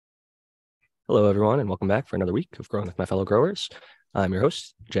Hello, everyone, and welcome back for another week of Growing with My Fellow Growers. I'm your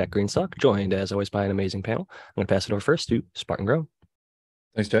host, Jack Greenstock, joined as always by an amazing panel. I'm going to pass it over first to Spartan Grown.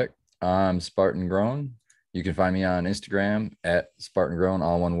 Thanks, Jack. I'm Spartan Grown. You can find me on Instagram at Spartan Grown,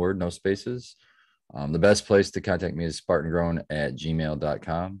 all one word, no spaces. The best place to contact me is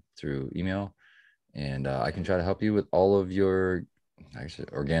spartangrown@gmail.com through email. And I can try to help you with all of your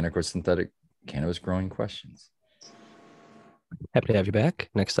organic or synthetic cannabis growing questions. Happy to have you back.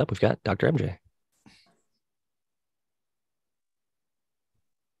 Next up, we've got Dr. MJ.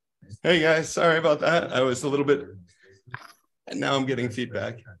 Hey guys, sorry about that. I was a little bit, and now I'm getting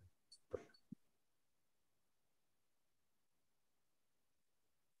feedback.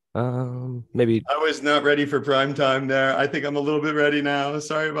 Maybe I was not ready for prime time there. I think I'm a little bit ready now.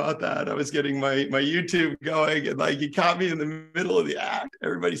 Sorry about that. I was getting my YouTube going, and like you caught me in the middle of the act.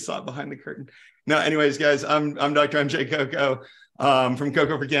 Everybody saw it behind the curtain. No, anyways, guys, I'm Dr. MJ Coco from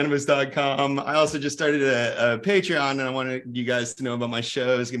cocoforcannabis.com. I also just started a Patreon, and I wanted you guys to know about my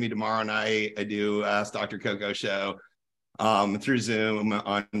show. It's gonna be tomorrow night. I do Ask Dr. Coco show through Zoom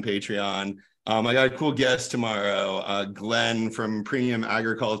on Patreon. I got a cool guest tomorrow, Glenn from Premium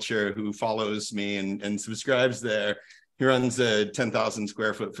Agriculture, who follows me and subscribes there. He runs a 10,000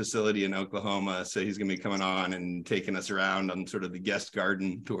 square foot facility in Oklahoma. So he's going to be coming on and taking us around on sort of the guest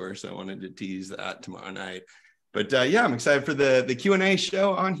garden tour. So I wanted to tease that tomorrow night. But yeah, I'm excited for the Q&A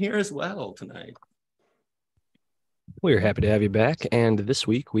show on here as well tonight. we're happy to have you back. And this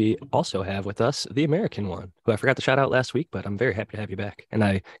week, we also have with us the American one, who I forgot to shout out last week, but I'm very happy to have you back. And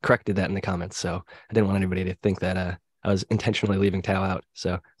I corrected that in the comments. So I didn't want anybody to think that I was intentionally leaving Tao out.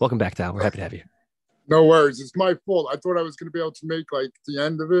 So welcome back, Tao. We're happy to have you. No worries. It's my fault. I thought I was going to be able to make like the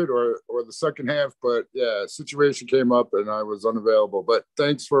end of it or the second half, but yeah, situation came up and I was unavailable. But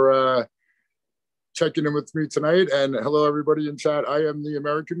thanks for checking in with me tonight. And hello, everybody in chat. I am the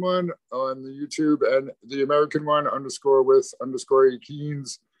American one on the YouTube and the American one _with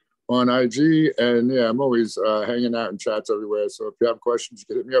 _Keens on IG. And yeah, I'm always hanging out in chats everywhere. So if you have questions, you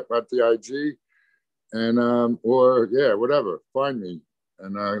can hit me up at the IG and or yeah, whatever. Find me.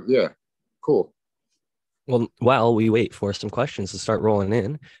 And yeah, cool. Well, while we wait for some questions to start rolling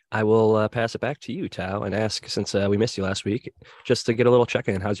in, I will pass it back to you, Tao, and ask, since we missed you last week, just to get a little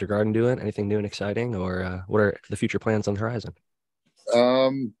check-in. How's your garden doing? Anything new and exciting, or what are the future plans on the horizon?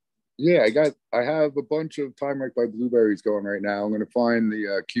 Yeah, I have a bunch of Time Right by blueberries going right now. I'm going to find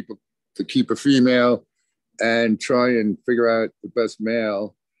the keep a female and try and figure out the best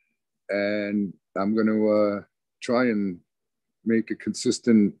male, and I'm going to try and make a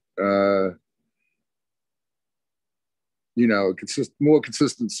consistent more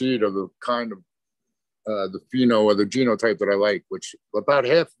consistent seed of the kind of the pheno or the genotype that I like, which about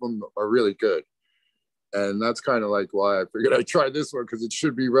half of them are really good. And that's kind of like why I figured I'd try this one, because it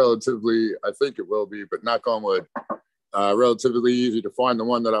should be relatively, I think it will be, but knock on wood, relatively easy to find the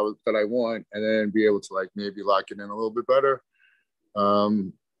one that I want, and then be able to like maybe lock it in a little bit better. Other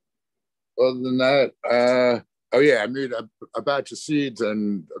than that, oh yeah, I made a batch of seeds,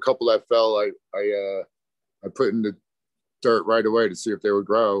 and a couple that fell, I put in the dirt right away to see if they would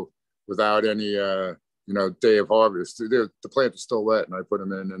grow without any day of harvest. The plant was still wet, and I put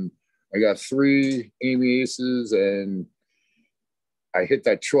them in, and I got 3 Amy Aces, and I hit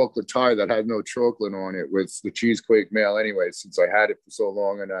that chocolate tie that had no chocolate on it with the Cheesequake male anyway, since I had it for so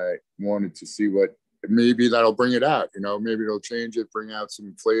long, and I wanted to see what, maybe that'll bring it out, maybe it'll change it, bring out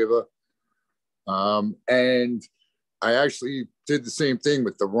some flavor. And I actually did the same thing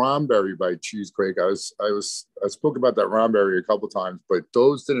with the Romberry by Cheesequake. I spoke about that Romberry a couple times, but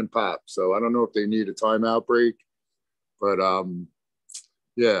those didn't pop. So I don't know if they need a timeout break, but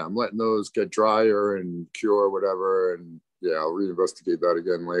yeah, I'm letting those get drier and cure or whatever. And yeah, I'll reinvestigate that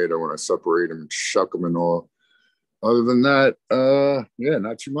again later when I separate them and shuck them and all. Other than that, yeah,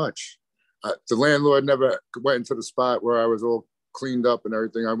 not too much. The landlord never went into the spot where I was all cleaned up and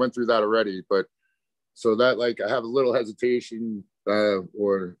everything. I went through that already, but so that like I have a little hesitation,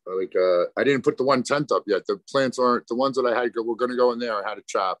 or like I didn't put the 1/10 up yet. The plants aren't the ones that I had were going to go in there. I had to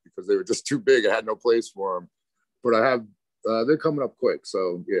chop because they were just too big. I had no place for them, but I have they're coming up quick.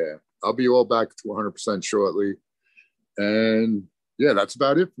 So yeah, I'll be all back to 100% shortly. And yeah, that's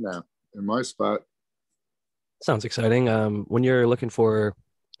about it for now in my spot. Sounds exciting. When you're looking for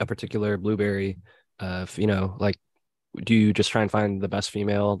a particular blueberry, like, do you just try and find the best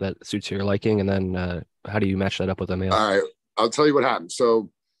female that suits your liking, and then how do you match that up with a male? All right, I'll tell you what happened. So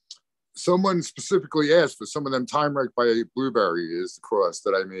someone specifically asked for some of them Time Right by blueberry is the cross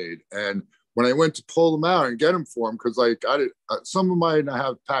that I made, and when I went to pull them out and get them for them, because like I did, some of mine I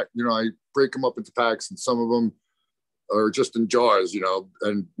have packed, I break them up into packs, and some of them or just in jars,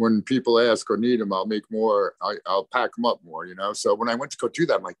 and when people ask or need them, I'll make more. I'll pack them up more, So when I went to go do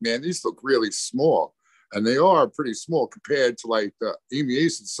that, I'm like, man, these look really small. And they are pretty small compared to like the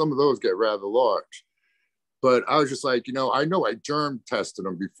Amiaceans. Some of those get rather large. But I was just like, I know I germ tested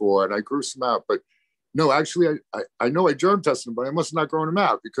them before and I grew some out. But no, actually, I know I germ tested them, but I must have not grown them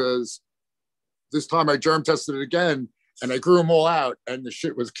out, because this time I germ tested it again and I grew them all out and the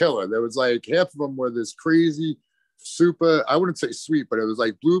shit was killer. There was like half of them were this crazy, super, I wouldn't say sweet, but it was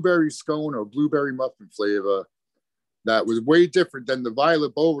like blueberry scone or blueberry muffin flavor that was way different than the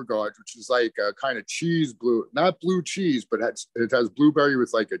Violet Beauregard, which is like a kind of cheese blue, not blue cheese, but it has blueberry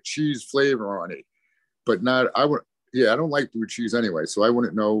with like a cheese flavor on it. But not, I don't like blue cheese anyway, so I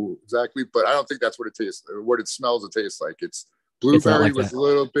wouldn't know exactly, but I don't think that's what it tastes, what it smells or tastes like. It's blueberry like with a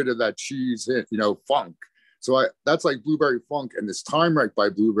little bit of that cheese hint, funk. So that's like blueberry funk, and this Time Wreck by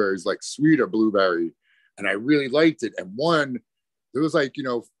Blueberry is like sweeter blueberry, and I really liked it. And there was like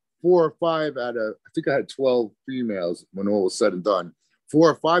 4 or 5 out of, I think I had 12 females when all was said and done. 4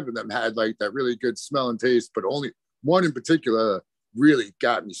 or 5 of them had like that really good smell and taste, but only one in particular really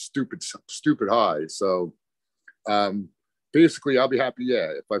got me stupid high. So basically I'll be happy,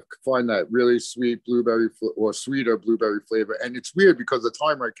 if I find that really sweet blueberry or sweeter blueberry flavor. And it's weird because the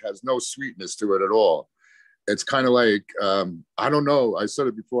Time Wreck has no sweetness to it at all. It's kind of like, I don't know, I said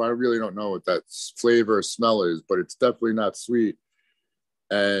it before, I really don't know what that flavor or smell is, but it's definitely not sweet.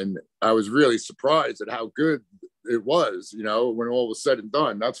 And I was really surprised at how good it was, when all was said and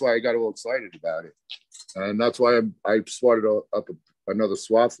done. That's why I got all excited about it. And that's why I swatted up another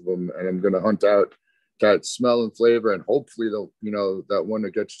swath of them, and I'm going to hunt out that smell and flavor, and hopefully they'll, that one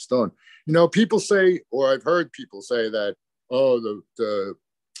that gets you stoned. People say, or I've heard people say that, oh,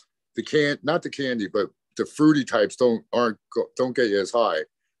 not the candy, but the fruity types don't get you as high.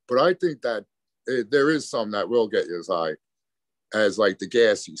 But I think that there is some that will get you as high as like the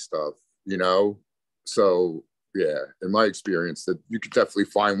gassy stuff, So yeah, in my experience, that you could definitely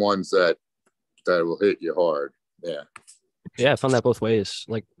find ones that will hit you hard. Yeah, I found that both ways.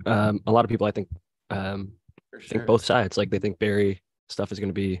 Like a lot of people, I think, think both sides. Like they think berry stuff is going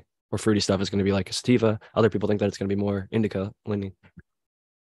to be, or fruity stuff is going to be like a sativa. Other people think that it's going to be more indica leaning.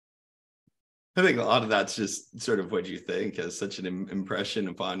 I think a lot of that's just sort of what you think as such an impression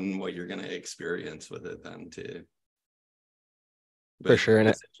upon what you're going to experience with it then too. But for sure. And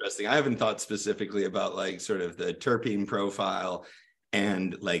it's interesting. I haven't thought specifically about like sort of the terpene profile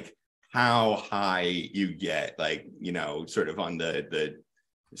and like how high you get, like, sort of on the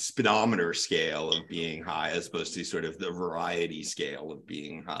speedometer scale of being high as opposed to sort of the variety scale of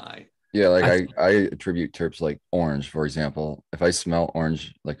being high. Yeah, like I attribute terps like orange, for example. If I smell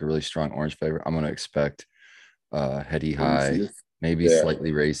orange, like a really strong orange flavor, I'm going to expect heady high, maybe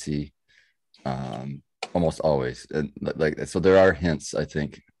slightly racy, almost always. And like, so there are hints, I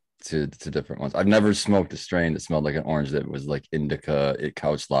think, to different ones. I've never smoked a strain that smelled like an orange that was like indica,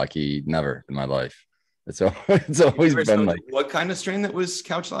 couch locky. Never in my life. It's always been like, what kind of strain that was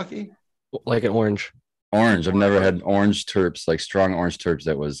couch locky? Like an orange. Orange. I've never had orange terps, like strong orange terps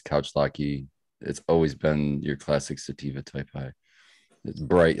that was couch locky. It's always been your classic sativa type high. It's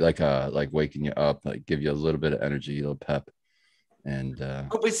bright, like waking you up, like give you a little bit of energy, a little pep. And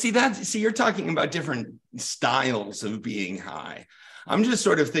but see, you're talking about different styles of being high. I'm just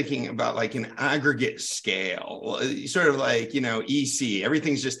sort of thinking about like an aggregate scale, sort of like, EC,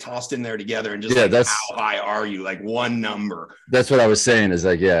 everything's just tossed in there together and just how high are you? Like one number. That's what I was saying is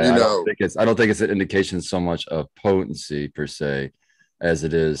like, I don't think it's an indication so much of potency per se, as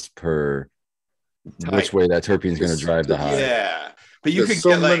it is per which way that terpene is going to drive the high. Yeah. But you could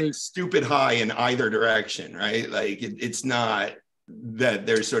get like stupid high in either direction, right? Like it's not that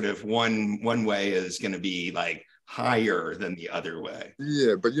there's sort of one way is going to be like higher than the other way.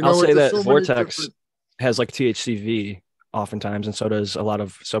 Yeah, but I'll say that Vortex has like THCV oftentimes, and so does a lot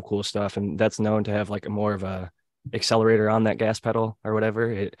of subcool stuff, and that's known to have like a more of a accelerator on that gas pedal or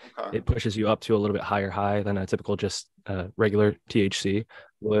whatever. It pushes you up to a little bit higher high than a typical just regular THC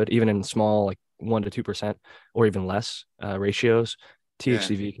would, even in small like 1 to 2% or even less ratios.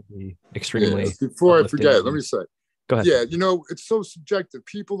 THCV can be extremely. Before I forget, let me say. Go ahead. Yeah, it's so subjective.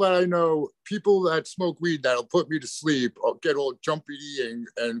 People that I know, people that smoke weed that'll put me to sleep, I'll get all jumpy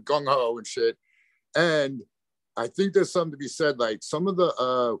and gung-ho and shit. And I think there's something to be said, like some of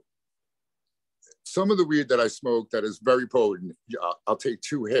the weed that I smoke that is very potent, I'll take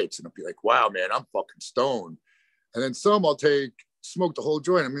 2 hits and I'll be like, wow, man, I'm fucking stoned. And then some I'll smoke the whole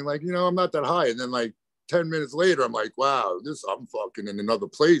joint. I mean, like, I'm not that high. And then like 10 minutes later, I'm like, wow, I'm fucking in another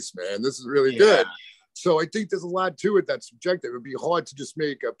place, man. This is really good. So I think there's a lot to it that's subjective. It'd be hard to just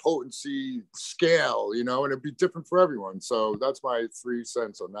make a potency scale, and it'd be different for everyone. So that's my 3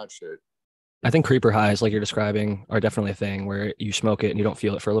 cents on that shit. I think creeper highs, like you're describing, are definitely a thing where you smoke it and you don't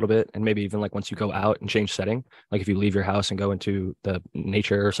feel it for a little bit. And maybe even like once you go out and change setting, like if you leave your house and go into the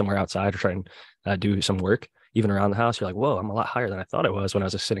nature or somewhere outside or try and do some work, even around the house, you're like, whoa, I'm a lot higher than I thought I was when I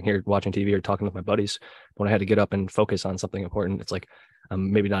was just sitting here watching TV or talking with my buddies. When I had to get up and focus on something important, it's like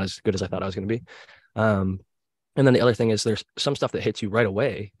maybe not as good as I thought I was going to be. And then the other thing is there's some stuff that hits you right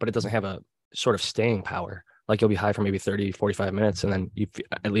away, but it doesn't have a sort of staying power. Like you'll be high for maybe 30, 45 minutes. And then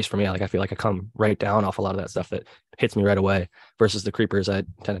at least for me, like I feel like I come right down off a lot of that stuff that hits me right away versus the creepers I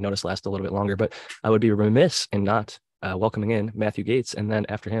tend to notice last a little bit longer. But I would be remiss in not welcoming in Matthew Gates. And then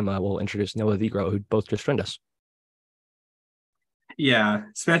after him, we'll introduce Noah the Grow, who both just joined us. Yeah,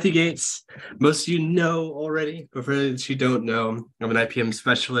 it's Matthew Gates. Most of you know already, but for those who don't know, I'm an IPM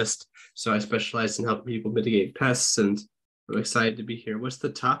specialist. So I specialize in helping people mitigate pests, and I'm excited to be here. What's the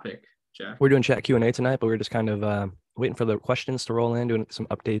topic, Jack? We're doing chat Q&A tonight, but we're just kind of waiting for the questions to roll in, doing some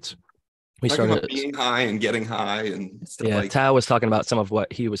updates. We started about being high and getting high and stuff. Yeah, like Tao was talking about some of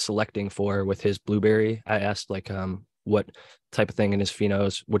what he was selecting for with his blueberry. I asked like what type of thing in his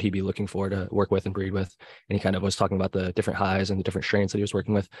phenos would he be looking for to work with and breed with, and he kind of was talking about the different highs and the different strains that he was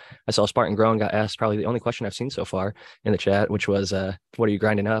working with. I saw Spartan Grown got asked probably the only question I've seen so far in the chat, which was what are you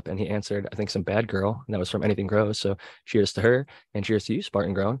grinding up, and he answered I think some Bad Girl, and that was from Anything Grows. So cheers to her and cheers to you,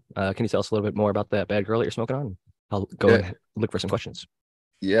 Spartan Grown. Can you tell us a little bit more about that Bad Girl that you're smoking on? I'll go and look for some questions.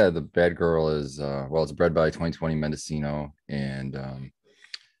 Yeah, the Bad Girl is it's bred by 2020 Mendocino, and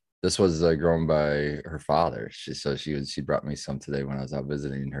this was grown by her father. She brought me some today when I was out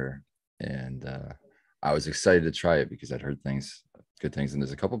visiting her, and I was excited to try it because I'd heard good things, and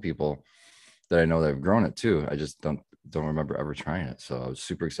there's a couple people that I know that have grown it too. I just don't remember ever trying it, so I was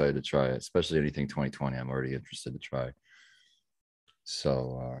super excited to try it, especially anything 2020. I'm already interested to try.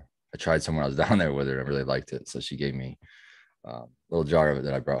 So I tried some when I was down there with her. I really liked it, so she gave me a little jar of it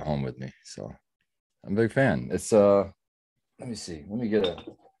that I brought home with me. So I'm a big fan. It's let me see. Let me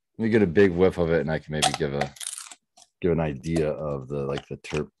get a big whiff of it, and I can maybe give an idea of the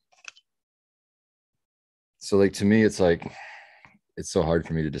terp. So like to me, it's so hard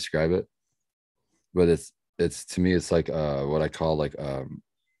for me to describe it, but it's to me it's like what I call like an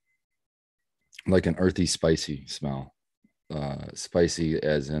earthy spicy smell. Spicy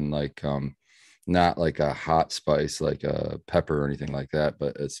as in not like a hot spice like a pepper or anything like that,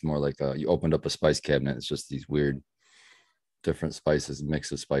 but it's more like you opened up a spice cabinet. It's just these weird different spices,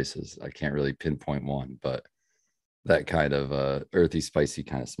 mix of spices. I can't really pinpoint one, but that kind of earthy, spicy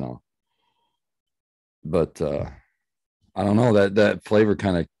kind of smell. But I don't know, that flavor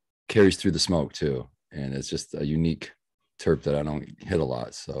kind of carries through the smoke too, and it's just a unique terp that I don't hit a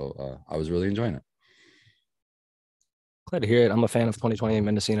lot. So I was really enjoying it. Glad to hear it. I'm a fan of 2020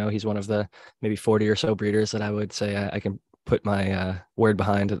 Mendocino. He's one of the maybe 40 or so breeders that I would say I can put my word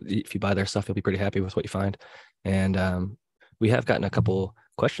behind. If you buy their stuff, you'll be pretty happy with what you find. And we have gotten a couple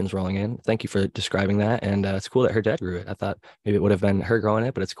questions rolling in. Thank you for describing that. And it's cool that her dad grew it. I thought maybe it would have been her growing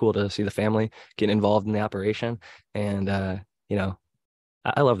it, but it's cool to see the family getting involved in the operation. And,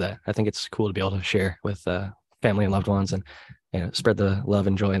 I love that. I think it's cool to be able to share with family and loved ones and spread the love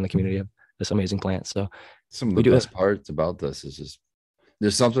and joy in the community of this amazing plant. So some of the best parts about this is just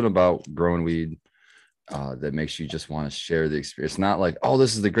there's something about growing weed that makes you just want to share the experience. Not like, oh,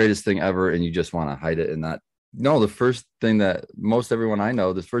 this is the greatest thing ever, and you just want to hide it and not. No, the first thing that most everyone I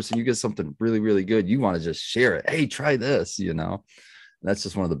know, the first thing you get something really, really good, you want to just share it. Hey, try this, That's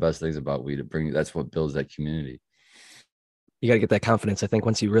just one of the best things about weed. That's what builds that community. You got to get that confidence. I think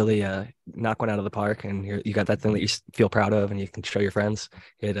once you really knock one out of the park and you got that thing that you feel proud of and you can show your friends,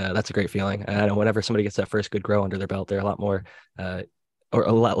 that's a great feeling. And I know whenever somebody gets that first good grow under their belt, they're a lot more or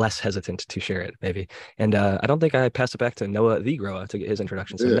a lot less hesitant to share it, maybe. And I don't think I passed it back to Noah the Grower to get his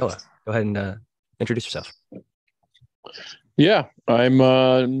introduction. So Noah, go ahead and introduce yourself. Yeah, I'm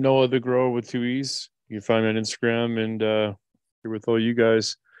Noah the Grower with 2 E's. You can find me on Instagram and here with all you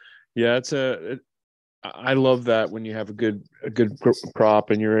guys. Yeah, I love that when you have a good crop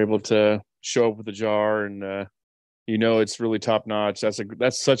and you're able to show up with a jar and it's really top notch.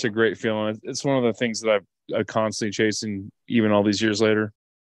 That's such a great feeling. It's one of the things that I'm constantly chasing even all these years later.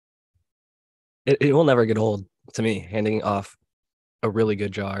 It will never get old to me handing off a really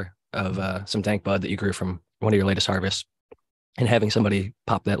good jar of some dank bud that you grew from one of your latest harvests and having somebody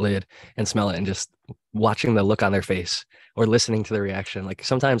pop that lid and smell it and just watching the look on their face or listening to the reaction. Like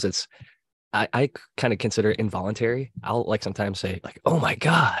sometimes it's I kind of consider it involuntary. I'll like sometimes say like, "Oh my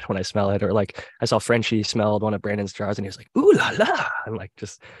God," when I smell it, or like I saw Frenchie smelled one of Brandon's jars and he was like, "Ooh la la!" I'm like,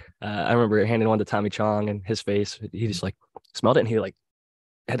 just I remember handing one to Tommy Chong and his face. He just like smelled it and he like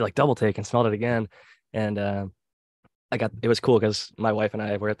had to like double take and smelled it again. And it was cool because my wife and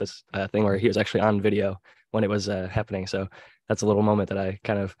I were at this thing where he was actually on video when it was happening. So that's a little moment that I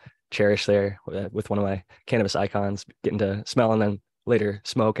kind of cherish there with one of my cannabis icons, getting to smell and then later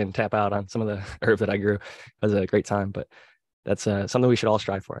smoke and tap out on some of the herb that I grew. It was a great time, but that's something we should all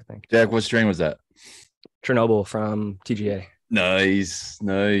strive for, I think. Jack, what strain was that? Chernobyl from TGA. Nice.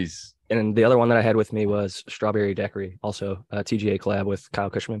 And the other one that I had with me was Strawberry Daiquiri, also a TGA collab with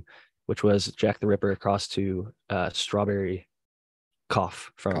Kyle Cushman, which was Jack the Ripper across to Strawberry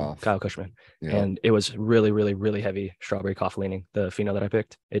Cough from Kyle Cushman. Yeah. And it was really, really, really heavy strawberry cough leaning, the pheno that I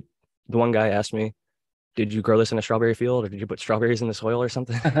picked. The one guy asked me, "Did you grow this in a strawberry field or did you put strawberries in the soil or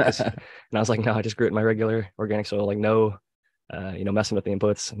something?" And I was like, "No, I just grew it in my regular organic soil, like no messing with the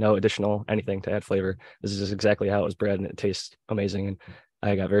inputs, no additional anything to add flavor. This is just exactly how it was bred and it tastes amazing." And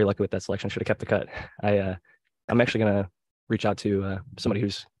I got very lucky with that selection. Should have kept the cut. I'm actually gonna reach out to somebody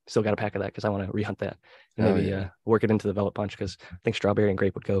who's still got a pack of that because I want to rehunt that and maybe work it into the Velvet Punch because I think strawberry and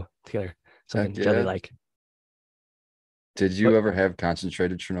grape would go together. Something jelly like. Did you ever have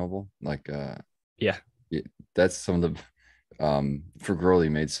concentrated Chernobyl? Like yeah, that's some of the for Growly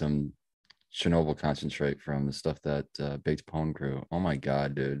made some Chernobyl concentrate from the stuff that Baked Pone grew. Oh my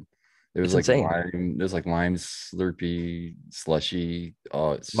God, dude. It was like insane. lime. There's like lime slurpee, slushy.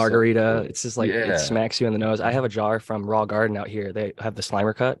 Oh, it's margarita. So it's just like it smacks you in the nose. I have a jar from Raw Garden out here. They have the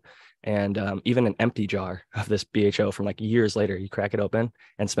Slimer cut, and even an empty jar of this BHO from like years later. You crack it open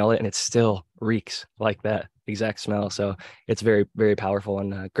and smell it, and it still reeks like that exact smell. So it's very, very powerful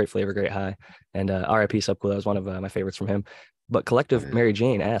and great flavor, great high. And RIP Subcool, that was one of my favorites from him. But Collective Mary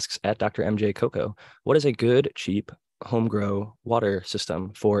Jane asks at Dr. MJ Coco, what is a good, cheap home grow water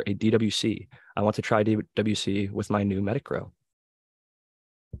system for a DWC? I want to try DWC with my new Medic Grow.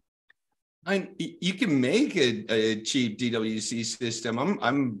 You can make a cheap DWC system.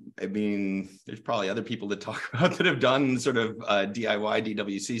 I mean, there's probably other people to talk about that have done sort of DIY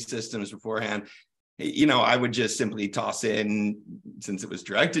DWC systems beforehand. I would just simply toss in, since it was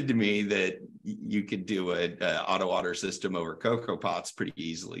directed to me, that you could do a auto water system over Cocoa Pots pretty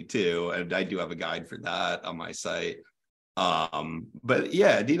easily too. And I do have a guide for that on my site. But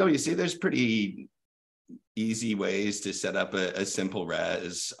yeah, DWC, there's pretty easy ways to set up a simple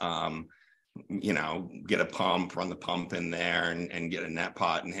res. Get a pump, run the pump in there and get a net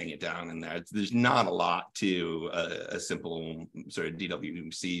pot and hang it down in there. There's not a lot to a simple sort of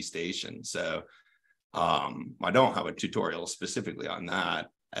DWC station. So I don't have a tutorial specifically on that.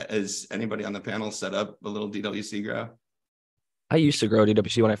 Has anybody on the panel set up a little DWC grow? I used to grow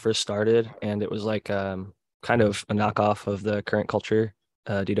DWC when I first started, and it was like kind of a knockoff of the Current Culture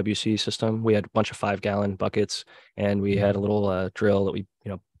DWC system. We had a bunch of 5-gallon buckets, and we had a little drill that we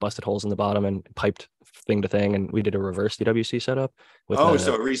busted holes in the bottom and piped thing to thing, and we did a reverse DWC setup with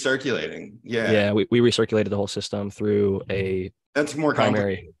so recirculating. Yeah, we recirculated the whole system through a that's more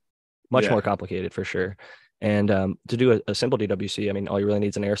primary, much more complicated for sure. And to do a simple DWC, I mean, all you really need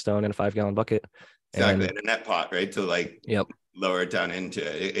is an air stone and a 5-gallon bucket. Exactly, and a net pot, right? To lower it down into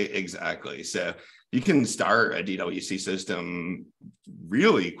it. Exactly. So you can start a DWC system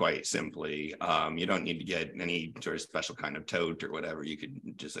really quite simply. You don't need to get any sort of special kind of tote or whatever. You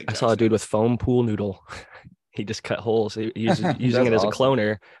could just I saw a dude with foam pool noodle. He just cut holes. He using it as a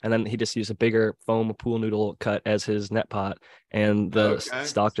cloner, and then he just used a bigger foam pool noodle cut as his net pot, and the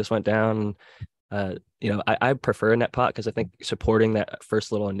stock just went down. I prefer a net pot because I think supporting that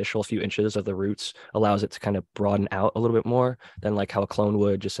first little initial few inches of the roots allows it to kind of broaden out a little bit more than like how a clone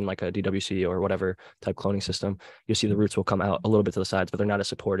would just in like a DWC or whatever type cloning system. You see the roots will come out a little bit to the sides, but they're not as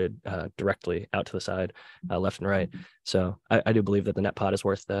supported directly out to the side, left and right. So I do believe that the net pot is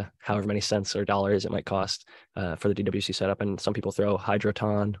worth the however many cents or dollars it might cost for the DWC setup. And some people throw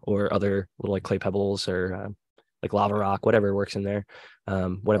Hydroton or other little like clay pebbles or like lava rock, whatever works in there,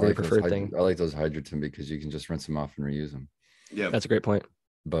 whatever your preferred thing. I like those Hydroton because you can just rinse them off and reuse them. Yeah, that's a great point.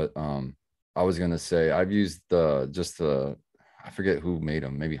 But I was gonna say I've used I forget who made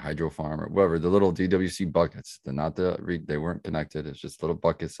them, maybe Hydro Farm or whatever, the little DWC buckets. They weren't connected. It's just little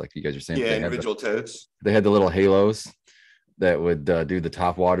buckets like you guys are saying. Yeah, individual totes. They had the little halos that would do the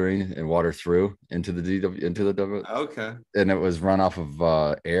top watering and water through into the W. Okay. And it was run off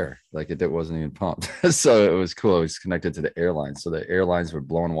of air, like it wasn't even pumped. So it was cool. It was connected to the airlines. So the airlines were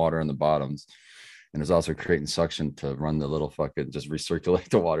blowing water in the bottoms, and it was also creating suction to run the little fucking just recirculate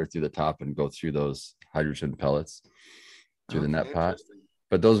the water through the top and go through those hydrogen pellets through the net pot.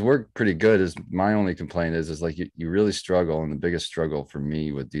 but those work pretty good. Is my only complaint is like you really struggle, and the biggest struggle for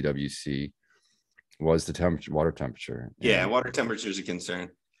me with DWC was the temperature, water temperature. Yeah, And water temperature is a concern.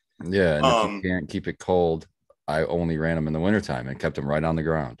 yeah, and if you can't keep it cold, I only ran them in the wintertime and kept them right on the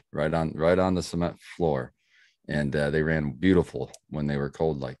ground, right on the cement floor. And they ran beautiful when they were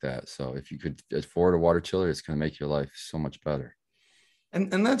cold like that. So if you could afford a water chiller, it's going to make your life so much better.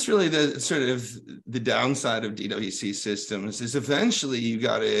 And that's really the sort of the downside of DWC systems is eventually you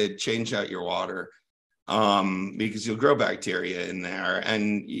got to change out your water because you'll grow bacteria in there.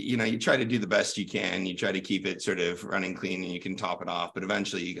 And, you know, you try to do the best you can. You try to keep it sort of running clean and you can top it off. But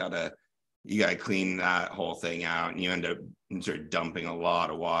eventually you got to clean that whole thing out, and you end up sort of dumping a lot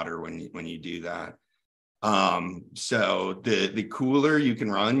of water when you do that. So the cooler you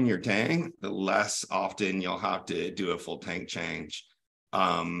can run your tank, the less often you'll have to do a full tank change.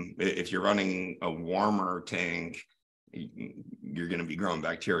 If you're running a warmer tank, you're going to be growing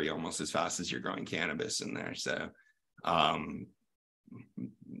bacteria almost as fast as you're growing cannabis in there. So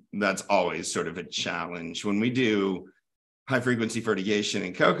that's always sort of a challenge. When we do high frequency fertigation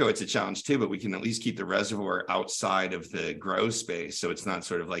in cocoa, it's a challenge too, but we can at least keep the reservoir outside of the grow space. So it's not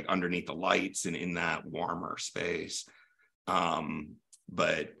sort of like underneath the lights and in that warmer space.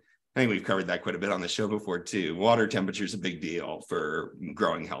 But I think we've covered that quite a bit on the show before too. Water temperature is a big deal for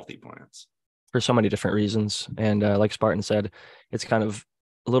growing healthy plants. For so many different reasons. And like Spartan said, it's kind of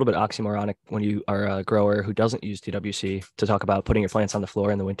a little bit oxymoronic when you are a grower who doesn't use DWC to talk about putting your plants on the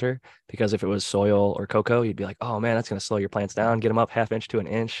floor in the winter, because if it was soil or cocoa, you'd be like, oh man, that's going to slow your plants down, get them up half inch to an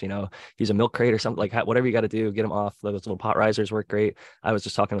inch, you know, use a milk crate or something, like whatever you got to do, get them off. Those little pot risers work great. I was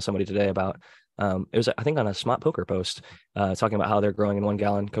just talking to somebody today about it was, I think, on a Smart Poker post, talking about how they're growing in 1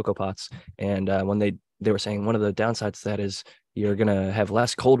 gallon cocoa pots. And when they were saying one of the downsides to that is you're going to have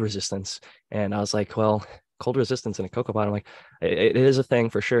less cold resistance. And I was like, well, cold resistance in a cocoa pot, I'm like, it is a thing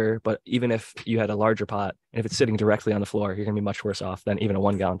for sure. But even if you had a larger pot, and if it's sitting directly on the floor, you're going to be much worse off than even a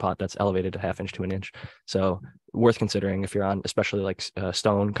 1 gallon pot that's elevated a half inch to an inch. So worth considering if you're on, especially like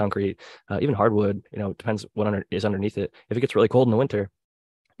stone, concrete, even hardwood, you know, depends what is underneath it. If it gets really cold in the winter,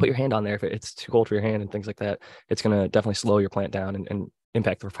 put your hand on there. If it's too cold for your hand and things like that, it's going to definitely slow your plant down and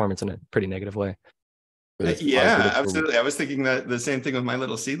impact the performance in a pretty negative way. Yeah, absolutely. I was thinking that the same thing with my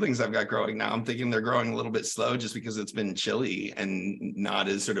little seedlings I've got growing now. I'm thinking they're growing a little bit slow just because it's been chilly and not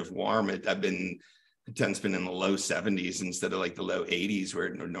as sort of warm. The tent's been in the low 70s instead of like the low 80s where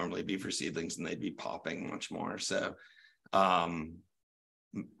it would normally be for seedlings, and they'd be popping much more. So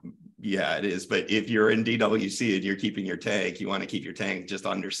yeah, it is. But if you're in DWC and you're keeping your tank, you want to keep your tank just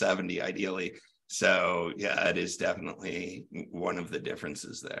under 70 ideally. So yeah, it is definitely one of the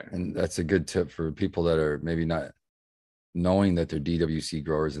differences there. And that's a good tip for people that are maybe not knowing that they're DWC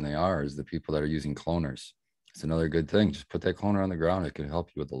growers, and they are, is the people that are using cloners. It's another good thing. Just put that cloner on the ground. It can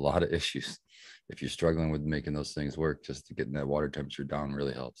help you with a lot of issues. If you're struggling with making those things work, just to getting that water temperature down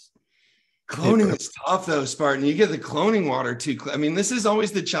really helps. Cloning is tough though, Spartan. You get the cloning water too. I mean, this is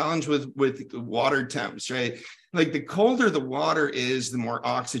always the challenge with water temps, right? Like the colder the water is, the more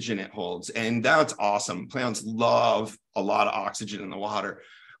oxygen it holds. And that's awesome. Plants love a lot of oxygen in the water.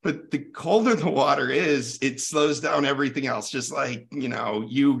 But the colder the water is, it slows down everything else. Just like, you know,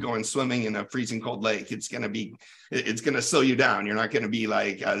 you going swimming in a freezing cold lake, it's going to slow you down. You're not going to be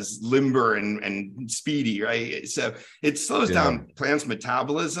like as limber and speedy, right? So it slows down plants'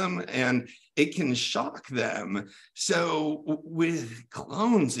 metabolism and it can shock them. So with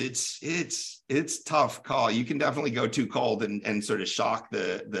clones, it's tough call. You can definitely go too cold and sort of shock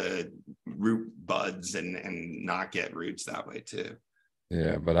the root buds and not get roots that way too.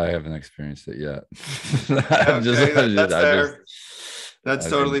 Yeah, but I haven't experienced it yet. That's fair. That's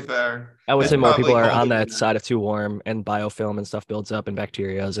totally fair. I would say more people are on that side of too warm, and biofilm and stuff builds up, and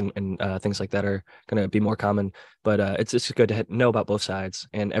bacterias and things like that are going to be more common. But it's just good to know about both sides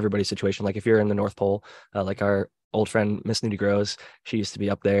and everybody's situation. Like if you're in the North Pole, like our old friend Miss Nudie Grows, she used to be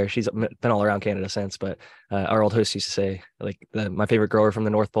up there. She's been all around Canada since, but our old host used to say like my favorite grower from the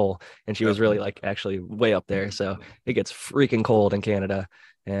North Pole, and she was really like actually way up there. So it gets freaking cold in Canada.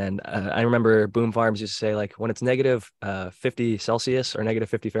 And I remember Boom Farms used to say like when it's negative 50 Celsius or negative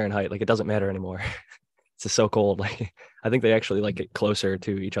 50 Fahrenheit, like it doesn't matter anymore. It's just so cold. Like I think they actually like get closer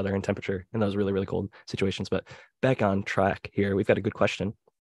to each other in temperature in those really, really cold situations. But back on track here, we've got a good question.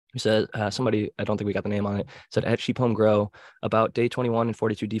 Who said, somebody, I don't think we got the name on it, said at Sheep Home Grow about day 21 and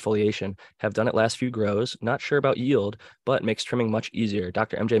 42 defoliation. Have done it last few grows. Not sure about yield, but makes trimming much easier.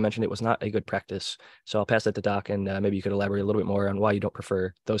 Dr. MJ mentioned it was not a good practice. So I'll pass that to Doc, and maybe you could elaborate a little bit more on why you don't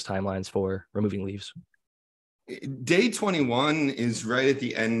prefer those timelines for removing leaves. Day 21 is right at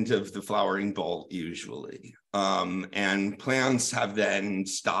the end of the flowering bolt usually. And plants have then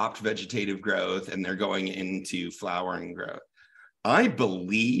stopped vegetative growth and they're going into flowering growth. I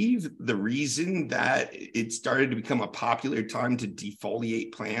believe the reason that it started to become a popular time to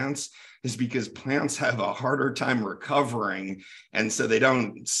defoliate plants is because plants have a harder time recovering. And so they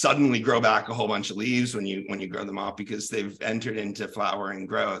don't suddenly grow back a whole bunch of leaves when you grow them off, because they've entered into flowering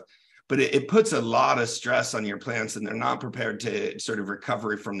growth. But it puts a lot of stress on your plants, and they're not prepared to sort of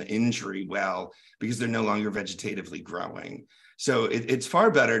recover from the injury well, because they're no longer vegetatively growing. So it's far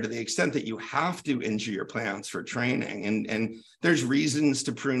better, to the extent that you have to injure your plants for training. And there's reasons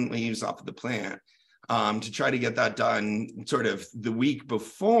to prune leaves off of the plant, to try to get that done sort of the week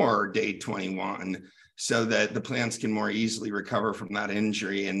before day 21, so that the plants can more easily recover from that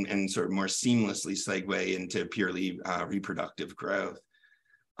injury and sort of more seamlessly segue into purely reproductive growth.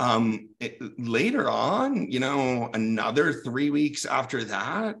 Later on, another 3 weeks after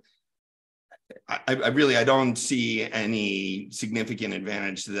that, I don't see any significant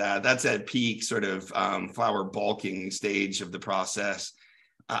advantage to that. That's at peak sort of flower bulking stage of the process.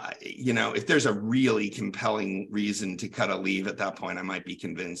 If there's a really compelling reason to cut a leaf at that point, I might be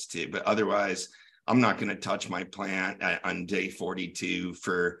convinced to, but otherwise I'm not going to touch my plant on day 42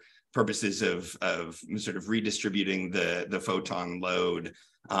 for purposes of sort of redistributing the photon load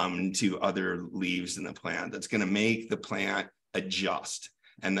to other leaves in the plant. That's going to make the plant adjust.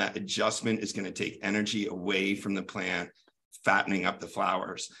 And that adjustment is going to take energy away from the plant, fattening up the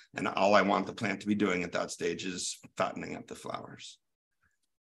flowers. And all I want the plant to be doing at that stage is fattening up the flowers.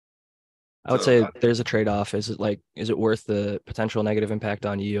 I would say there's a trade-off. Is it worth the potential negative impact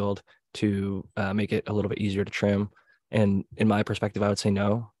on yield to make it a little bit easier to trim? And in my perspective, I would say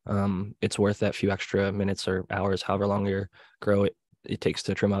no. It's worth that few extra minutes or hours, however long your grow it takes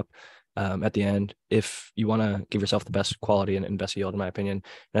to trim up at the end, if you want to give yourself the best quality and best yield, in my opinion.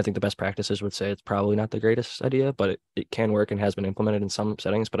 And I think the best practices would say it's probably not the greatest idea, but it can work and has been implemented in some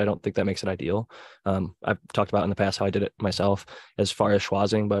settings, but I don't think that makes it ideal. I've talked about in the past how I did it myself as far as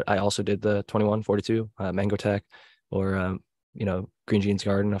schwazzing, but I also did the 2142 Mango Tech, or Green Jeans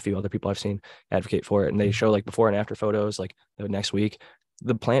Garden. A few other people I've seen advocate for it, and they show like before and after photos, like the next week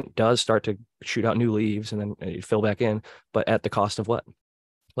the plant does start to shoot out new leaves and then fill back in, but at the cost of what?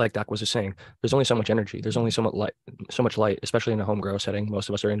 Like Doc was just saying, there's only so much energy. There's only so much light, especially in a home grow setting. Most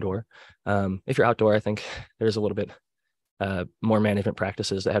of us are indoor. If you're outdoor, I think there's a little bit more management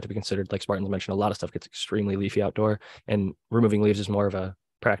practices that have to be considered. Like Spartan's mentioned, a lot of stuff gets extremely leafy outdoor, and removing leaves is more of a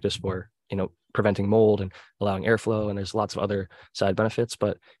practice for, preventing mold and allowing airflow. And there's lots of other side benefits,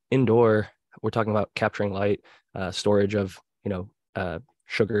 but indoor, we're talking about capturing light, storage of,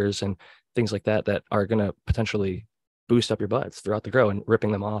 sugars and things like that are going to potentially boost up your buds throughout the grow, and ripping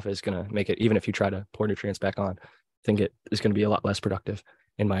them off is going to make it, even if you try to pour nutrients back on, I think it is going to be a lot less productive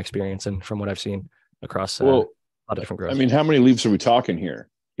in my experience and from what I've seen across a lot of different grows. I mean, how many leaves are we talking here?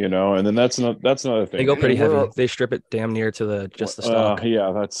 And then that's another thing. They go pretty heavy. They strip it damn near to the stalk.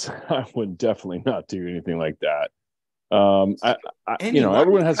 I would definitely not do anything like that.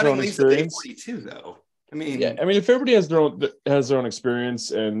 Everyone has their own experience. 42, though. If everybody has their own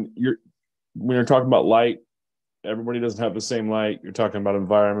experience, and when you're talking about light, everybody doesn't have the same light. You're talking about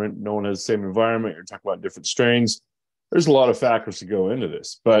environment. No one has the same environment. You're talking about different strains. There's a lot of factors to go into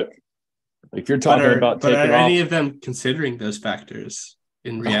this. But if you're talking about taking are any of them considering those factors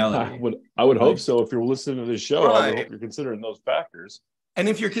in reality? I would hope so. If you're listening to this show, I would hope you're considering those factors. And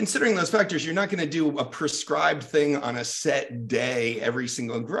if you're considering those factors, you're not going to do a prescribed thing on a set day every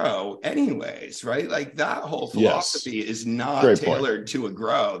single grow anyways, right? Like that whole philosophy is not tailored to a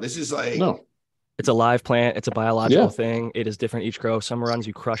grow. This is like... No. It's a live plant. It's a biological thing. It is different each grow. Some runs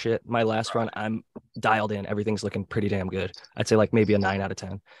you crush it. My last run, I'm dialed in. Everything's looking pretty damn good. I'd say like maybe a 9 out of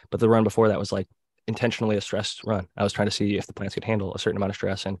 10. But the run before that was like intentionally a stressed run. I was trying to see if the plants could handle a certain amount of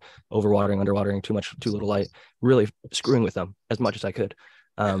stress, and overwatering, underwatering, too little light, really screwing with them as much as I could.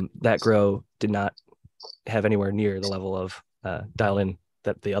 That grow did not have anywhere near the level of dial in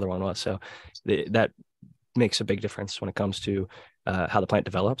that the other one was. So that makes a big difference when it comes to how the plant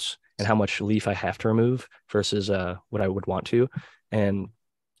develops and how much leaf I have to remove versus what I would want to. And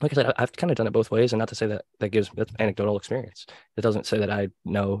like I said, I've kind of done it both ways, and not to say that's anecdotal experience. It doesn't say that I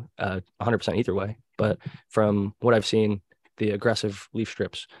know 100% either way, but from what I've seen, the aggressive leaf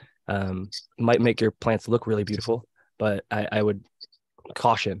strips might make your plants look really beautiful, but I would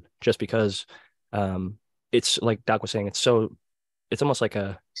caution, just because it's like Doc was saying, it's almost like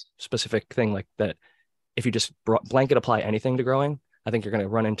a specific thing like that. If you just blanket apply anything to growing, I think you're going to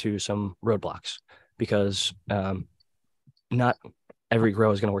run into some roadblocks, because not every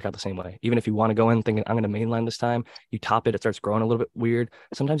grow is going to work out the same way. Even if you want to go in thinking I'm going to mainline this time, you top it, it starts growing a little bit weird.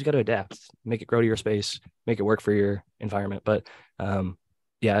 Sometimes you got to adapt, make it grow to your space, make it work for your environment. But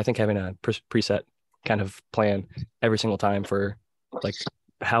yeah, I think having a preset kind of plan every single time for like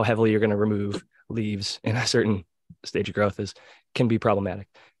how heavily you're going to remove leaves in a certain stage of growth can be problematic,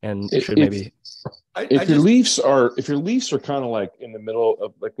 and should maybe. If your leaves are kind of like in the middle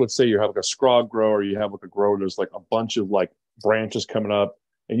of, like, let's say you have like a scrog grow, or you have like a grow, there's like a bunch of like branches coming up,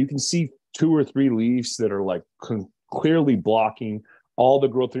 and you can see 2 or 3 leaves that are like clearly blocking all the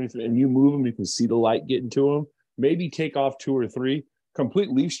growth, and you move them, you can see the light getting to them. Maybe take off 2 or 3.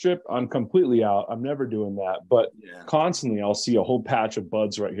 Complete leaf strip, I'm completely out. I'm never doing that. But constantly I'll see a whole patch of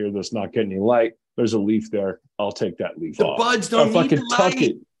buds right here that's not getting any light. There's a leaf there. I'll take that leaf off. The buds don't need the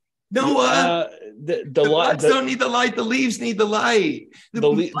light. Noah, the buds don't need the light. The leaves need the light.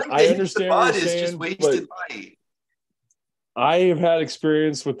 I understand. The bud is just wasted light. I have had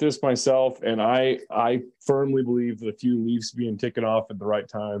experience with this myself, and I firmly believe that a few leaves being taken off at the right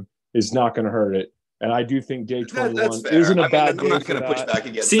time is not going to hurt it. And I do think day 21 isn't a bad day. I'm not going to push back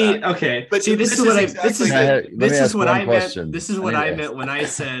against that. Okay. But this is what I meant when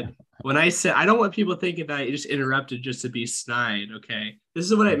I said I don't want people thinking that I just interrupted just to be snide. Okay. This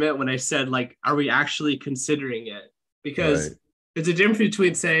is what I meant when I said, like, are we actually considering it? Because it's a difference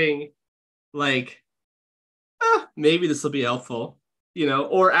between saying, like, maybe this will be helpful,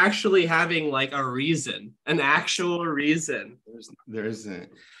 or actually having like a reason, an actual reason. There isn't.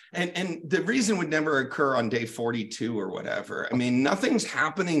 And the reason would never occur on day 42 or whatever. I mean, nothing's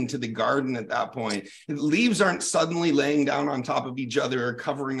happening to the garden at that point. Leaves aren't suddenly laying down on top of each other or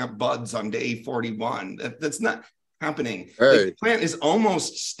covering up buds on day 41. That's not happening. Hey. The plant is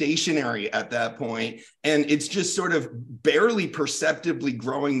almost stationary at that point, and it's just sort of barely perceptibly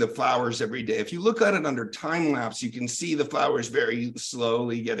growing the flowers every day. If you look at it under time lapse, you can see the flowers very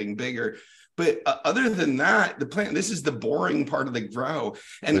slowly getting bigger. But other than that, the plant, this is the boring part of the grow.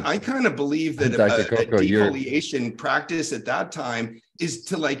 And I kind of believe that a defoliation practice at that time is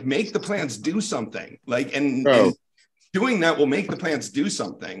to like make the plants do something. And doing that will make the plants do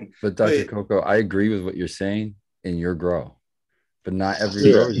something. But Dr. Coco, I agree with what you're saying in your grow. But not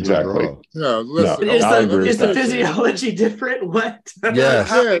every grow is exactly. Grow. No, listen. Is the physiology different? What? Yes.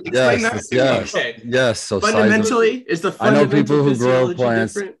 So fundamentally, is the I know people who grow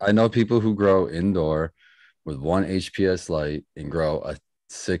plants. Different? I know people who grow indoor with 1 HPS light and grow a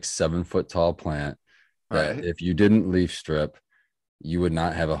 6-7 foot tall plant. That if you didn't leaf strip, you would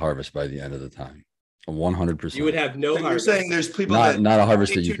not have a harvest by the end of the time. 100%. You would have no harvest. You're saying there's people not a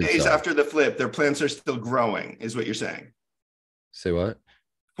harvest that you can 2 days sell. After the flip, their plants are still growing, is what you're saying. Say what?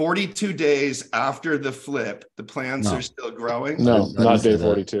 42 days after the flip, the plants are still growing? No, not day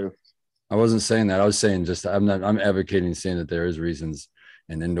 42. I wasn't saying that. I was saying I'm advocating saying that there is reasons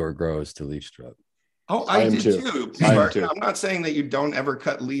in indoor grows to leaf strip. Oh, I did too. I'm not saying that you don't ever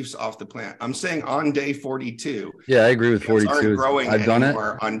cut leaves off the plant. I'm saying on day 42. Yeah, I agree with 42. Growing I've done it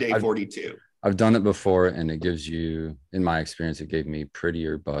on day 42. I've done it before, and it gives you, in my experience, it gave me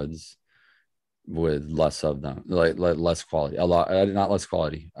prettier buds with less of them, like less quality, a lot, not less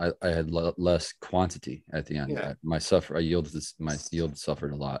quality. I had less quantity at the end. Yeah. My yield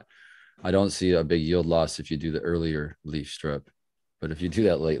suffered a lot. I don't see a big yield loss if you do the earlier leaf strip, but if you do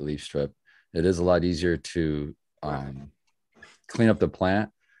that late leaf strip, it is a lot easier to clean up the plant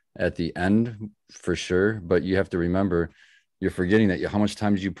at the end for sure. But you have to remember, you're forgetting that how much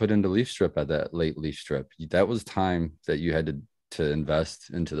time did you put into leaf strip at that late leaf strip? That was time that you had to invest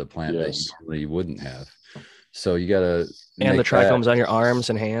into the plant that you normally wouldn't have. So you gotta the trichomes on your arms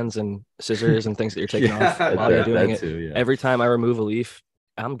and hands and scissors and things that you're taking off while you're doing it. Too. Every time I remove a leaf,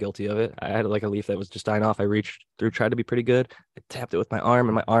 I'm guilty of it. I had like a leaf that was just dying off. I reached through, tried to be pretty good. I tapped it with my arm,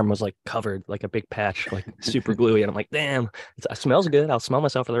 and my arm was like covered, like a big patch, like super gluey. And I'm like, damn, it smells good. I'll smell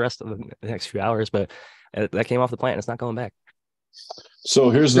myself for the rest of the next few hours. But that came off the plant, and it's not going back. So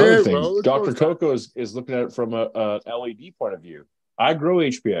here's another thing. Dr. Coco is looking at it from a LED point of view. I grow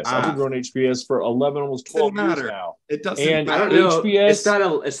HPS. I've been growing HPS for 11, almost 12 years now. It doesn't matter. I don't know. HPS,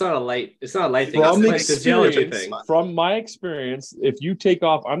 it's not a light thing. From my experience, if you take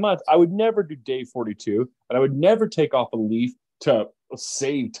off, I would never do day 42, and I would never take off a leaf to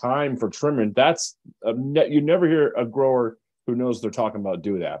save time for trimming. That's you never hear a grower who knows they're talking about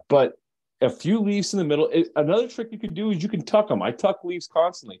do that. But a few leaves in the middle. Another trick you can do is you can tuck them. I tuck leaves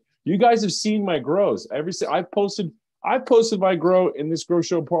constantly. You guys have seen my grows. I posted my grow in this grow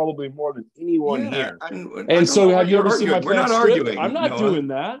show probably more than anyone here. And so have you ever seen my plant? We're not arguing. I'm not doing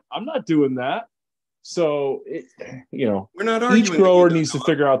that. I'm not doing that. So, we're not arguing. Each grower needs to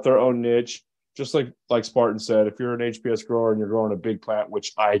figure out their own niche. just like Spartan said, if you're an HPS grower and you're growing a big plant,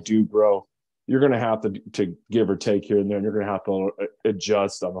 which I do grow, you're going to have to give or take here and there, and you're going to have to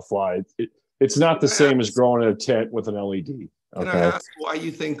adjust on the fly. It's not the same as growing in a tent with an LED. Can I ask why you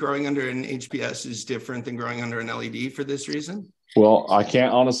think growing under an HPS is different than growing under an LED for this reason? Well, I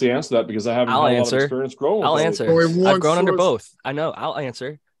can't honestly answer that because I haven't had a lot of experience growing. I'll with answer. I've grown under both. I know. I'll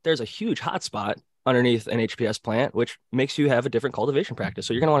answer. There's a huge hotspot underneath an HPS plant, which makes you have a different cultivation practice.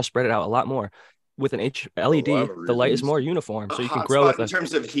 So you're going to want to spread it out a lot more. With an LED, the light is more uniform, so you can grow with in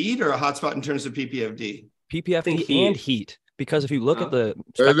terms of heat, or a hotspot in terms of PPFD. PPFD and heat. Because if you look at the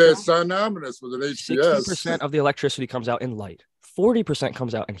they're synonymous with an HPS. 60% of the electricity comes out in light. 40%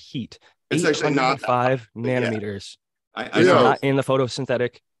 comes out in heat. It's actually not 5 nanometers. I it's not in the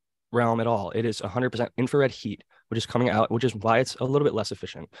photosynthetic realm at all. It is 100% infrared heat, which is coming out, which is why it's a little bit less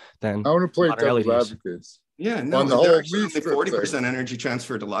efficient than I want to play modern devil's advocates. Yeah, no, On the they're whole actually only 40% energy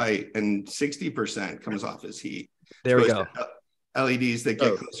transfer to light, and 60% comes off as heat. There we go. LEDs that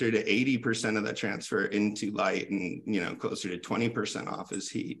get closer to 80% of that transfer into light, and closer to 20% off as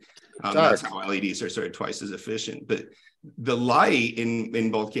heat. That's how LEDs are sort of twice as efficient. But the light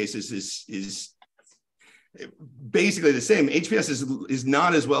in both cases is basically the same. HPS is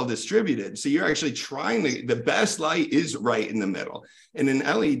not as well distributed, so you're actually trying to, the best light is right in the middle. And in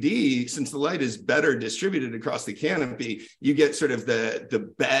LED, since the light is better distributed across the canopy, you get sort of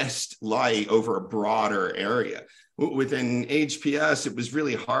the best light over a broader area. Within HPS, it was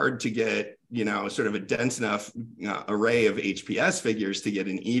really hard to get sort of a dense enough array of HPS figures to get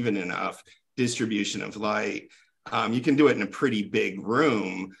an even enough distribution of light. You can do it in a pretty big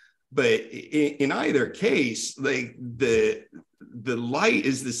room, but in either case, like the light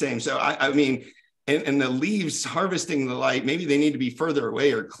is the same. So I mean, and the leaves harvesting the light, maybe they need to be further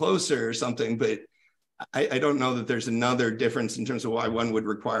away or closer or something, but I don't know that there's another difference in terms of why one would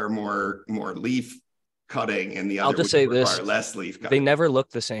require more leaf cutting and the other I'll just say this: less leaf cutting. They never look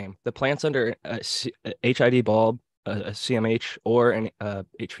the same. The plants under a HID bulb, a CMH, or an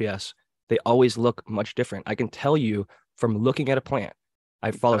HPS, they always look much different. I can tell you from looking at a plant.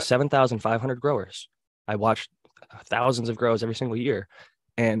 I follow 7,500 growers. I watch thousands of grows every single year.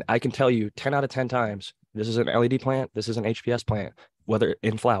 And I can tell you 10 out of 10 times, this is an LED plant, this is an HPS plant, whether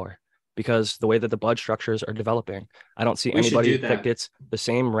in flower, because the way that the bud structures are developing, I don't see anybody that gets the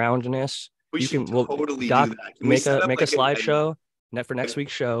same roundness. We can totally do that. Make a slideshow for next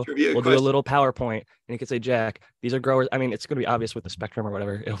week's show. We'll do a little PowerPoint, and you can say, Jack, these are growers. I mean, it's going to be obvious with the spectrum or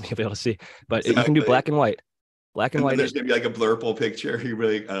whatever. It'll be able to see, but you can do black and white. Black and white. There's gonna be like a blurple picture. You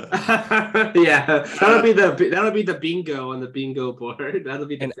really, yeah, that'll be the bingo on the bingo board. That'll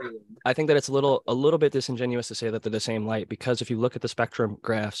be. I think that it's a little bit disingenuous to say that they're the same light, because if you look at the spectrum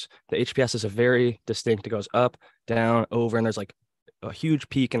graphs, the HPS is a very distinct. It goes up, down, over, and there's like a huge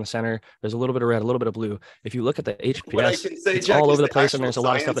peak in the center. There's a little bit of red, a little bit of blue. If you look at the HPS, it's Jack, all over the place, and there's a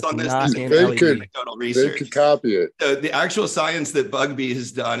lot of stuff that's not in LED. They could copy it. The actual science that Bugbee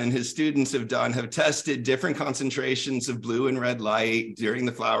has done and his students have done have tested different concentrations of blue and red light during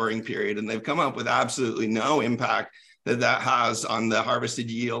the flowering period, and they've come up with absolutely no impact that has on the harvested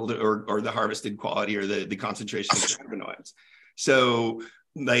yield or the harvested quality or the concentration of cannabinoids. So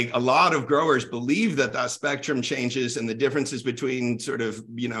like a lot of growers believe that spectrum changes and the differences between sort of,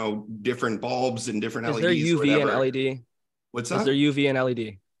 different bulbs and different LEDs. Is there UV and LED? What's that? Is there UV and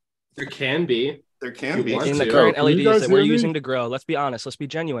LED? There can be. There can be. In the current LEDs that we're using to grow. Let's be honest. Let's be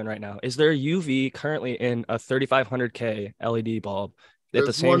genuine right now. Is there UV currently in a 3500K LED bulb? At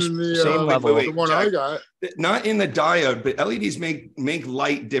the same level. The one I got. Not in the diode, but LEDs make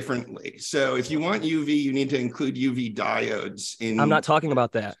light differently. So if you want UV, you need to include UV diodes in. I'm not talking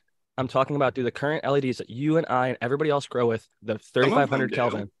about that. I'm talking about the current LEDs that you and I and everybody else grow with, the 3500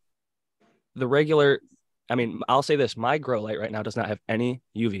 Kelvin. The regular, I mean, I'll say this, my grow light right now does not have any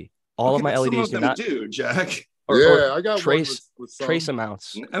UV. All of my LEDs do not. Jack. I got trace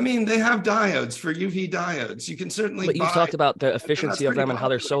amounts. I mean, they have diodes for UV diodes. You can certainly. But you talked about the efficiency of them and how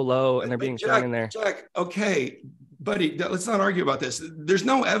they're so low and they're being thrown in there. Jack, okay, buddy, let's not argue about this. There's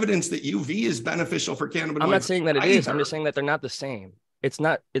no evidence that UV is beneficial for cannabinoids. I'm not saying that it is. I'm just saying that they're not the same. It's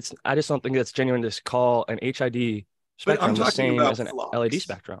not. I just don't think it's genuine to call an HID spectrum the same as an LED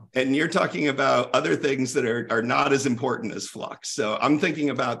spectrum. And you're talking about other things that are not as important as flux. So I'm thinking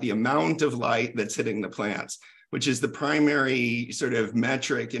about the amount of light that's hitting the plants, which is the primary sort of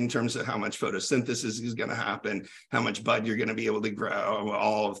metric in terms of how much photosynthesis is going to happen, how much bud you're going to be able to grow,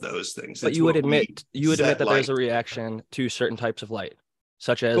 all of those things. But you would admit that there's a reaction to certain types of light,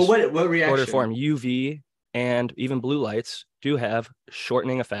 such as what reaction? Order form UV and even blue lights do have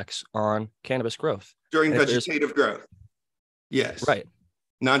shortening effects on cannabis growth. During vegetative growth. Yes. Right.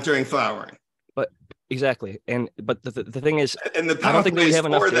 Not during flowering. But exactly. But the thing is, And the I don't think that we pathways have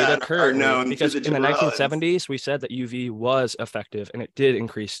enough for data that are currently, known because to the in the Gibberellans. 1970s, we said that UV was effective and it did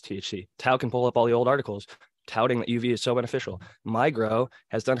increase THC. Tao can pull up all the old articles touting that UV is so beneficial. My grow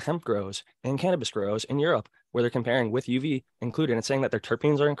has done hemp grows and cannabis grows in Europe where they're comparing with UV included and saying that their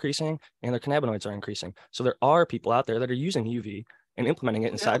terpenes are increasing and their cannabinoids are increasing. So there are people out there that are using UV and implementing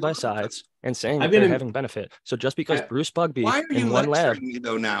it in side by sides and saying that they're having benefit. So just because Bruce Bugbee why are you in one lab, lecturing me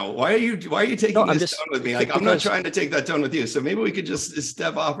though now? Why are you taking I'm this just tone with me? Like I'm not because trying to take that tone with you. So maybe we could just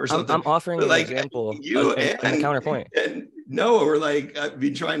step off or something. I'm offering But an like example you and the counterpoint. and Noah were like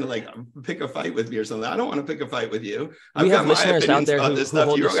be trying to like pick a fight with me or something. I don't want to pick a fight with you. We I've have got my listeners out opinions there about who this stuff.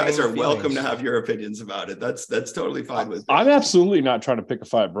 hold You the guys same are welcome to feelings. have your opinions about it. That's totally fine with me. I'm absolutely not trying to pick a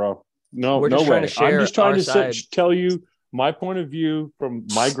fight, bro. No, We're no just trying way. to share I'm just trying our to side. tell you my point of view from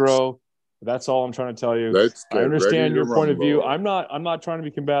my grow. That's all I'm trying to tell you. Let's I get understand ready to your point of view. rumble. I'm not trying to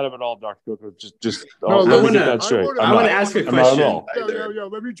be combative at all, Dr. Coco. Just No, let let me me- get that straight. I I'm I want not. to ask a I'm not at question. all. Yo,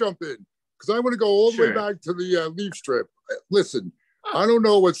 let me jump in because I want to go all the way Sure. back to the leaf strip. Listen, I don't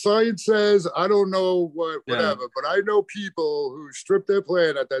know what science says. I don't know whatever, but I know people who strip their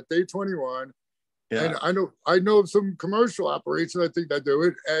plant at that day 21. Yeah. And I know of some commercial operations, I think, that do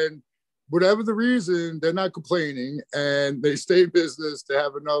it. And whatever the reason, they're not complaining and they stay in business to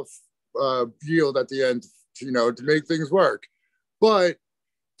have enough yield at the end, to make things work. But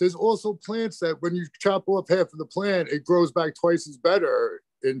there's also plants that when you chop off half of the plant, it grows back twice as better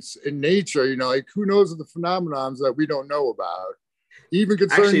in nature. Like who knows of the phenomenons that we don't know about, even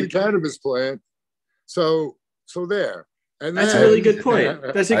concerning the cannabis plant. So there. And That's a really good point.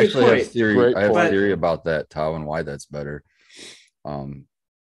 That's a I good actually have point. theory. Great I have point. a theory about that, Tao, and why that's better.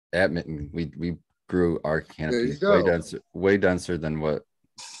 At Mitten, we grew our canopies way denser than what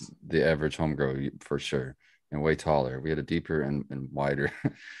the average home grow for sure, and way taller. We had a deeper and wider,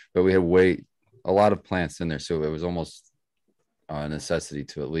 but we had a lot of plants in there, so it was almost a necessity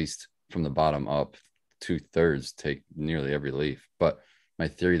to at least from the bottom up 2/3 take nearly every leaf. But my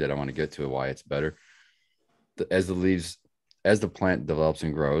theory that I want to get to why it's better, as the plant develops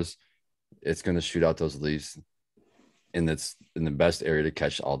and grows, it's going to shoot out those leaves in the best area to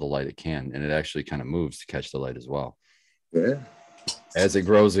catch all the light it can, and it actually kind of moves to catch the light as well. Yeah. As it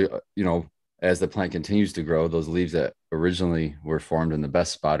grows, as the plant continues to grow, those leaves that originally were formed in the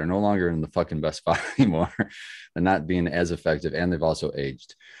best spot are no longer in the fucking best spot anymore. They're not being as effective, and they've also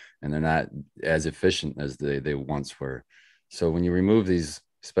aged, and they're not as efficient as they once were. So when you remove these,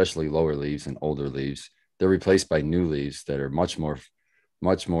 especially lower leaves and older leaves, they're replaced by new leaves that are much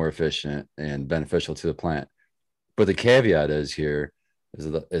more efficient and beneficial to the plant. But the caveat is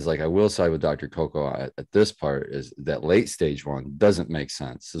like I will side with Dr. Coco at this part is that late stage one doesn't make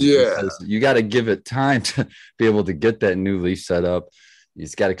sense. Because you got to give it time to be able to get that new leaf set up.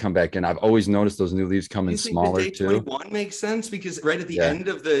 It's got to come back in. I've always noticed those new leaves come in smaller day too. 21 makes sense because right at the end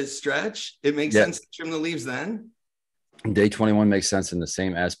of the stretch, it makes sense to trim the leaves then. Day 21 makes sense in the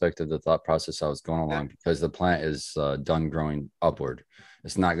same aspect of the thought process I was going along because the plant is done growing upward.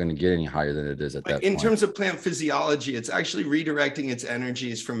 It's not going to get any higher than it is at that point. In terms of plant physiology, it's actually redirecting its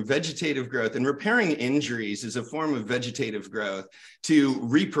energies from vegetative growth, and repairing injuries is a form of vegetative growth to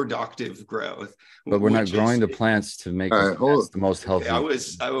reproductive growth. But we're not growing the plants to make the most healthy. I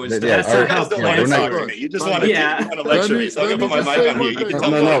was. That's not how plants work. You just want to lecture me, so I'm going to put my mic on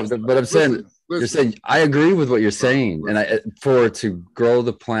here. No, but I'm saying, you're saying, I agree with what you're saying. And to grow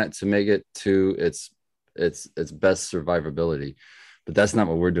the plant to make it to its best survivability. But that's not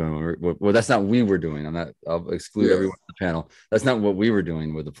what we're doing. That's not we were doing. I'll exclude everyone on the panel. That's not what we were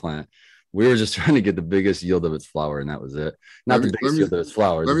doing with the plant. We were just trying to get the biggest yield of its flower, and that was it. Not the biggest yield of its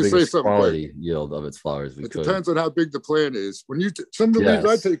flowers, the biggest quality yield of its flowers. It depends on how big the plant is. When some of the leaves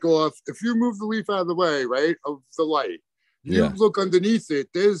I take off, if you move the leaf out of the way, right, of the light, you look underneath it,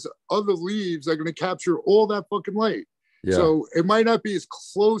 there's other leaves that are going to capture all that fucking light. Yeah. So it might not be as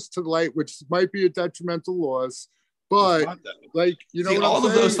close to the light, which might be a detrimental loss. But all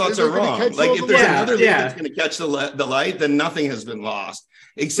of those thoughts are wrong. Like if there's another leaf that's going to catch the light, then nothing has been lost,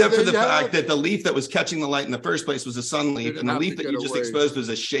 except for the fact that the leaf that was catching the light in the first place was a sun leaf, and the leaf that you just exposed was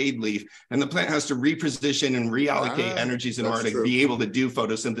a shade leaf. And the plant has to reposition and reallocate energies in order to be able to do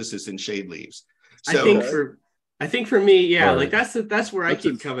photosynthesis in shade leaves. So I think for me, like that's where I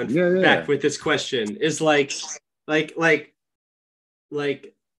keep coming back with this question is like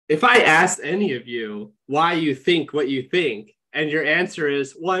if I asked any of you why you think what you think, and your answer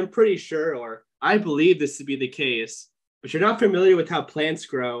is, well, I'm pretty sure, or I believe this to be the case, but you're not familiar with how plants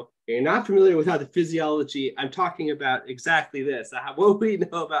grow, you're not familiar with how the physiology, I'm talking about exactly this, what we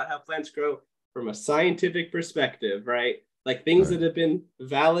know about how plants grow from a scientific perspective, right? like things Right. that have been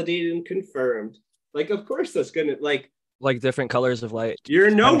validated and confirmed. Like, of course, that's gonna like Like different colors of light. you're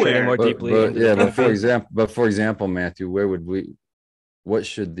penetrating nowhere. more But, deeply but into the yeah, canopy. but for example, Matthew, what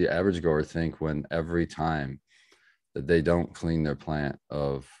should the average grower think when every time that they don't clean their plant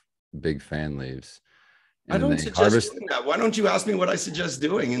of big fan leaves I and don't they suggest harvest? doing that. Why don't you ask me what I suggest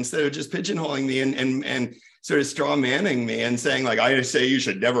doing instead of just pigeonholing me and sort of straw manning me and saying, like, I say you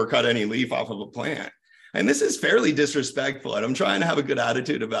should never cut any leaf off of a plant. And this is fairly disrespectful. And I'm trying to have a good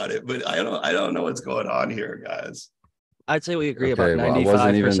attitude about it, but I don't know what's going on here, guys. I'd say we agree about Okay, well, I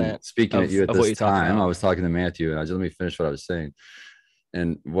wasn't even 95% speaking at you at of what this you talked time. about. I was talking to Matthew, and let me finish what I was saying.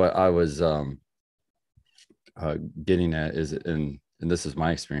 And what I was getting at is, and this is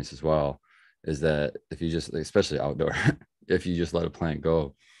my experience as well, is that if you just, especially outdoor, if you just let a plant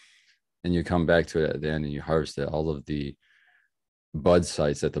go and you come back to it at the end and you harvest it, all of the bud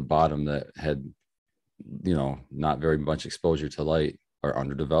sites at the bottom that had, not very much exposure to light are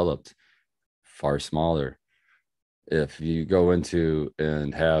underdeveloped, far smaller. If you go into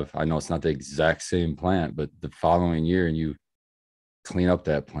and have, I know it's not the exact same plant, but the following year and you clean up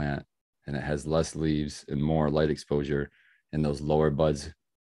that plant and it has less leaves and more light exposure and those lower buds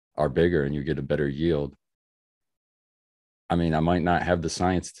are bigger and you get a better yield. I mean, I might not have the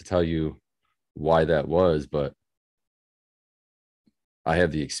science to tell you why that was, but I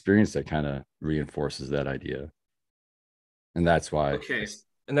have the experience that kind of reinforces that idea. And that's why. Okay.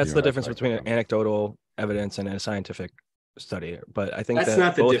 And that's the difference that's between why- an anecdotal evidence and a scientific study. But I think That's that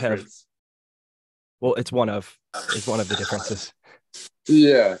not the both difference. well, it's one of the differences.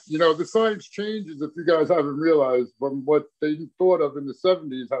 Yeah, the science changes if you guys haven't realized from what they thought of in the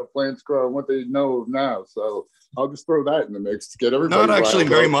 70s, how plants grow and what they know of now. So I'll just throw that in the mix to get everybody. Not actually riled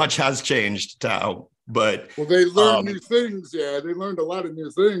very up. much has changed, Tao, but Well, they learned new things. Yeah, they learned a lot of new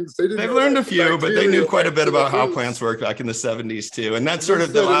things. They've learned a few, but they knew quite a bit about how plants plants work back in the 70s too. And that's sort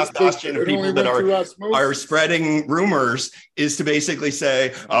of the last bastion of people that are spreading rumors, is to basically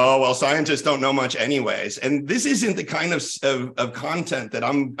say, oh, well, scientists don't know much anyways. And this isn't the kind of content that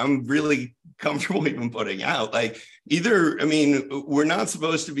I'm really comfortable even putting out. Like, we're not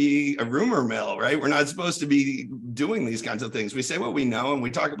supposed to be a rumor mill, right? We're not supposed to be doing these kinds of things. We say what we know and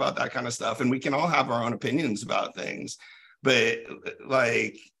we talk about that kind of stuff, and we can all have our own opinions about things. But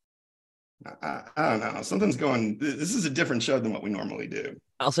like, I don't know, something's going, this is a different show than what we normally do.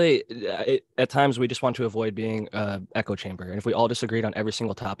 I'll say at times we just want to avoid being an echo chamber. And if we all disagreed on every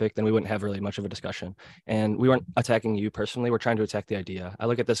single topic, then we wouldn't have really much of a discussion. And we weren't attacking you personally. We're trying to attack the idea. I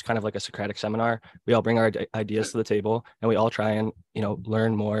look at this kind of like a Socratic seminar. We all bring our ideas to the table and we all try and,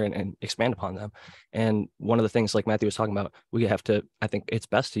 learn more and expand upon them. And one of the things, like Matthew was talking about, I think it's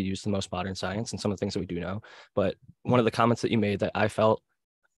best to use the most modern science and some of the things that we do know. But one of the comments that you made that I felt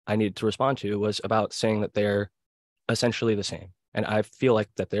I needed to respond to was about saying that they're essentially the same. And I feel like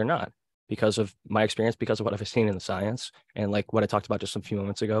that they're not, because of my experience, because of what I've seen in the science. And like what I talked about just a few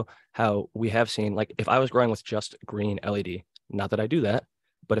moments ago, how we have seen, like, if I was growing with just green LED, not that I do that,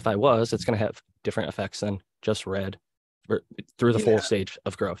 but if I was, it's going to have different effects than just red through the full stage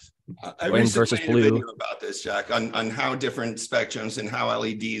of growth. I recently made a video about this, Jack, on how different spectrums and how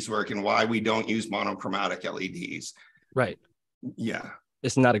LEDs work and why we don't use monochromatic LEDs. Right. Yeah.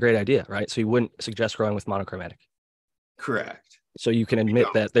 It's not a great idea, right? So you wouldn't suggest growing with monochromatic. Correct. So you can admit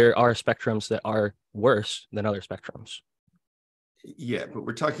that there are spectrums that are worse than other spectrums. Yeah, but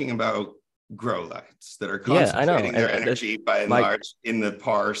we're talking about grow lights that are concentrating their energy by and large in the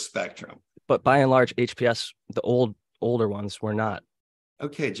PAR spectrum. But by and large, HPS, the older ones, were not.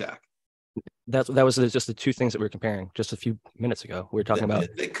 Okay, Jack. That was just the two things that we were comparing just a few minutes ago. We were talking about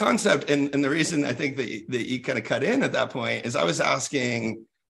the concept, and the reason I think that you kind of cut in at that point is I was asking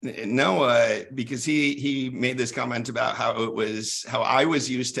Noah, because he made this comment about how I was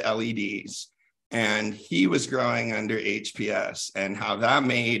used to LEDs and he was growing under HPS, and how that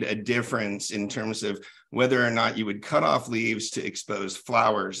made a difference in terms of whether or not you would cut off leaves to expose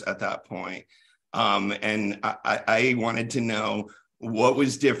flowers at that point. And I wanted to know what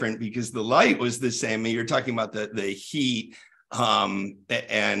was different, because the light was the same. You're talking about the heat, and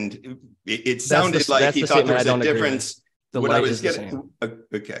it sounded like he thought there was a difference. What I was getting,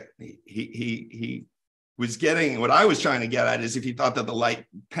 okay, he was getting, what I was trying to get at is if he thought that the light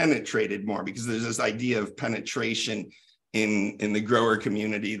penetrated more, because there's this idea of penetration in the grower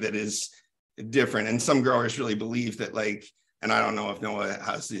community that is different, and some growers really believe that, like, and I don't know if Noah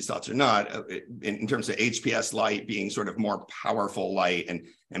has these thoughts or not, in terms of HPS light being sort of more powerful light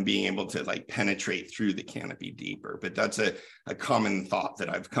and being able to like penetrate through the canopy deeper. But that's a common thought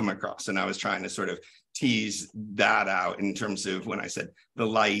that I've come across. And I was trying to sort of tease that out in terms of when I said the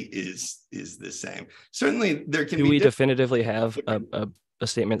light is the same. Certainly there can be. Do we definitively have a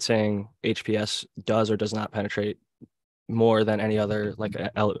statement saying HPS does or does not penetrate more than any other, like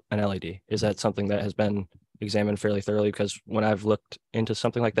an LED? Is that something that has been examined fairly thoroughly? Because when I've looked into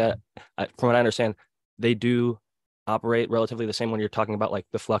something like that, from what I understand, they do operate relatively the same when you're talking about like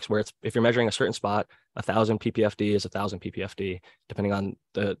the flux, where it's, if you're measuring a certain spot, 1,000 ppfd is 1,000 ppfd, depending on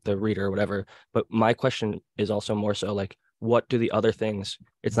the reader or whatever. But my question is also more so like, what do the other things,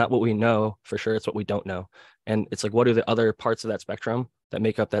 it's not what we know for sure, it's what we don't know. And it's like, what are the other parts of that spectrum that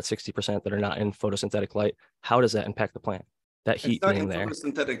make up that 60% that are not in photosynthetic light? How does that impact the plant? That heat being there.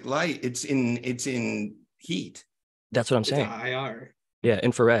 Photosynthetic light, it's in heat. That's what I'm saying. It's IR. Yeah,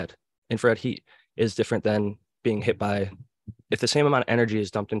 infrared heat is different than being hit by, if the same amount of energy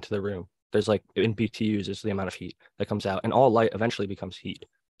is dumped into the room, there's like in BTUs is the amount of heat that comes out, and all light eventually becomes heat.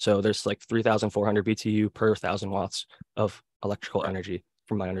 So there's like 3,400 BTU per 1,000 watts of electrical energy,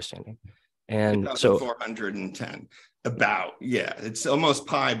 from my understanding. And so 410 about, yeah, it's almost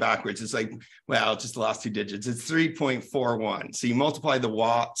pi backwards. It's like, well, just the last two digits. It's 3.41. So you multiply the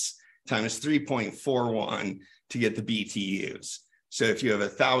watts times 3.41 to get the BTUs. So if you have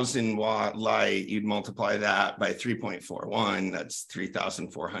 1,000 watt light, you'd multiply that by 3.41. That's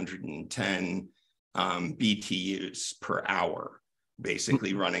 3,410 BTUs per hour,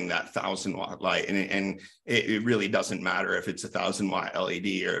 basically running that 1,000 watt light. And it really doesn't matter if it's 1,000 watt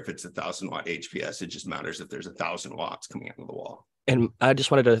LED or if it's 1,000 watt HPS. It just matters if there's 1,000 watts coming out of the wall. And I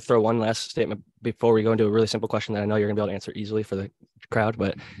just wanted to throw one last statement before we go into a really simple question that I know you're gonna be able to answer easily for the crowd.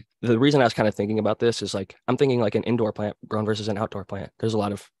 But the reason I was kind of thinking about this is like, I'm thinking like an indoor plant grown versus an outdoor plant. There's a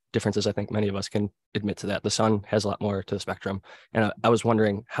lot of differences. I think many of us can admit to that. The sun has a lot more to the spectrum. And I was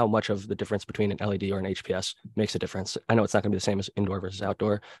wondering how much of the difference between an LED or an HPS makes a difference. I know it's not gonna be the same as indoor versus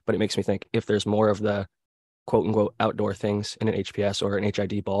outdoor, but it makes me think if there's more of the quote unquote outdoor things in an HPS or an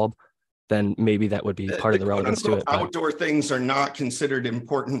HID bulb, then maybe that would be part of the relevance to it. Outdoor things are not considered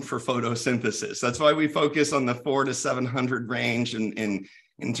important for photosynthesis. That's why we focus on the 400 to 700 range in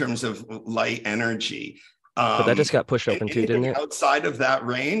terms of light energy. But that just got pushed open too, didn't it? Outside of that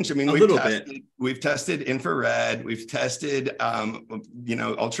range, I mean, we've tested infrared, we've tested,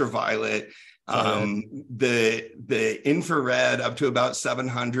 ultraviolet. The infrared up to about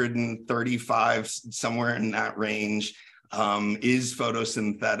 735, somewhere in that range, is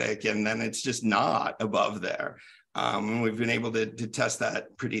photosynthetic, and then it's just not above there. We've been able to test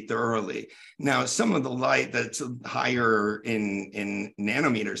that pretty thoroughly. Now, some of the light that's higher in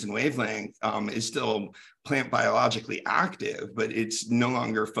nanometers in wavelength is still plant biologically active, but it's no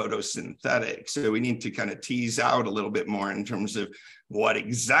longer photosynthetic. So we need to kind of tease out a little bit more in terms of what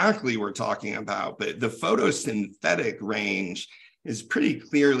exactly we're talking about. But the photosynthetic range is pretty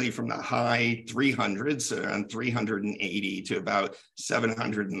clearly from the high 300s, around 380 to about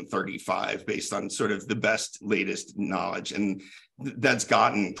 735, based on sort of the best latest knowledge. And that's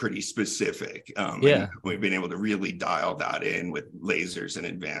gotten pretty specific. Yeah. We've been able to really dial that in with lasers and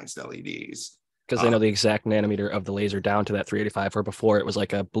advanced LEDs. Because they know the exact nanometer of the laser down to that 385, where before it was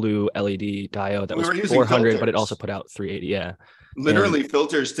like a blue LED diode that was 400, filters, but it also put out 380. Yeah. Literally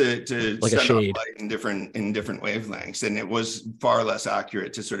filters to like send a shade light in different wavelengths, and it was far less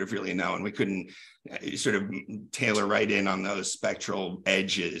accurate to sort of really know, and we couldn't sort of tailor right in on those spectral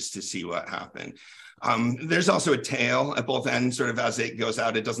edges to see what happened. There's also a tail at both ends, sort of as it goes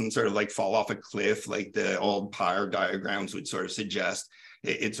out. It doesn't sort of like fall off a cliff like the old Pyre diagrams would sort of suggest.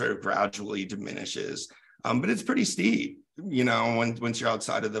 It sort of gradually diminishes, but it's pretty steep, once you're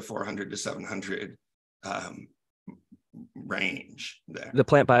outside of the 400 to 700 range there. The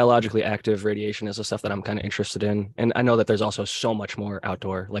plant biologically active radiation is the stuff that I'm kind of interested in. And I know that there's also so much more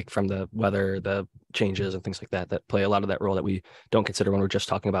outdoor, like from the weather, the changes and things like that, that play a lot of that role that we don't consider when we're just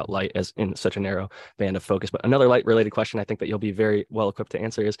talking about light as in such a narrow band of focus. But another light related question I think that you'll be very well equipped to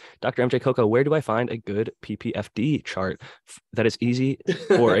answer is, Dr. MJ Coco, where do I find a good PPFD chart that is easy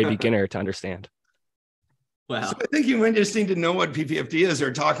for a beginner to understand? Wow. So I think you might just need to know what PPFD is,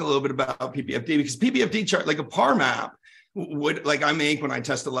 or talk a little bit about PPFD, because PPFD chart, like a PAR map, would like I make when I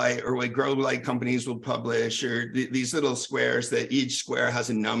test a light, or what grow light companies will publish, or these little squares that each square has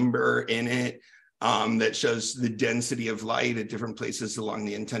a number in it that shows the density of light at different places along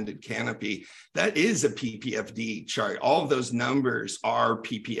the intended canopy. That is a PPFD chart. All of those numbers are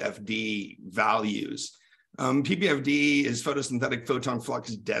PPFD values. PPFD is photosynthetic photon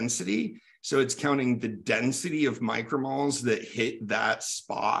flux density. So it's counting the density of micromoles that hit that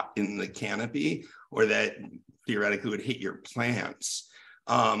spot in the canopy, or that theoretically would hit your plants.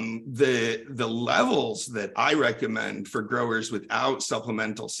 The levels that I recommend for growers without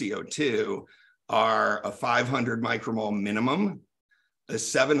supplemental CO2 are a 500 micromole minimum, a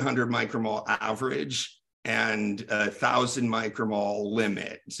 700 micromole average, and 1,000 micromole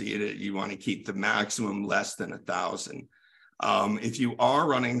limit. So you want to keep the maximum less than 1,000. If you are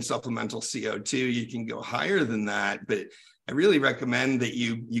running supplemental CO2, you can go higher than that, but I really recommend that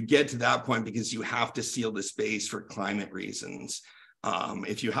you get to that point because you have to seal the space for climate reasons.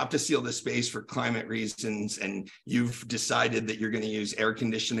 If you have to seal the space for climate reasons and you've decided that you're going to use air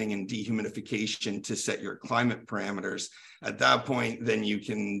conditioning and dehumidification to set your climate parameters, at that point, then you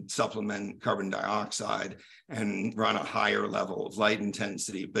can supplement carbon dioxide and run a higher level of light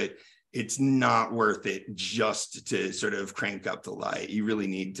intensity. But it's not worth it just to sort of crank up the light. You really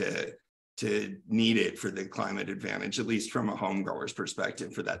need to need it for the climate advantage, at least from a home grower's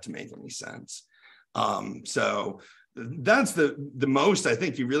perspective, for that to make any sense. So that's the most I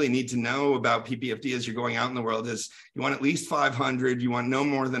think you really need to know about PPFD as you're going out in the world is you want at least 500, you want no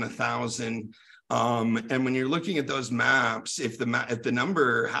more than 1,000. And when you're looking at those maps, if the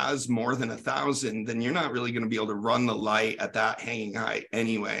number has more than 1,000, then you're not really going to be able to run the light at that hanging height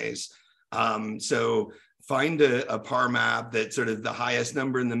anyways. So find a PAR map that sort of the highest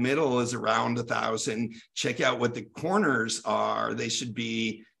number in the middle is around 1,000. Check out what the corners are. They should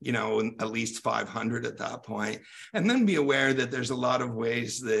be, at least 500 at that point. And then be aware that there's a lot of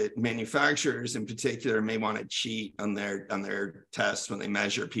ways that manufacturers in particular may want to cheat on their tests when they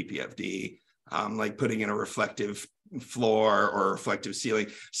measure PPFD, like putting in a reflective floor or reflective ceiling.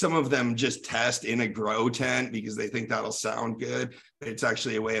 Some of them just test in a grow tent because they think that'll sound good. But it's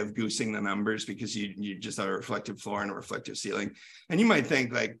actually a way of goosing the numbers because you just have a reflective floor and a reflective ceiling. And you might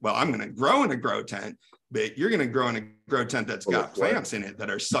think like, well, I'm going to grow in a grow tent, but you're going to grow in a grow tent that's got plants in it that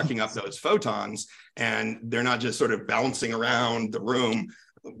are sucking up those photons, and they're not just sort of bouncing around the room,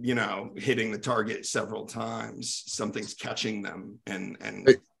 hitting the target several times. Something's catching them.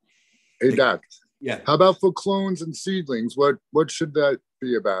 Hey, Doc. Yeah. How about for clones and seedlings? What should that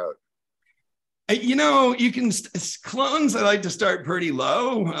be about? You can clones. I like to start pretty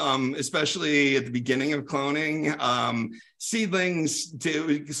low, especially at the beginning of cloning. Seedlings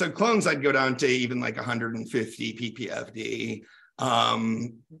too. So clones, I'd go down to even like 150 ppfd,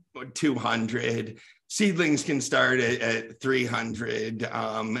 200. Seedlings can start at 300,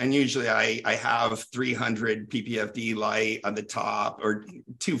 and usually I have 300 ppfd light on the top, or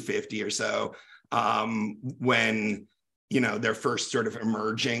 250 or so, when they're first sort of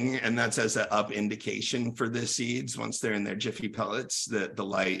emerging, and that's as an up indication for the seeds. Once they're in their Jiffy pellets, the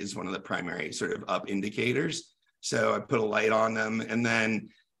light is one of the primary sort of up indicators. So I put a light on them, and then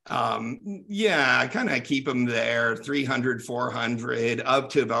I kind of keep them there, 300, 400, up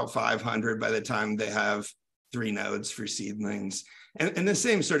to about 500 by the time they have 3 nodes for seedlings. And the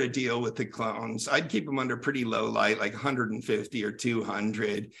same sort of deal with the clones. I'd keep them under pretty low light, like 150 or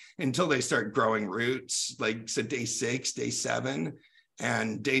 200, until they start growing roots, like so day 6, day 7.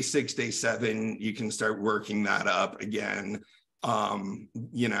 And day 6, day 7, you can start working that up again. The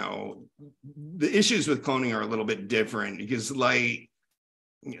issues with cloning are a little bit different because light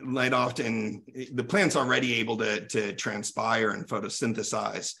often, the plant's already able to transpire and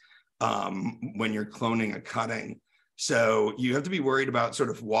photosynthesize when you're cloning a cutting. So you have to be worried about sort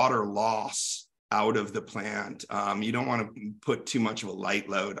of water loss out of the plant. You don't want to put too much of a light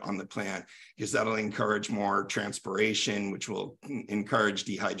load on the plant because that'll encourage more transpiration, which will encourage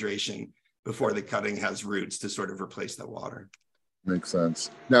dehydration before the cutting has roots to sort of replace the water. Makes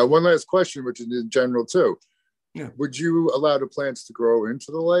sense. Now, one last question, which is in general too. Yeah. Would you allow the plants to grow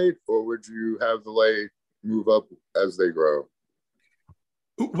into the light, or would you have the light move up as they grow?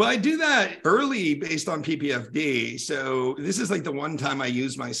 Well, I do that early based on PPFD. So this is like the one time I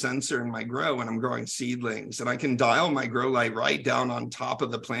use my sensor in my grow when I'm growing seedlings, and I can dial my grow light right down on top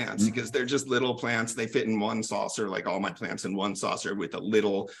of the plants because they're just little plants. They fit in one saucer, like all my plants in one saucer with a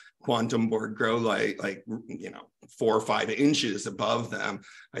little quantum board grow light, like 4 or 5 inches above them.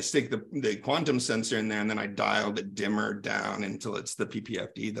 I stick the quantum sensor in there, and then I dial the dimmer down until it's the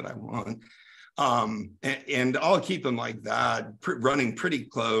PPFD that I want. And I'll keep them like that, running pretty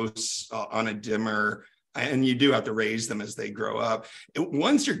close on a dimmer. And you do have to raise them as they grow up.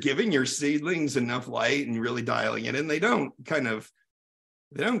 Once you're giving your seedlings enough light and really dialing it in, they don't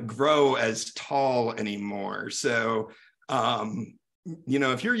grow as tall anymore. So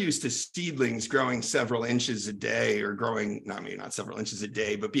if you're used to seedlings growing several inches a day or growing, I mean, not several inches a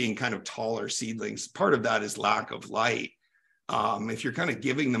day, but being kind of taller seedlings, part of that is lack of light. If you're kind of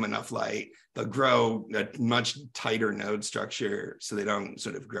giving them enough light, they'll grow a much tighter node structure so they don't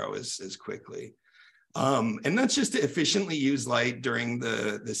sort of grow as quickly. And that's just to efficiently use light during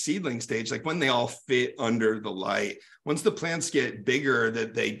the seedling stage, like when they all fit under the light. Once the plants get bigger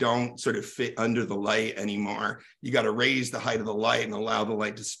that they don't sort of fit under the light anymore, you got to raise the height of the light and allow the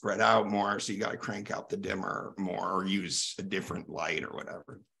light to spread out more. So you got to crank out the dimmer more or use a different light or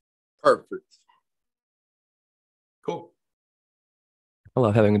whatever. Perfect. Cool. I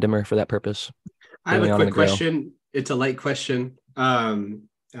love having a dimmer for that purpose. I have Early a on in quick the grow. question. It's a light question.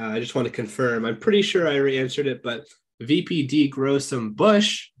 I just want to confirm. I'm pretty sure I already answered it, but VPD Grow Some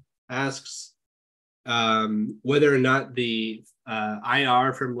Bush asks whether or not the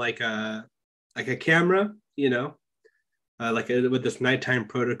IR from like a camera, with this nighttime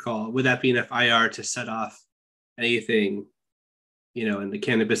protocol, would that be enough IR to set off anything, in the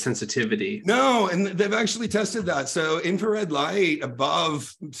cannabis sensitivity? No, and they've actually tested that. So infrared light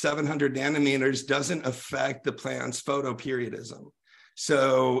above 700 nanometers doesn't affect the plant's photoperiodism.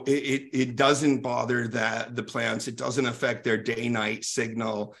 So it doesn't bother the plants. It doesn't affect their day-night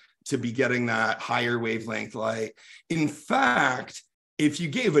signal to be getting that higher wavelength light. In fact, if you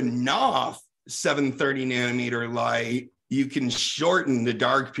gave enough 730 nanometer light, you can shorten the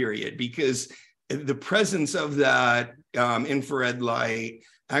dark period, because the presence of that infrared light,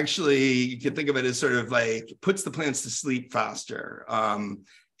 actually, you can think of it as sort of like puts the plants to sleep faster.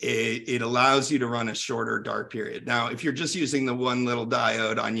 It allows you to run a shorter dark period. Now, if you're just using the one little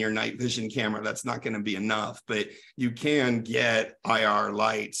diode on your night vision camera, that's not going to be enough, but you can get IR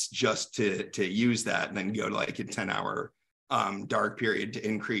lights just to use that and then go to like a 10-hour dark period to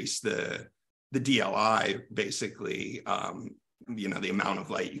increase the DLI, basically, the amount of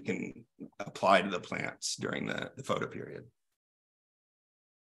light you can apply to the plants during the photo period.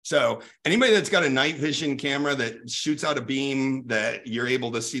 So anybody that's got a night vision camera that shoots out a beam that you're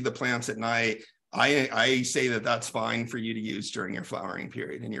able to see the plants at night, I say that's fine for you to use during your flowering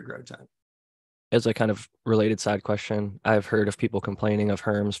period in your grow time. As a kind of related side question, I've heard of people complaining of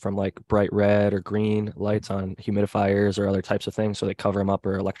HERMs from like bright red or green lights on humidifiers or other types of things, so they cover them up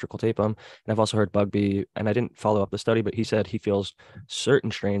or electrical tape them. And I've also heard Bugbee, and I didn't follow up the study, but he said he feels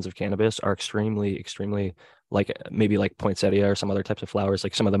certain strains of cannabis are extremely like maybe like poinsettia or some other types of flowers,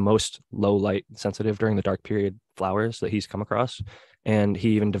 like some of the most low light sensitive during the dark period flowers that he's come across. And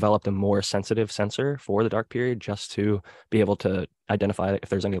he even developed a more sensitive sensor for the dark period just to be able to identify if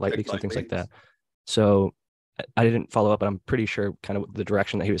there's any light leaks and things like that. So I didn't follow up, but I'm pretty sure kind of the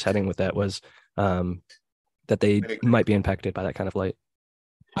direction that he was heading with that was that they might be impacted by that kind of light.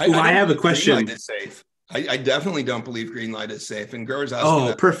 I have a question. Green light is safe. I definitely don't believe green light is safe, and growers ask me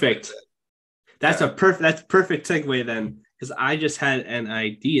that. Perfect. That's perfect segue then, because I just had an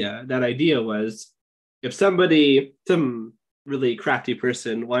idea. That idea was if some really crafty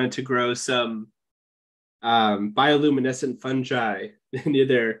person wanted to grow some bioluminescent fungi near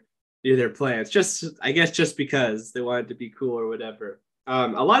their plants, just because they wanted to be cool or whatever. A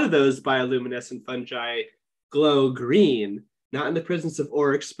lot of those bioluminescent fungi glow green, not in the presence of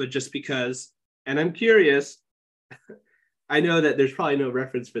oryx, but just because. And I'm curious, I know that there's probably no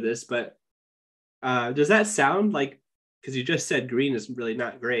reference for this, but does that sound like, because you just said green is really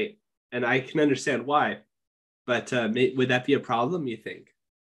not great, and I can understand why, but would that be a problem, you think?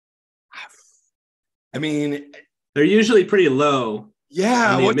 I mean, they're usually pretty low.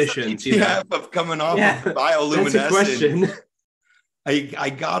 Yeah, the emissions, of coming off of bioluminescence. That's a question. I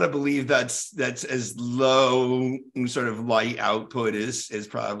gotta believe that's as low sort of light output as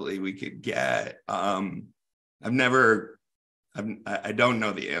probably we could get. I don't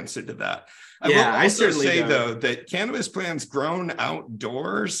know the answer to that. I certainly say though that cannabis plants grown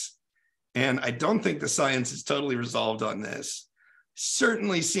outdoors, and I don't think the science is totally resolved on this,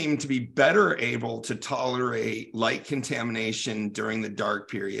 certainly seem to be better able to tolerate light contamination during the dark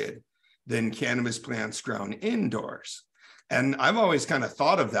period than cannabis plants grown indoors. And I've always kind of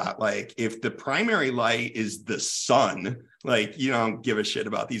thought of that, like if the primary light is the sun, like you don't give a shit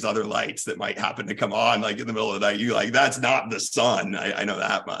about these other lights that might happen to come on like in the middle of the night. You like, that's not the sun. I know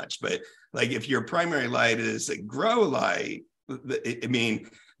that much. But like if your primary light is a grow light, I mean,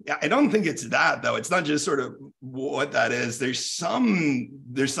 I don't think it's that though. It's not just sort of what that is. There's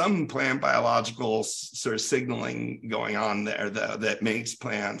some plant biological sort of signaling going on there though that makes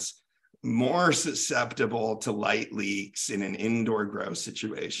plants more susceptible to light leaks in an indoor grow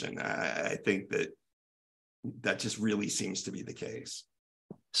situation. I think that just really seems to be the case.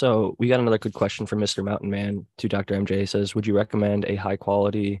 So we got another good question from Mr. Mountain Man to Dr. MJ. Says, would you recommend a high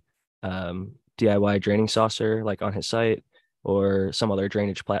quality DIY draining saucer like on his site or some other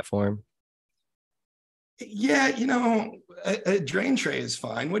drainage platform? Yeah, a drain tray is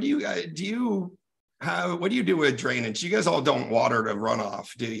fine. What do you what do you do with drainage? You guys all don't water to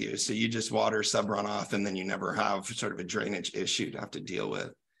runoff, do you? So you just water sub runoff, and then you never have sort of a drainage issue to have to deal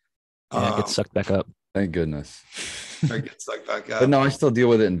with. Yeah, it gets sucked back up. Thank goodness. Or get sucked back up. But no, I still deal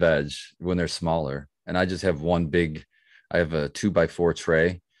with it in veg when they're smaller. And I just have I have a 2x4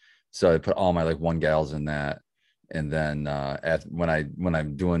 tray. So I put all my like 1 gallons in that. And then when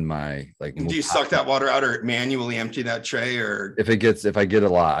I'm doing my like, do you suck that water out or manually empty that tray? Or if I get a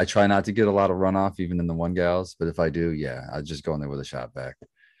lot, I try not to get a lot of runoff even in the 1 gallons. But if I do, yeah, I just go in there with a shop vac.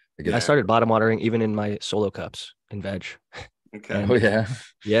 I started bottom watering even in my solo cups in veg. Okay. Oh yeah.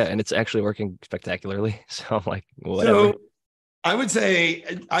 Yeah, and it's actually working spectacularly. So I'm like, whatever. So I would say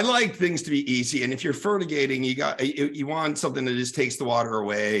I like things to be easy, and if you're fertigating, you want something that just takes the water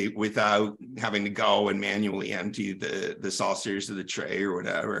away without having to go and manually empty the saucers of the tray or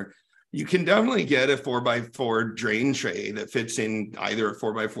whatever. You can definitely get a 4x4 drain tray that fits in either a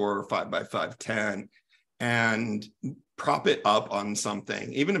 4x4 or 5x5 tent and prop it up on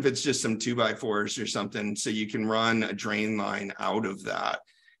something, even if it's just some 2x4s or something, so you can run a drain line out of that.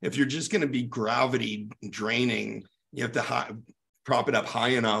 If you're just going to be gravity draining, you have to prop it up high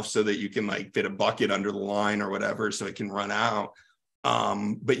enough so that you can like fit a bucket under the line or whatever, so it can run out.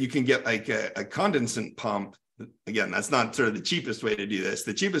 But you can get like a condensate pump. Again, that's not sort of the cheapest way to do this.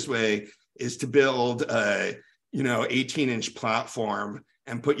 The cheapest way is to build a 18-inch platform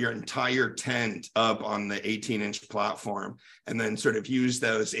and put your entire tent up on the 18-inch platform, and then sort of use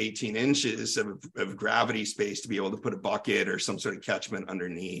those 18 inches of gravity space to be able to put a bucket or some sort of catchment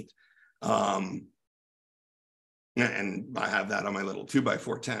underneath. And I have that on my little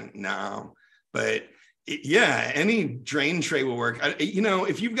 2x4 tent now. But yeah, any drain tray will work.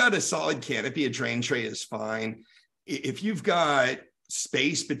 If you've got a solid canopy, a drain tray is fine. If you've got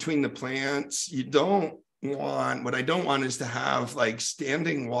space between the plants, what I don't want is to have like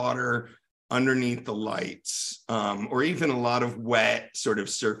standing water underneath the lights, or even a lot of wet sort of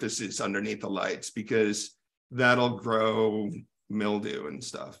surfaces underneath the lights, because that'll grow mildew and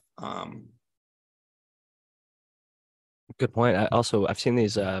stuff. Good point. I've seen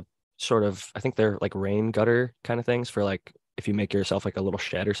these sort of, I think they're like rain gutter kind of things for like if you make yourself like a little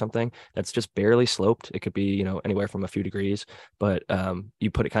shed or something that's just barely sloped. It could be, anywhere from a few degrees, but you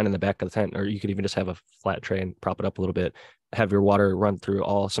put it kind of in the back of the tent, or you could even just have a flat tray and prop it up a little bit, have your water run through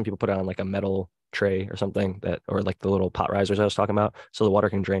some people put it on like a metal tray or something or like the little pot risers I was talking about, so the water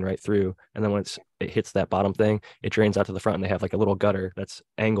can drain right through. And then when it hits that bottom thing, it drains out to the front, and they have like a little gutter that's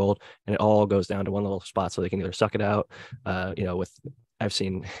angled, and it all goes down to one little spot, so they can either suck it out, I've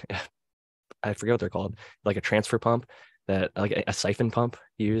seen, I forget what they're called, like a transfer pump, that like a siphon pump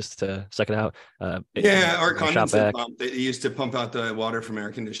used to suck it out. Or a condensate pump that you used to pump out the water from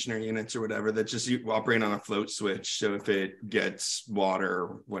air conditioner units or whatever, that just you operate on a float switch. So if it gets water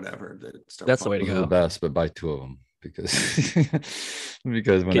or whatever, that's the way to go. The best, but buy 2 of them because when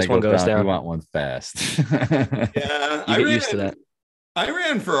they one goes down, you want one fast. Yeah, you get used to that. I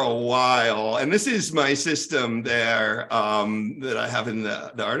ran for a while, and this is my system there that I have in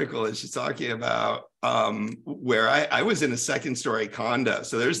the article that she's talking about, where I was in a 2nd-story condo.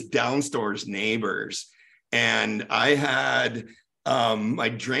 So there's downstairs neighbors, and I had my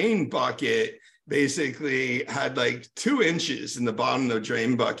drain bucket basically had like 2 inches in the bottom of the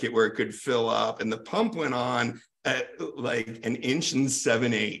drain bucket where it could fill up, and the pump went on at like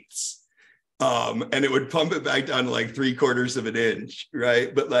 1.7 inches. And it would pump it back down to like 3/4 inch,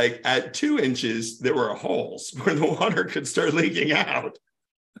 right? But like at 2 inches, there were holes where the water could start leaking out.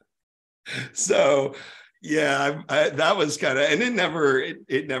 So yeah, that was kind of, and it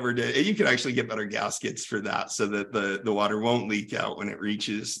never did. You can actually get better gaskets for that, so that the water won't leak out when it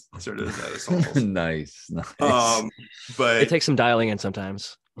reaches sort of those holes. Nice. But it takes some dialing in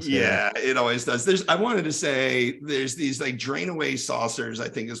sometimes. Yeah, it always does. I wanted to say there's these like drain away saucers, I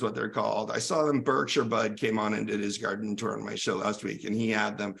think is what they're called. I saw them. Berkshire Bud came on and did his garden tour on my show last week, and he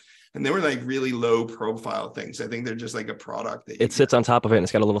had them, and they were like really low profile things. I think they're just like a product that it sits on top of it, and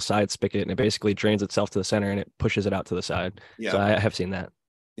it's got a little side spigot, and it basically drains itself to the center, and it pushes it out to the side. Yeah, so I have seen that.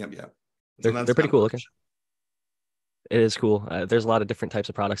 Yep. They're pretty cool looking. It is cool. There's a lot of different types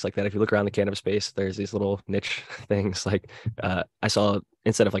of products like that. If you look around the cannabis space, there's these little niche things. Like I saw,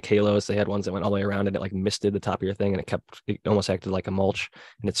 instead of like halos, they had ones that went all the way around, and it like misted the top of your thing, and it almost acted like a mulch,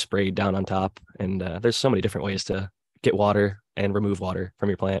 and it sprayed down on top. And there's so many different ways to get water and remove water from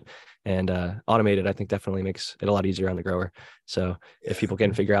your plant. And automated, I think, definitely makes it a lot easier on the grower. So if people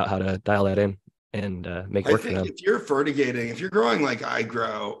can figure out how to dial that in and make it work for them. If you're fertigating, if you're growing like I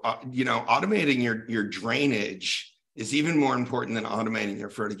grow, automating your drainage is even more important than automating your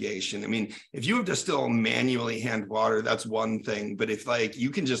fertigation. I mean, if you have to still manually hand water, that's one thing. But if like you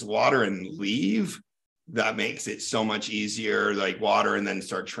can just water and leave, that makes it so much easier, like water and then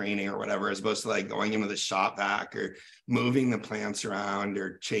start training or whatever, as opposed to like going in with a shop vac or moving the plants around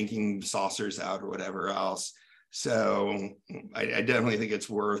or changing saucers out or whatever else. So I definitely think it's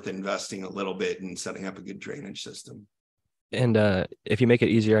worth investing a little bit in setting up a good drainage system. And if you make it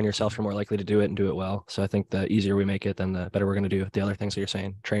easier on yourself, you're more likely to do it and do it well. So I think the easier we make it, then the better we're going to do the other things that you're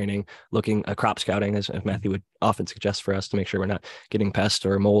saying. Training, looking at crop scouting, as Matthew would often suggest for us, to make sure we're not getting pests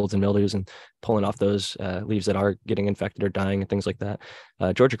or molds and mildews and pulling off those leaves that are getting infected or dying and things like that.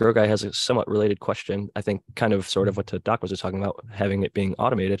 Georgia Grow Guy has a somewhat related question. I think kind of sort of what Doc was just talking about, having it being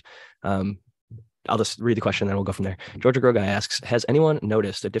automated. I'll just read the question and then we'll go from there. Georgia Grow Guy asks, has anyone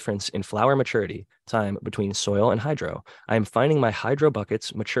noticed a difference in flower maturity time between soil and hydro? I am finding my hydro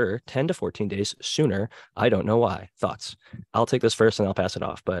buckets mature 10 to 14 days sooner. I don't know why. Thoughts? I'll take this first and I'll pass it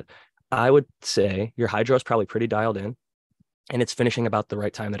off. But I would say your hydro is probably pretty dialed in and it's finishing about the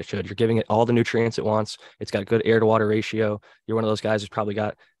right time that it should. You're giving it all the nutrients it wants. It's got a good air to water ratio. You're one of those guys who's probably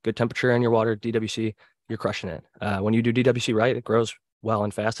got good temperature in your water, DWC. You're crushing it. When you do DWC right, it grows well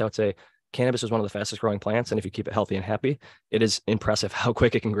and fast. I would say cannabis is one of the fastest growing plants. And if you keep it healthy and happy, it is impressive how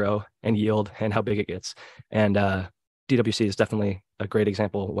quick it can grow and yield and how big it gets. And DWC is definitely a great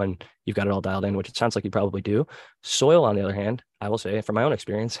example when you've got it all dialed in, which it sounds like you probably do. Soil, on the other hand, I will say from my own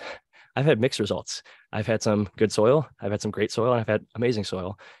experience, I've had mixed results. I've had some good soil, I've had some great soil, and I've had amazing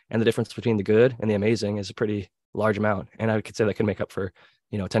soil. And the difference between the good and the amazing is a pretty large amount. And I could say that can make up for,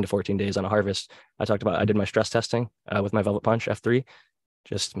 10 to 14 days on a harvest. I did my stress testing with my Velvet Punch F3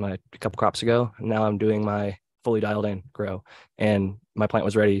 just a couple crops ago. Now I'm doing my fully dialed in grow, and my plant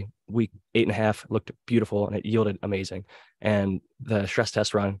was ready week 8.5, looked beautiful, and it yielded amazing. And the stress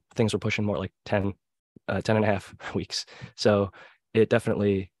test run, things were pushing more like 10.5 weeks. So it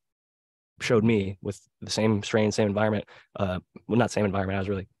definitely showed me with the same strain, same environment, not same environment, I was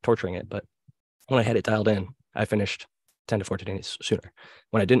really torturing it, but when I had it dialed in, I finished 10 to 14 days sooner.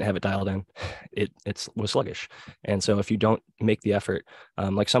 When I didn't have it dialed in, it was sluggish. And so if you don't make the effort,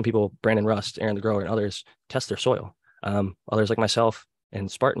 like some people, Brandon Rust, Aaron the Grower, and others test their soil. Others like myself and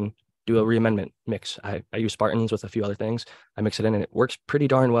Spartan do a reamendment mix. I use Spartans with a few other things. I mix it in and it works pretty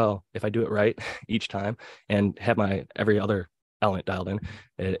darn well if I do it right each time and have my every other element dialed in.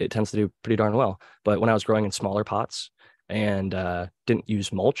 It tends to do pretty darn well. But when I was growing in smaller pots and didn't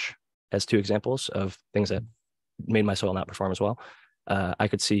use mulch as two examples of things that made my soil not perform as well, I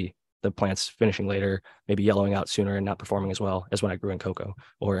could see the plants finishing later, maybe yellowing out sooner and not performing as well as when I grew in cocoa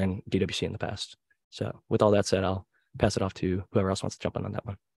or in DWC in the past. So with all that said, I'll pass it off to whoever else wants to jump in on that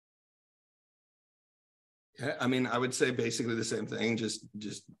one. Yeah, I mean, I would say basically the same thing, just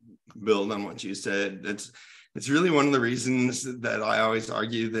build on what you said. It's really one of the reasons that I always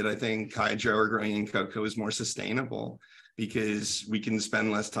argue that I think hydro or growing in cocoa is more sustainable, because we can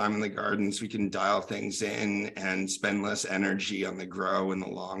spend less time in the gardens, we can dial things in and spend less energy on the grow in the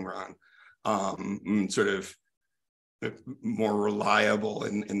long run, sort of more reliable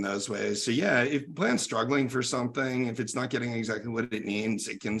in those ways. So yeah, if plant's struggling for something, if it's not getting exactly what it needs,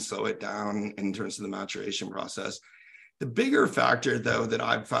 it can slow it down in terms of the maturation process. The bigger factor, though, that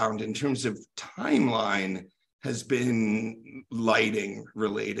I've found in terms of timeline has been lighting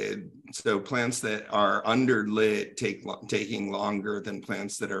related. So plants that are under lit taking longer than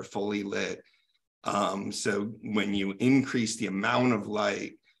plants that are fully lit. So when you increase the amount of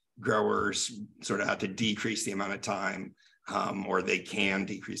light, growers sort of have to decrease the amount of time, or they can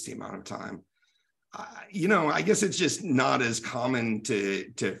decrease the amount of time. I guess it's just not as common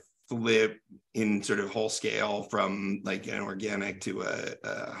to flip in sort of whole scale from like an organic to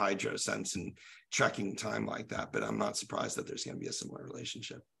a hydro sense and tracking time like that, but I'm not surprised that there's going to be a similar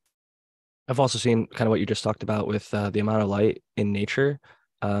relationship. I've also seen kind of what you just talked about with the amount of light in nature.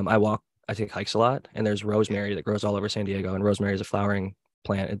 I take hikes a lot, and there's rosemary that grows all over San Diego, and rosemary is a flowering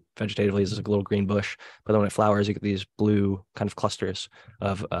plant. It vegetatively is like a little green bush, but then when it flowers, you get these blue kind of clusters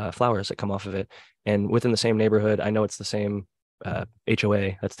of flowers that come off of it. And within the same neighborhood, I know it's the same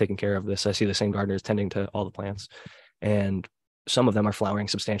HOA that's taking care of this. I see the same gardeners tending to all the plants, and some of them are flowering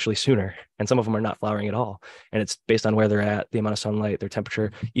substantially sooner and some of them are not flowering at all. And it's based on where they're at, the amount of sunlight, their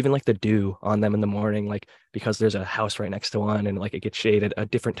temperature, even like the dew on them in the morning, like because there's a house right next to one and like it gets shaded a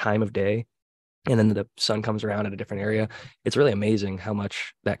different time of day. And then the sun comes around at a different area. It's really amazing how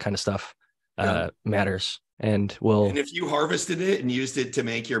much that kind of stuff matters. And will. And if you harvested it and used it to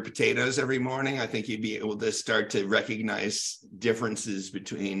make your potatoes every morning, I think you'd be able to start to recognize differences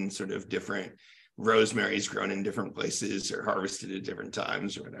between sort of different rosemaries grown in different places or harvested at different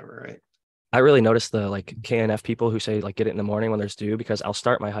times or whatever, right? I really notice the like KNF people who say like get it in the morning when there's dew, because I'll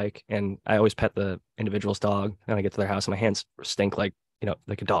start my hike and I always pet the individual's dog and I get to their house and my hands stink like,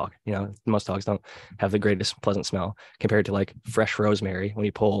 like a dog. Most dogs don't have the greatest pleasant smell compared to like fresh rosemary. When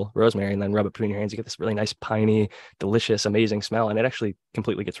you pull rosemary and then rub it between your hands, you get this really nice, piney, delicious, amazing smell. And it actually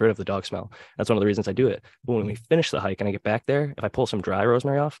completely gets rid of the dog smell. That's one of the reasons I do it. But when we finish the hike and I get back there, if I pull some dry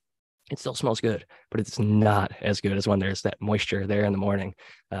rosemary off, it still smells good, but it's not as good as when there's that moisture there in the morning.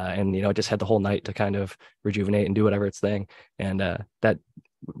 And, it just had the whole night to kind of rejuvenate and do whatever its thing. And that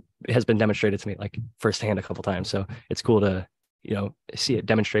has been demonstrated to me like firsthand a couple times. So it's cool to, see it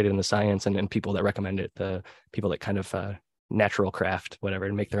demonstrated in the science and people that recommend it, the people that kind of natural craft, whatever,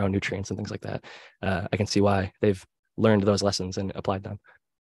 and make their own nutrients and things like that. I can see why they've learned those lessons and applied them.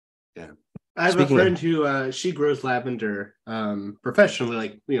 Yeah. I have a friend who she grows lavender professionally,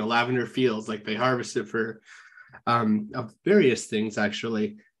 like, lavender fields, like they harvest it for various things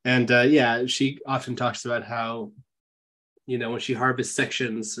actually. And she often talks about how, when she harvests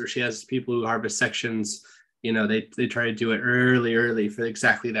sections, or she has people who harvest sections, they try to do it early for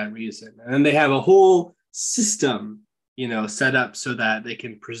exactly that reason. And then they have a whole system, set up so that they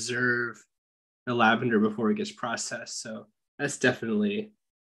can preserve the lavender before it gets processed. So that's definitely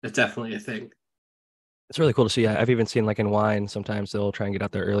a thing. It's really cool to see. I've even seen like in wine, sometimes they'll try and get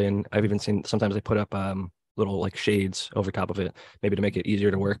out there early. And I've even seen sometimes they put up little like shades over top of it, maybe to make it easier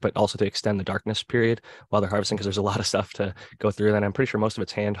to work, but also to extend the darkness period while they're harvesting, because there's a lot of stuff to go through. And I'm pretty sure most of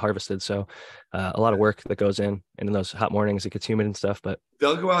it's hand harvested. So a lot of work that goes in. And in those hot mornings, it gets humid and stuff. But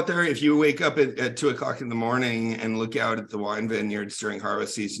they'll go out there. If you wake up at 2:00 in the morning and look out at the wine vineyards during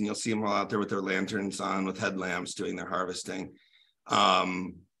harvest season, you'll see them all out there with their lanterns on, with headlamps, doing their harvesting.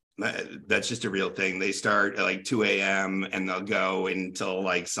 That's just a real thing. They start at like 2 a.m. and they'll go until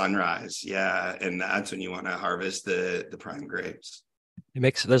like sunrise. Yeah. And that's when you want to harvest the prime grapes.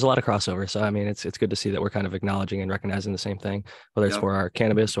 There's a lot of crossover. So, I mean, it's good to see that we're kind of acknowledging and recognizing the same thing, whether it's for our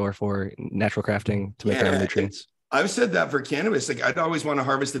cannabis or for natural crafting to make our own nutrients. I've said that for cannabis. Like, I'd always want to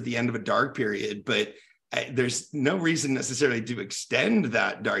harvest at the end of a dark period, but there's no reason necessarily to extend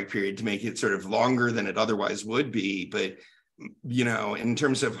that dark period to make it sort of longer than it otherwise would be. But in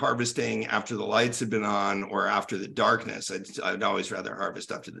terms of harvesting after the lights had been on or after the darkness, I'd always rather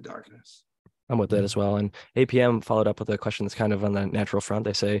harvest after the darkness. I'm with that as well. And APM followed up with a question that's kind of on the natural front.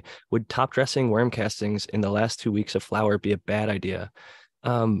 They say, would top dressing worm castings in the last 2 weeks of flower be a bad idea?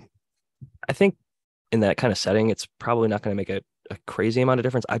 I think in that kind of setting, it's probably not going to make a crazy amount of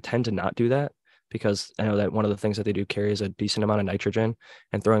difference. I tend to not do that because I know that one of the things that they do carries a decent amount of nitrogen,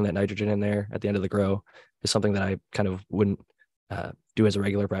 and throwing that nitrogen in there at the end of the grow is something that I kind of wouldn't do as a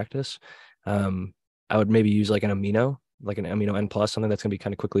regular practice. I would maybe use like an amino N plus, something that's going to be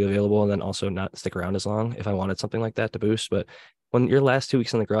kind of quickly available and then also not stick around as long if I wanted something like that to boost. But when your last 2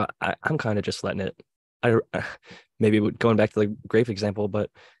 weeks in the grow, I'm kind of just letting it, maybe going back to the grape example, but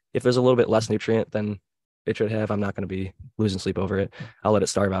if there's a little bit less nutrient than it should have, I'm not going to be losing sleep over it. I'll let it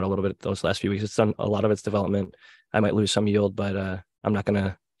starve out a little bit those last few weeks. It's done a lot of its development. I might lose some yield, but I'm not going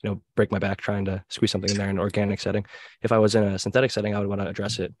to break my back trying to squeeze something in there in an organic setting. If I was in a synthetic setting, I would want to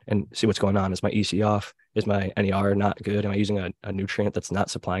address it and see what's going on. Is my EC off? Is my NER not good? Am I using a nutrient that's not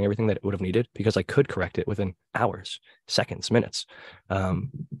supplying everything that it would have needed? Because I could correct it within hours, seconds, minutes.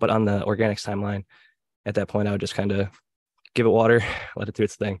 But on the organics timeline, at that point, I would just kind of give it water, let it do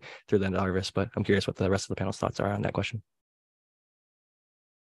its thing through the end of harvest. But I'm curious what the rest of the panel's thoughts are on that question.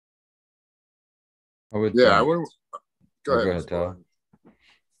 I would. I want to go ahead, Tyler.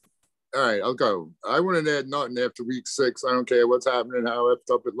 All right, I'll go. I wouldn't add nothing after week 6. I don't care what's happening, how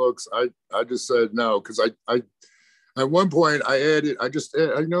effed up it looks. I just said no, because I at one point I added. I'll just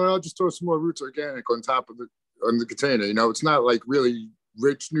throw some more Roots Organic on top of the container. It's not like really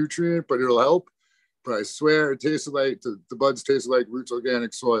rich nutrient, but it'll help. But I swear it tasted like the buds tasted like Roots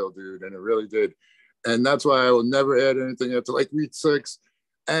Organic soil, dude, and it really did. And that's why I will never add anything after like week 6.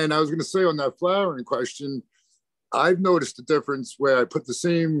 And I was going to say on that flowering question, I've noticed the difference where I put the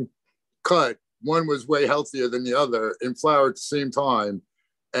same cut, one was way healthier than the other in flower at the same time,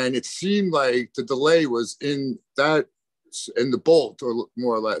 and it seemed like the delay was in the bolt, or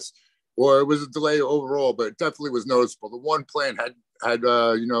more or less, or it was a delay overall, but it definitely was noticeable. The one plant had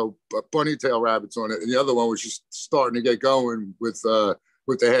bunny tail rabbits on it, and the other one was just starting to get going with the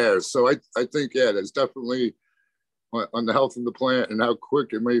hairs. So I think there's definitely on the health of the plant and how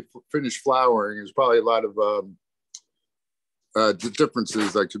quick it may finish flowering. There's probably a lot of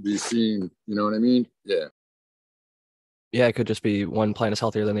differences that could be seen. You know what I mean? Yeah. Yeah, it could just be one plant is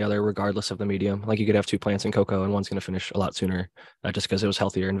healthier than the other, regardless of the medium. Like you could have two plants in cocoa, and one's going to finish a lot sooner, just because it was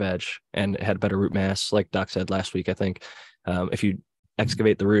healthier in veg and it had better root mass. Like Doc said last week, I think if you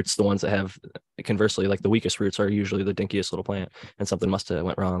excavate the roots, the ones that have, conversely, like the weakest roots are usually the dinkiest little plant, and something must have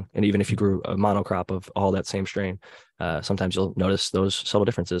went wrong. And even if you grew a monocrop of all that same strain, sometimes you'll notice those subtle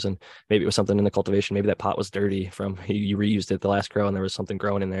differences. And maybe it was something in the cultivation. Maybe that pot was dirty from you reused it the last grow, and there was something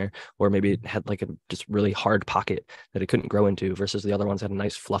growing in there, or maybe it had like a just really hard pocket that it couldn't grow into, versus the other ones had a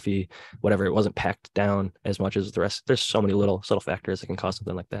nice fluffy whatever. It wasn't packed down as much as the rest. There's so many little subtle factors that can cause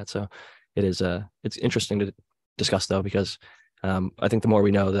something like that. So it is it's interesting to discuss though, because I think the more we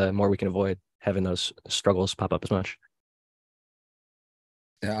know, the more we can avoid having those struggles pop up as much.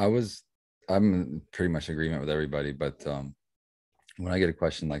 Yeah, I'm pretty much in agreement with everybody, but when I get a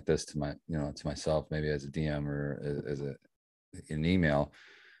question like this to myself, maybe as a DM or as an email,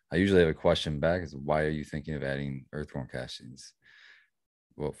 I usually have a question back: is why are you thinking of adding earthworm castings?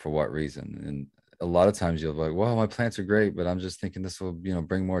 Well, for what reason? And a lot of times you'll be like, well, my plants are great, but I'm just thinking this will,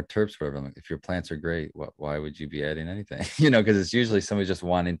 bring more terps, whatever. I'm like, if your plants are great, why would you be adding anything? Because it's usually somebody just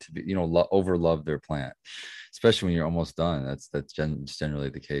wanting to be, over love their plant, especially when you're almost done. That's generally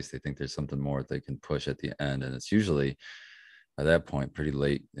the case. They think there's something more they can push at the end. And it's usually at that point pretty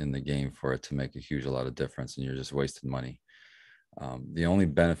late in the game for it to make a lot of difference. And you're just wasting money. The only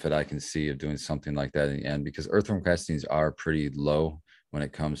benefit I can see of doing something like that in the end, because earthworm castings are pretty low when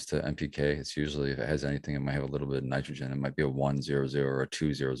it comes to NPK, it's usually, if it has anything, it might have a little bit of nitrogen. It might be a 100 or a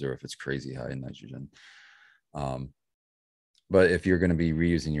 200 if it's crazy high in nitrogen. But if you're going to be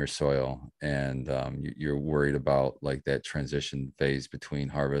reusing your soil and you're worried about like that transition phase between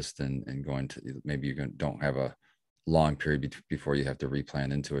harvest and going to, maybe you don't have a long period before you have to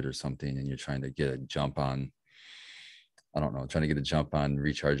replant into it or something, and you're trying to get a jump on,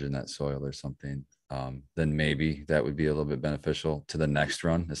 recharging that soil or something, then maybe that would be a little bit beneficial to the next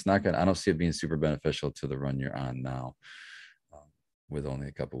run. It's not I don't see it being super beneficial to the run you're on now, with only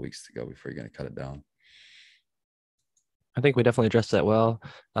a couple of weeks to go before you're going to cut it down. I think we definitely addressed that well.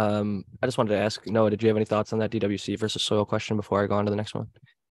 I just wanted to ask, Noah, did you have any thoughts on that DWC versus soil question before I go on to the next one?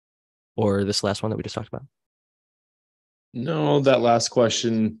 Or this last one that we just talked about? No, that last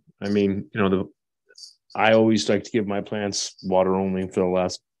question, I mean, I always like to give my plants water only for the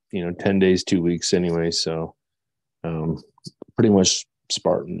last 10 days, 2 weeks anyway. So pretty much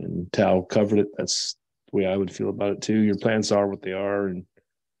Spartan and Tao covered it. That's the way I would feel about it too. Your plants are what they are. And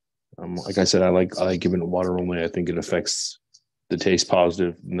like I said, I like giving it water only. I think it affects the taste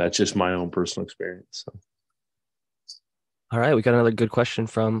positive, and that's just my own personal experience. So. All right. We got another good question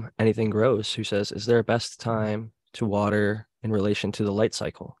from Anything Grows, who says, is there a best time to water in relation to the light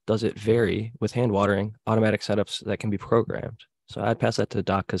cycle? Does it vary with hand watering, automatic setups that can be programmed? So I'd pass that to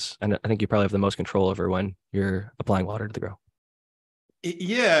Doc, because I think you probably have the most control over when you're applying water to the grow.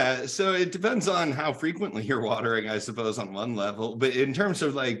 Yeah, so it depends on how frequently you're watering, I suppose, on one level. But in terms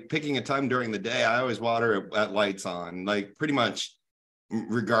of like picking a time during the day, I always water at lights on, like pretty much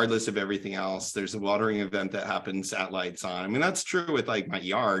regardless of everything else. There's a watering event that happens at lights on. I mean, that's true with like my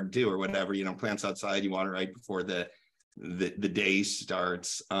yard too, or whatever, plants outside, you water right before the day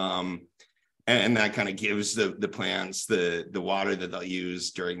starts. And that kind of gives the plants the water that they'll use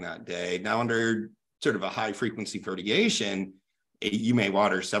during that day. Now, under sort of a high frequency fertigation, you may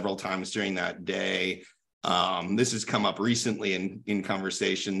water several times during that day. This has come up recently in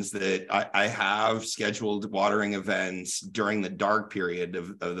conversations that I have scheduled watering events during the dark period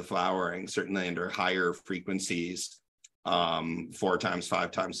of the flowering, certainly under higher frequencies, 4 times,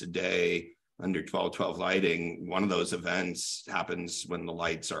 5 times a day, under 12 lighting. One of those events happens when the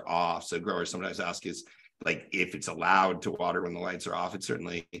lights are off. So growers sometimes ask is like, if it's allowed to water when the lights are off. It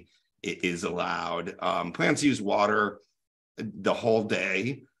certainly is allowed. Plants use water the whole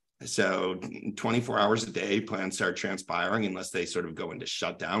day. So 24 hours a day, plants start transpiring unless they sort of go into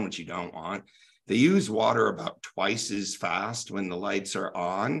shutdown, which you don't want. They use water about twice as fast when the lights are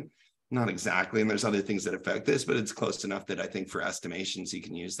on. Not exactly, and there's other things that affect this, but it's close enough that I think for estimations, you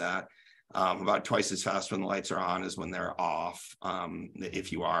can use that. About twice as fast when the lights are on as when they're off,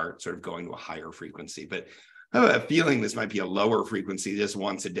 if you are sort of going to a higher frequency. But I have a feeling this might be a lower frequency, just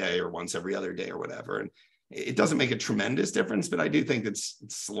once a day or once every other day or whatever. And it doesn't make a tremendous difference, but I do think it's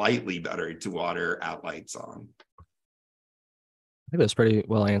slightly better to water at lights on. I think that's pretty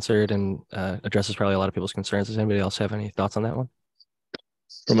well answered and addresses probably a lot of people's concerns. Does anybody else have any thoughts on that one?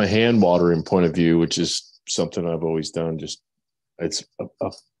 From a hand watering point of view, which is something I've always done, just it's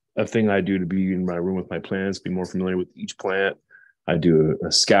a thing I do to be in my room with my plants, be more familiar with each plant. I do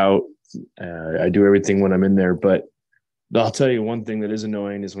a scout. I do everything when I'm in there, but I'll tell you one thing that is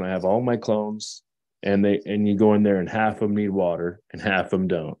annoying is when I have all my clones and you go in there and half of them need water and half of them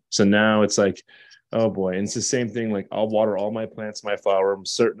don't. So now it's like, oh boy. And it's the same thing. Like I'll water all my plants, my flower, a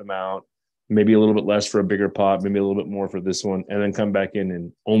certain amount, maybe a little bit less for a bigger pot, maybe a little bit more for this one, and then come back in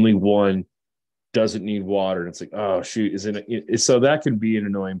and only one doesn't need water. And it's like, oh shoot, so that can be an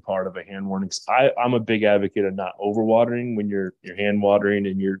annoying part of a hand watering. I'm a big advocate of not overwatering when you're hand watering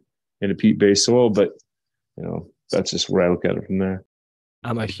and you're in a peat-based soil, but that's just where I look at it from there.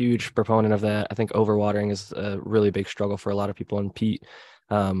 I'm a huge proponent of that. I think overwatering is a really big struggle for a lot of people in peat.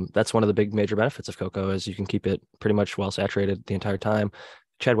 That's one of the big major benefits of cocoa is you can keep it pretty much well saturated the entire time.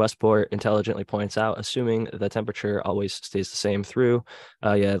 Chad Westport intelligently points out, assuming the temperature always stays the same through.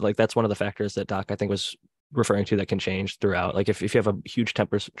 Like that's one of the factors that Doc, I think, was referring to that can change throughout. Like if you have a huge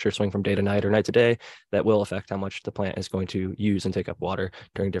temperature swing from day to night or night to day, that will affect how much the plant is going to use and take up water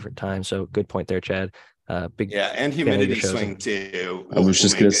during different times. So good point there, Chad. And humidity swing too. I was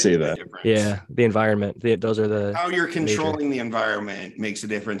just going to say that. Yeah, the environment. Those are the how you're controlling the environment makes a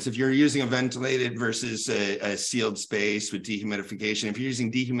difference. If you're using a ventilated versus a sealed space with dehumidification, if you're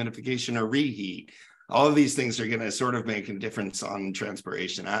using dehumidification or reheat, all of these things are going to sort of make a difference on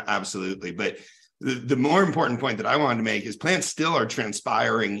transpiration. Absolutely, but the more important point that I wanted to make is plants still are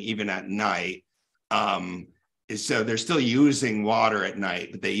transpiring even at night. So they're still using water at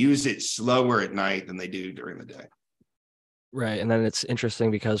night, but they use it slower at night than they do during the day. Right. And then it's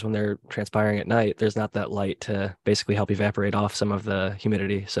interesting because when they're transpiring at night, there's not that light to basically help evaporate off some of the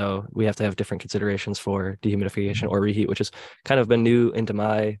humidity. So we have to have different considerations for dehumidification or reheat, which has kind of been new into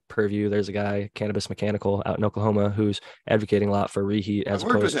my purview. There's a guy, Cannabis Mechanical, out in Oklahoma, who's advocating a lot for reheat as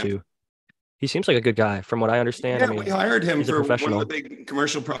opposed to. He seems like a good guy, from what I understand. Yeah, I mean, we hired him for one of the big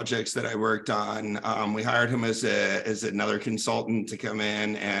commercial projects that I worked on. We hired him as another consultant to come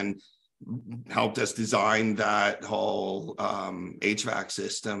in and helped us design that whole HVAC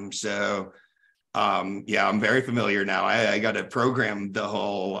system. So, I'm very familiar now. I got to program the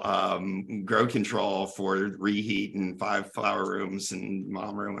whole grow control for reheat and 5 flower rooms and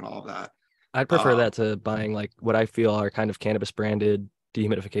mom room and all of that. I'd prefer that to buying like what I feel are kind of cannabis branded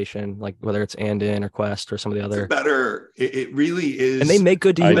dehumidification, like whether it's Andin or Quest or some of the other. It really is. And they make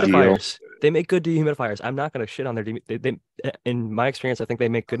good dehumidifiers. They make good dehumidifiers. I'm not going to shit on their they in my experience, I think they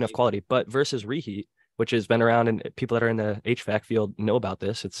make good enough quality. But versus reheat, which has been around and people that are in the HVAC field know about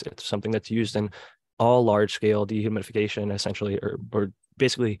this. It's something that's used in all large scale dehumidification, essentially, or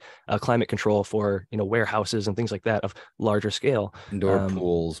basically climate control for warehouses and things like that of larger scale. Indoor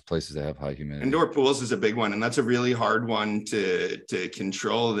pools, places that have high humidity. Indoor pools is a big one, and that's a really hard one to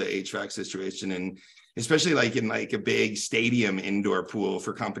control the HVAC situation, and especially like in like a big stadium indoor pool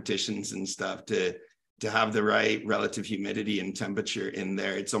for competitions and stuff to have the right relative humidity and temperature in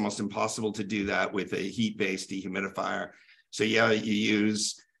there. It's almost impossible to do that with a heat-based dehumidifier. So you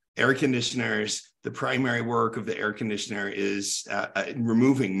use air conditioners. The primary work of the air conditioner is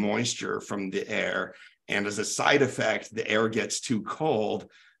removing moisture from the air. And as a side effect, the air gets too cold.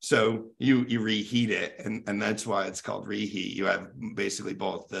 So you reheat it. And that's why it's called reheat. You have basically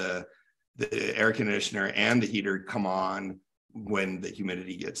both the air conditioner and the heater come on when the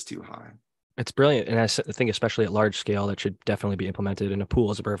humidity gets too high. It's brilliant. And I think especially at large scale, that should definitely be implemented. And a pool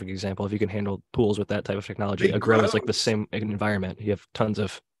is a perfect example. If you can handle pools with that type of technology, a grow is like the same environment. You have tons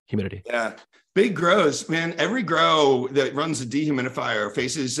of humidity. Yeah. Big grows, man. Every grow that runs a dehumidifier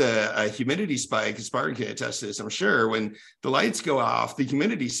faces a humidity spike. Spartan can attest to this, I'm sure. When the lights go off, the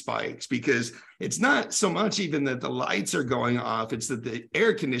humidity spikes because it's not so much even that the lights are going off. It's that the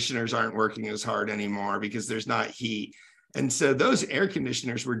air conditioners aren't working as hard anymore because there's not heat. And so those air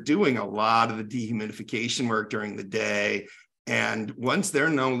conditioners were doing a lot of the dehumidification work during the day. And once they're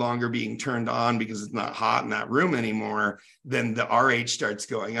no longer being turned on because it's not hot in that room anymore, then the RH starts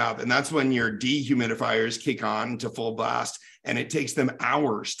going up. And that's when your dehumidifiers kick on to full blast, and it takes them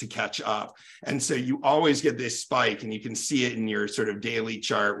hours to catch up. And so you always get this spike, and you can see it in your sort of daily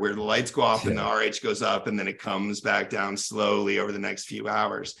chart where the lights go off and the RH goes up, and then it comes back down slowly over the next few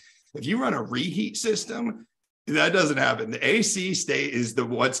hours. If you run a reheat system, that doesn't happen. The AC state is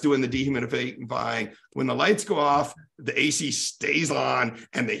what's doing the dehumidifying. When the lights go off, the AC stays on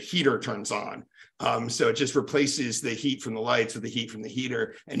and the heater turns on. So it just replaces the heat from the lights with the heat from the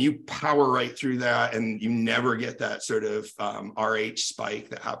heater, and you power right through that, and you never get that sort of RH spike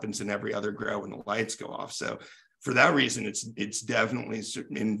that happens in every other grow when the lights go off. So for that reason, it's definitely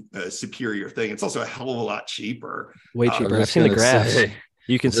a superior thing. It's also a hell of a lot cheaper. Way cheaper. I've seen the graphs.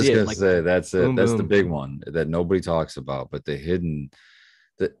 You can see it. Like, that's it. That's the big one that nobody talks about. But in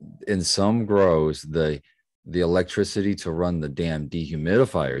some grows, the electricity to run the damn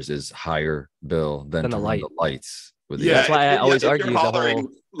dehumidifiers is higher bill than to run the lights. Yeah, That's why I always if argue you're the hollering,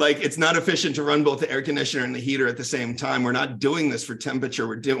 whole. like it's not efficient to run both the air conditioner and the heater at the same time. We're not doing this for temperature.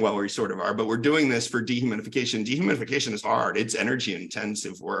 We sort of are, but we're doing this for dehumidification. Dehumidification is hard. It's energy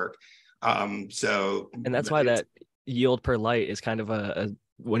intensive work. And that's why that yield per light is kind of a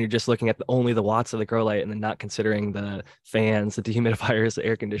when you're just looking at only the watts of the grow light and then not considering the fans, the dehumidifiers, the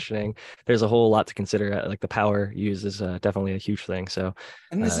air conditioning. There's a whole lot to consider. Like the power used is definitely a huge thing. So,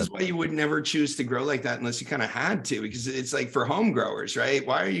 and this is why you would never choose to grow like that unless you kind of had to, because it's like for home growers, right?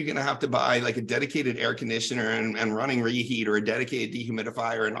 Why are you going to have to buy like a dedicated air conditioner and running reheat or a dedicated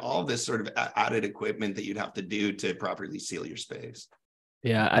dehumidifier and all this sort of added equipment that you'd have to do to properly seal your space?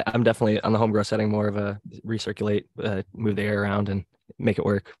 Yeah, I'm definitely on the home grow setting, more of a recirculate, move the air around and make it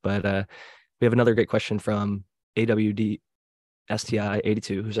work. But we have another great question from AWD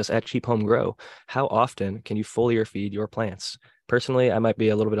STI82, who's just at Cheap Home Grow. How often can you foliar feed your plants? Personally, I might be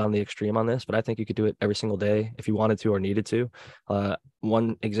a little bit on the extreme on this, but I think you could do it every single day if you wanted to or needed to.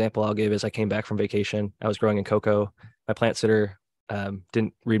 One example I'll give is I came back from vacation. I was growing in cocoa. My plant sitter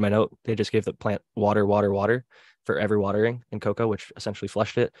didn't read my note. They just gave the plant water for every watering in cocoa, which essentially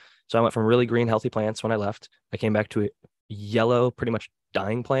flushed it. So I went from really green, healthy plants when I left. I came back to yellow, pretty much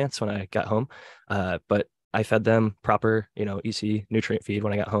dying plants when I got home. But I fed them proper, EC nutrient feed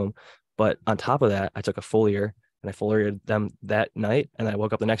when I got home. But on top of that, I took a foliar and I foliated them that night. And I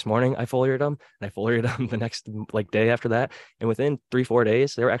woke up the next morning, I foliated them and I foliated them the next day after that. And within 3-4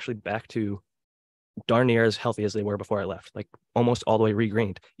 days, they were actually back to darn near as healthy as they were before I left, like almost all the way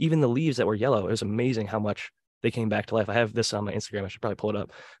regreened. Even the leaves that were yellow, it was amazing how much they came back to life. I have this on my Instagram. I should probably pull it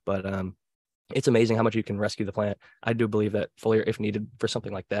up, but it's amazing how much you can rescue the plant. I do believe that foliar, if needed for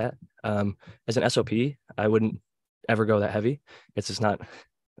something like that, as an SOP, I wouldn't ever go that heavy. It's just not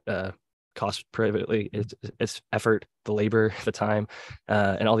cost prohibitively. It's effort, the labor, the time,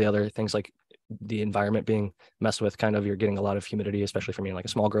 and all the other things like the environment being messed with. Kind of, you're getting a lot of humidity, especially for me in like a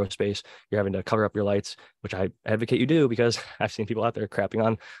small grow space. You're having to cover up your lights, which I advocate you do, because I've seen people out there crapping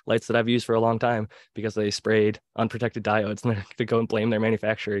on lights that I've used for a long time because they sprayed unprotected diodes, and they go and blame their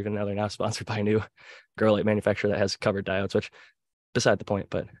manufacturer, even though they're now sponsored by a new grow light manufacturer that has covered diodes, which beside the point.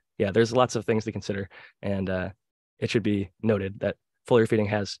 But yeah, there's lots of things to consider, and it should be noted that foliar feeding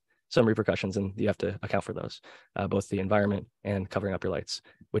has some repercussions, and you have to account for those, both the environment and covering up your lights,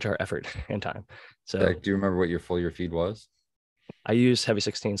 which are effort and time. So, Zach, do you remember what your foliar feed was? I used Heavy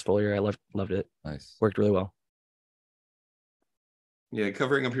 16s foliar. I loved it. Nice. Worked really well. Yeah,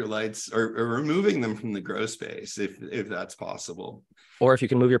 covering up your lights or removing them from the grow space if that's possible. Or if you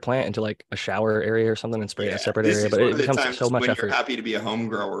can move your plant into like a shower area or something and spray a separate area, but it becomes so much effort. You're happy to be a home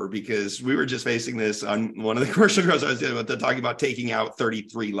grower, because we were just facing this on one of the commercial grows I was dealing with. They're talking about taking out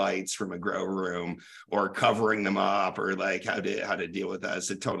 33 lights from a grow room or covering them up, or like how to deal with that. It's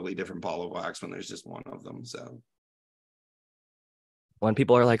a totally different ball of wax when there's just one of them. So when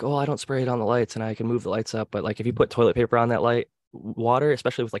people are like, "Oh, I don't spray it on the lights and I can move the lights up," but like if you put toilet paper on that light, water,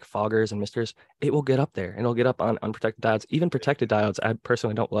 especially with like foggers and misters, it will get up there and it'll get up on unprotected diodes. Even protected diodes, I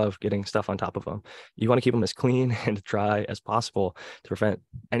personally don't love getting stuff on top of them. You want to keep them as clean and dry as possible to prevent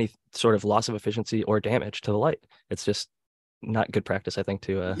any sort of loss of efficiency or damage to the light. It's just not good practice, I think,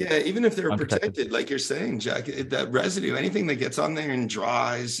 to yeah, even if they're protected, like you're saying, Jack, that residue, anything that gets on there and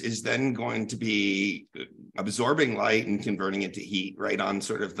dries is then going to be absorbing light and converting it to heat right on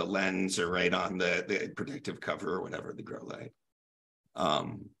sort of the lens or right on the protective cover or whatever, the grow light.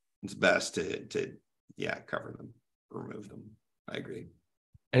 It's best to cover them, remove them. I agree.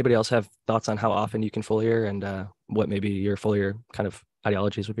 Anybody else have thoughts on how often you can foliar and what maybe your foliar kind of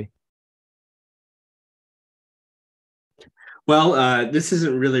ideologies would be? Well, this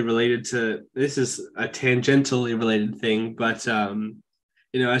isn't really related to, this is a tangentially related thing, but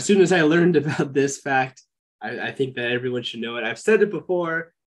as soon as I learned about this fact, I think that everyone should know it. I've said it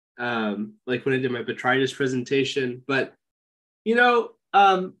before, like when I did my botrytis presentation, but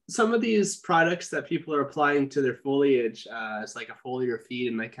some of these products that people are applying to their foliage as like a foliar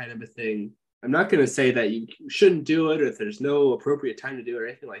feed and that kind of a thing, I'm not going to say that you shouldn't do it or if there's no appropriate time to do it or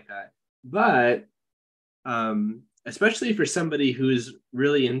anything like that. But especially for somebody who's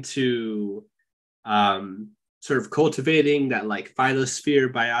really into sort of cultivating that like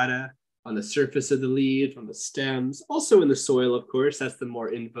phytosphere biota on the surface of the leaves, on the stems, also in the soil, of course, that's the more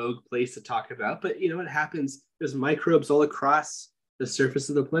in vogue place to talk about. But what happens, there's microbes all across the surface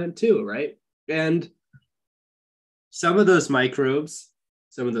of the plant too, right? And some of those microbes,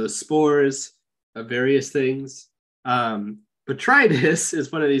 some of those spores of various things, botrytis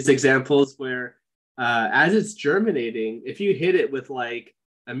is one of these examples where as it's germinating, if you hit it with like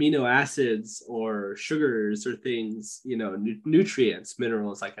amino acids or sugars or things, nutrients,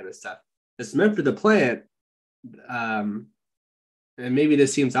 minerals, that kind of stuff, it's meant for the plant, and maybe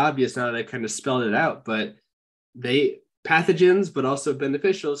this seems obvious now that I've kind of spelled it out, but pathogens, but also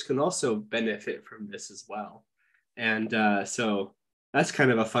beneficials can also benefit from this as well. And so that's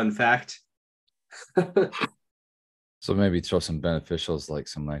kind of a fun fact. So maybe throw some beneficials like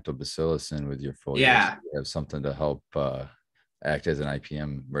some lactobacillus in with your foliar. Yeah. So you have something to help act as an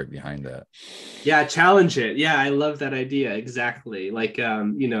IPM right behind that. Yeah, challenge it. Yeah, I love that idea. Exactly. Like,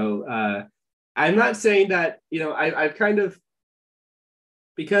 I'm not saying that, I've kind of,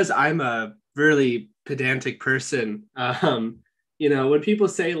 because I'm a really pedantic person, when people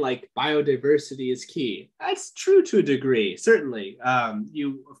say like biodiversity is key, that's true to a degree, certainly.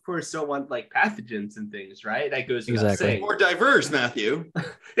 You of course don't want like pathogens and things, right? That goes without Exactly. saying. More diverse, Matthew.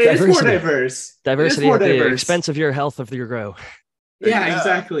 It is more diverse. Diversity more at the diverse. expense of your health of your grow. Yeah,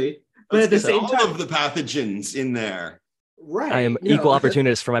 exactly. But at the same time, all of the pathogens in there. Right. I am equal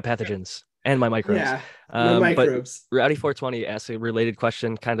opportunist for my pathogens and my microbes. Yeah, no microbes. But Rowdy420 asked a related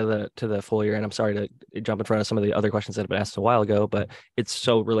question kind of to the foliar, and I'm sorry to jump in front of some of the other questions that have been asked a while ago, but it's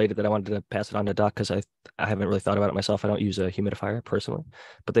so related that I wanted to pass it on to Doc because I haven't really thought about it myself. I don't use a humidifier personally,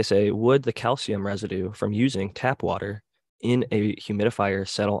 but they say, would the calcium residue from using tap water in a humidifier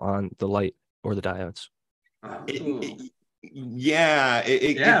settle on the light or the diodes? It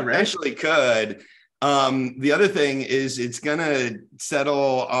actually could. The other thing is it's gonna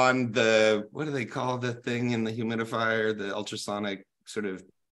settle on the, what do they call the thing in the humidifier, the ultrasonic sort of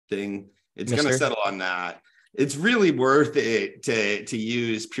thing. It's gonna settle on that. It's really worth it to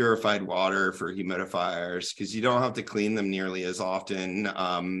use purified water for humidifiers because you don't have to clean them nearly as often.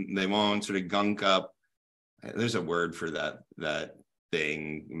 They won't sort of gunk up. There's a word for that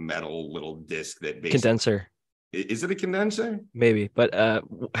thing, metal little disc that basically condenser. Is it a condenser? Maybe, but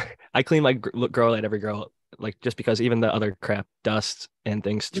I clean my grow light every grow, like just because even the other crap, dust and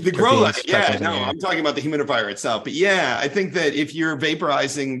things. The grow light, I'm talking about the humidifier itself. But yeah, I think that if you're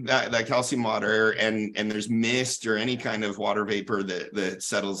vaporizing that calcium water and there's mist or any kind of water vapor that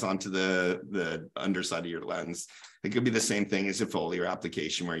settles onto the underside of your lens, it could be the same thing as a foliar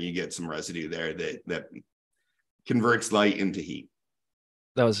application where you get some residue there that converts light into heat.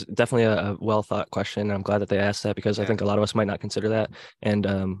 That was definitely a well thought question, and I'm glad that they asked that because I think a lot of us might not consider that. And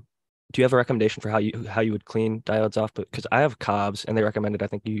do you have a recommendation for how you would clean diodes off? Because I have Cobbs, and they recommended I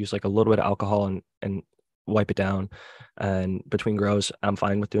think you use like a little bit of alcohol and wipe it down. And between grows, I'm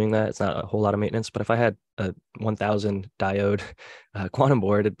fine with doing that. It's not a whole lot of maintenance. But if I had a 1000 diode quantum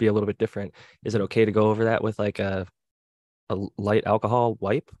board, it'd be a little bit different. Is it okay to go over that with like a light alcohol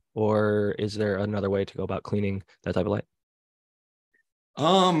wipe, or is there another way to go about cleaning that type of light?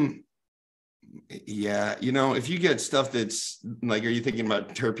 Yeah, if you get stuff that's like, are you thinking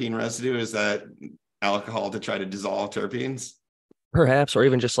about terpene residue? Is that alcohol to try to dissolve terpenes? Perhaps, or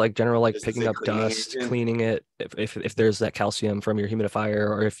even just like general, like Just picking up dust, cleaning it. If there's that calcium from your humidifier,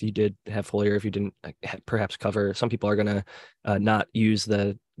 or if you did have foliar, if you didn't perhaps cover. Some people are gonna not use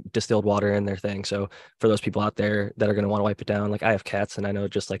the distilled water in their thing. So for those people out there that are gonna want to wipe it down, like I have cats, and I know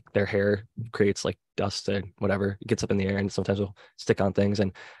just like their hair creates like dust and whatever, it gets up in the air, and sometimes will stick on things.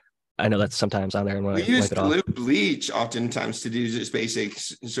 And I know that's sometimes on there, and when we I use wipe it off, dilute bleach oftentimes to do just basic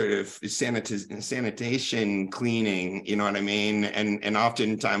sort of sanitation cleaning. You know what I mean? And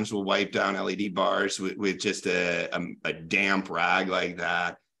oftentimes we'll wipe down LED bars with just a damp rag like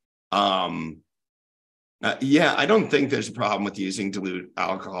that. Yeah, I don't think there's a problem with using dilute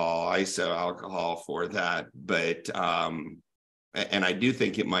alcohol, iso alcohol for that, but and I do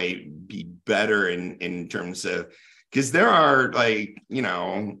think it might be better in terms of. Because there are like,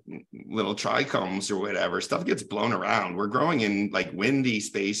 little trichomes or whatever, stuff gets blown around. We're growing in like windy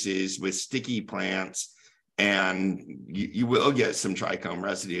spaces with sticky plants, and you will get some trichome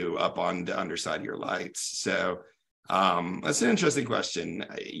residue up on the underside of your lights. So that's an interesting question.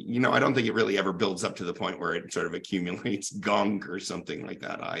 I don't think it really ever builds up to the point where it sort of accumulates gunk or something like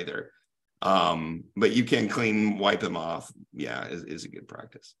that either. But you can wipe them off. Yeah, is a good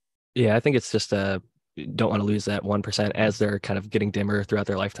practice. Yeah, I think it's just don't want to lose that 1% as they're kind of getting dimmer throughout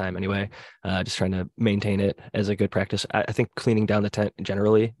their lifetime anyway. Just trying to maintain it as a good practice. I think cleaning down the tent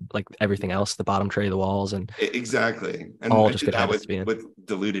generally, like everything else, the bottom tray, the walls, and exactly, and all just good habits with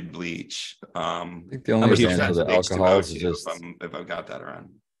diluted bleach. I think the only advantage of the alcohol is just if I've got that around.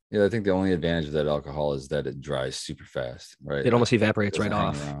 Yeah, I think the only advantage of that alcohol is that it dries super fast, right? It almost evaporates right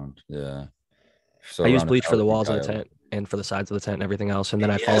off. Yeah. So I use bleach for the walls of the tent and for the sides of the tent and everything else. And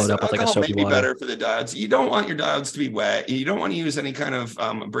then I followed up with like a soapy water. Better for the diodes. You don't want your diodes to be wet. You don't want to use any kind of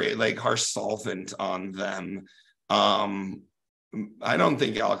like harsh solvent on them. I don't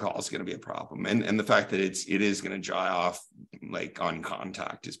think alcohol is going to be a problem. And the fact that it is going to dry off like on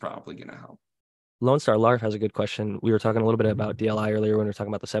contact is probably going to help. Lone Star Larf has a good question. We were talking a little bit about DLI earlier when we were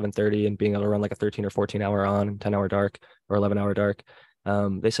talking about the 730 and being able to run like a 13 or 14 hour on and 10-hour dark or 11-hour dark.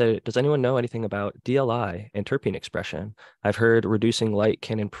 They said, does anyone know anything about DLI and terpene expression? I've heard reducing light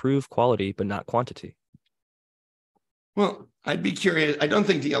can improve quality, but not quantity. Well, I'd be curious. I don't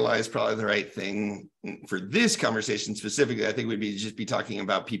think DLI is probably the right thing for this conversation specifically. I think we'd just be talking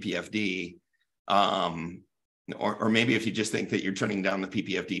about PPFD. Or maybe if you just think that you're turning down the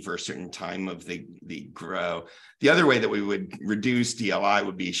PPFD for a certain time of the grow. The other way that we would reduce DLI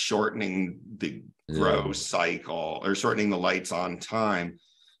would be shortening the grow cycle or shortening the lights on time.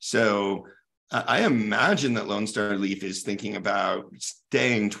 So I imagine that Lone Star Leaf is thinking about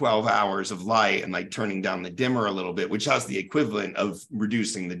staying 12 hours of light and like turning down the dimmer a little bit, which has the equivalent of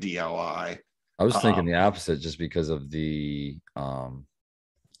reducing the DLI. I was thinking the opposite just because of the, I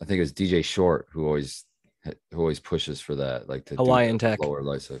think it was DJ Short who always pushes for that, like to Hawaiian do tech lower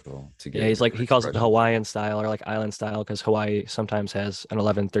light cycle to get. Yeah, he's like, he calls it the Hawaiian style or like island style because Hawaii sometimes has an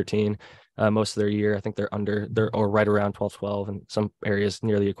 11, 13 most of their year. I think they're or right around 12, 12, and some areas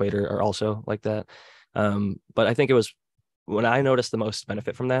near the equator are also like that. But I think it was when I noticed the most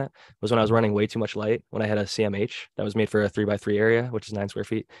benefit from that was when I was running way too much light when I had a CMH that was made for a 3x3 area, which is 9 square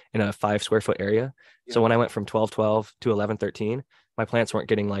feet in a 5 square foot area. Yeah. So when I went from 12, 12 to 11, 13, my plants weren't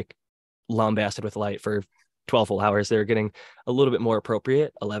getting like lambasted with light for 12 full hours. They were getting a little bit more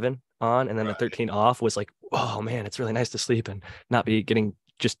appropriate, 11 on, and then the 13 off was like, oh man, it's really nice to sleep and not be getting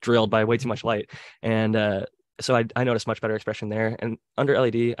just drilled by way too much light. And so I noticed much better expression there. And under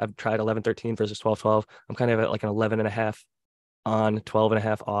LED, I've tried 11, 13 versus 12, 12. I'm kind of at like an 11 and a half on, 12 and a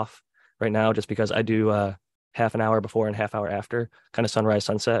half off right now, just because I do half an hour before and half hour after, kind of sunrise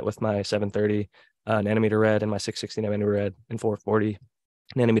sunset with my 730 nanometer red and my 660 nanometer red and 440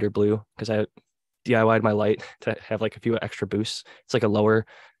 nanometer blue, because I DIY'd my light to have like a few extra boosts. It's like a lower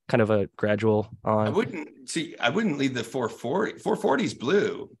kind of a gradual on. I wouldn't leave the 440. 440 is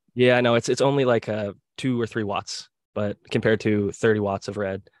blue. Yeah, I know it's only like 2 or 3 watts, but compared to 30 watts of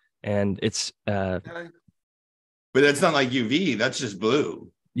red, and it's but that's not like UV, that's just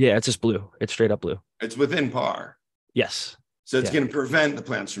blue. Yeah, it's just blue. It's straight up blue. It's within par. Yes. So it's going to prevent the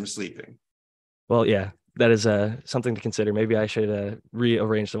plants from sleeping. Well, yeah. That is something to consider. Maybe I should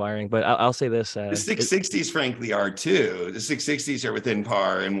rearrange the wiring, but I'll say this. The 660s, frankly, are too. The 660s are within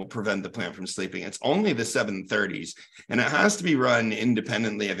par and will prevent the plant from sleeping. It's only the 730s, and it has to be run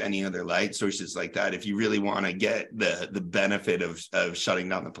independently of any other light sources like that if you really want to get the benefit of shutting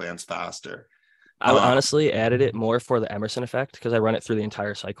down the plants faster. I honestly added it more for the Emerson effect because I run it through the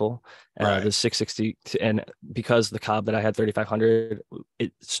entire cycle. The 660, and because the cob that I had 3500,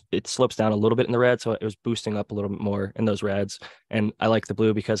 it slopes down a little bit in the red, so it was boosting up a little bit more in those reds. And I like the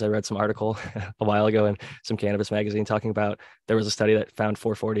blue because I read some article a while ago in some cannabis magazine talking about there was a study that found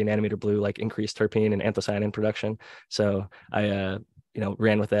 440 nanometer blue like increased terpene and anthocyanin production. So I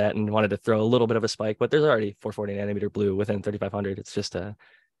ran with that and wanted to throw a little bit of a spike, but there's already 440 nanometer blue within 3500. It's just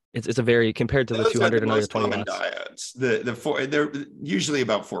it's a very, compared to the 200 and other 20 watts. Diodes. They're usually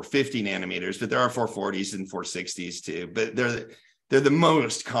about 450 nanometers, but there are 440s and 460s too. But they're the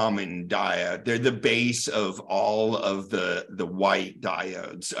most common diode. They're the base of all of the white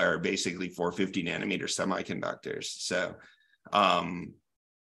diodes are basically 450 nanometer semiconductors. So,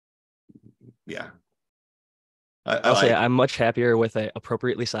 yeah. I'll say I'm much happier with an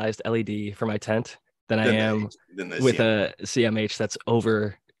appropriately sized LED for my tent than I am with a CMH that's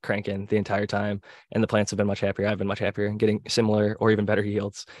over cranking the entire time, and the plants have been much happier. I've been much happier and getting similar or even better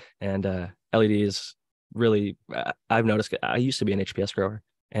yields. And LED is really, I've noticed. I used to be an HPS grower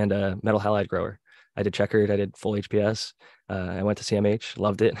and a metal halide grower. I did checkered, I did full HPS. I went to CMH,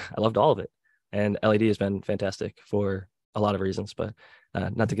 loved it. I loved all of it. And LED has been fantastic for a lot of reasons, but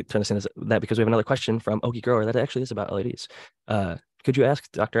not to turn this into that, because we have another question from Okie Grower that actually is about LEDs. Could you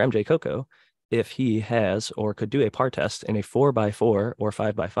ask Dr. MJ Coco if he has or could do a PAR test in a 4x4 or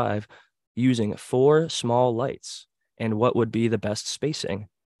 5x5 using 4 small lights, and what would be the best spacing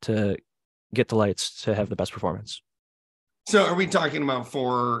to get the lights to have the best performance? So are we talking about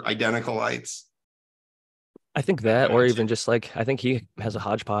 4 identical lights? I think that, or even just like, I think he has a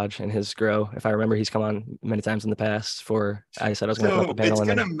hodgepodge in his grow. If I remember, he's come on many times in the past I said I was going to put up the panel. It's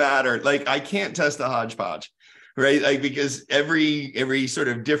going to matter. Like, I can't test a hodgepodge. Right, like, because every sort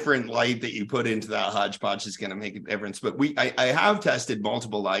of different light that you put into that hodgepodge is going to make a difference. But I have tested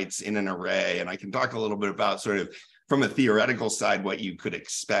multiple lights in an array, and I can talk a little bit about sort of from a theoretical side what you could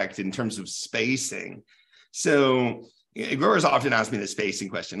expect in terms of spacing. So growers often ask me the spacing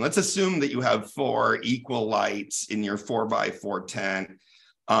question. Let's assume that you have 4 equal lights in your 4x4 tent,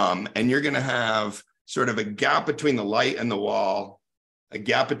 and you're going to have sort of a gap between the light and the wall, a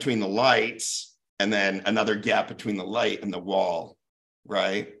gap between the lights, and then another gap between the light and the wall,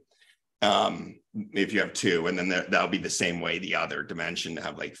 right? If you have two, and then that'll be the same way the other dimension to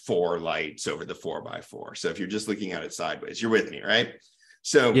have like 4 lights over the 4x4. So if you're just looking at it sideways, you're with me, right?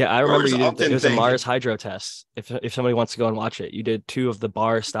 So yeah, I remember growers you did. often It was a think- Mars hydro test. If somebody wants to go and watch it, you did 2 of the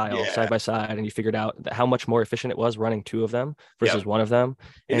bar style Yeah. side by side, and you figured out how much more efficient it was running 2 of them versus Yep. 1 of them.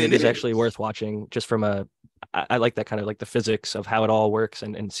 And And it is actually worth watching just from I like that kind of like the physics of how it all works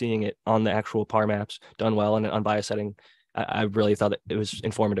and seeing it on the actual par maps done well in an unbiased setting. I really thought that it was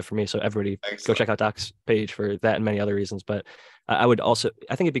informative for me. So everybody Excellent. go check out Doc's page for that and many other reasons. But I think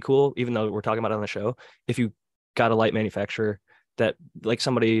it'd be cool, even though we're talking about it on the show, if you got a light manufacturer that, like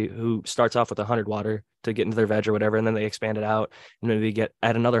somebody who starts off with 100 water to get into their veg or whatever, and then they expand it out and maybe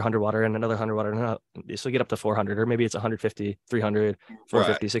add another 100 water and another 100 water, and so get up to 400, or maybe it's 150, 300,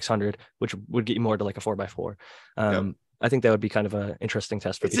 450, 600, which would get you more to like a 4x4. I think that would be kind of an interesting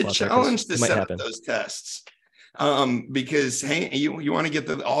test for It's people a out there. challenge to It might set happen. up those tests. Because hey, you want to get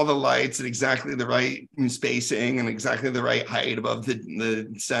all the lights at exactly the right spacing and exactly the right height above the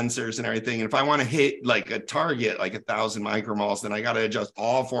sensors and everything. And if I want to hit like a target, like 1,000 micromoles, then I got to adjust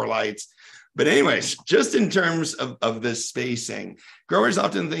all 4 lights. But anyways, just in terms of the spacing, growers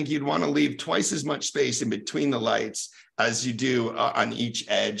often think you'd want to leave twice as much space in between the lights as you do on each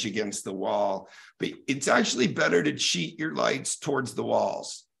edge against the wall. But it's actually better to cheat your lights towards the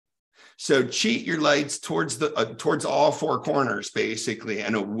walls. So cheat your lights towards all 4 corners, basically,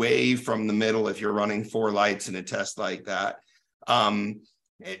 and away from the middle if you're running 4 lights in a test like that.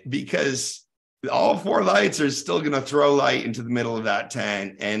 Because all 4 lights are still going to throw light into the middle of that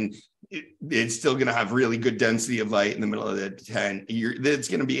tent, and it's still going to have really good density of light in the middle of the tent. It's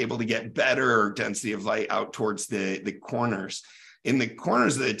going to be able to get better density of light out towards the corners. In the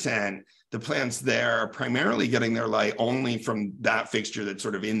corners of the tent, the plants there are primarily getting their light only from that fixture that's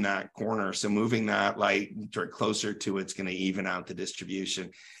sort of in that corner. So moving that light closer to it's going to even out the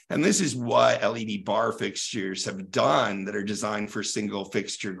distribution. And this is what LED bar fixtures have done that are designed for single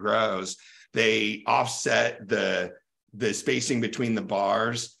fixture grows. They offset the spacing between the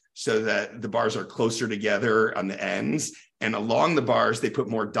bars so that the bars are closer together on the ends. And along the bars, they put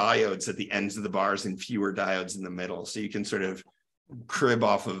more diodes at the ends of the bars and fewer diodes in the middle. So you can sort of crib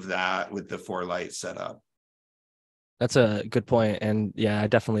off of that with the 4 light setup. That's a good point. And yeah, I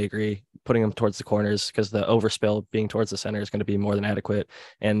definitely agree. Putting them towards the corners, because the overspill being towards the center is going to be more than adequate.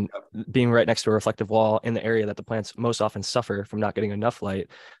 And being right next to a reflective wall in the area that the plants most often suffer from not getting enough light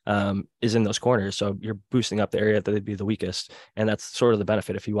is in those corners. So you're boosting up the area that they'd be the weakest. And that's sort of the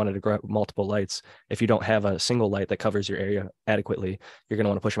benefit if you wanted to grow multiple lights. If you don't have a single light that covers your area adequately, you're going to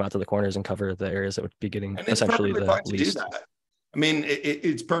want to push them out to the corners and cover the areas that would be getting essentially the least. I mean,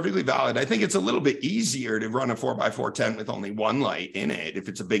 it's perfectly valid. I think it's a little bit easier to run a 4x4 tent with only 1 light in it if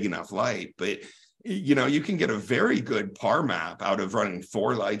it's a big enough light. But, you know, you can get a very good par map out of running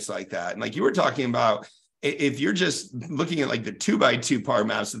 4 lights like that. And like you were talking about, if you're just looking at like the 2x2 par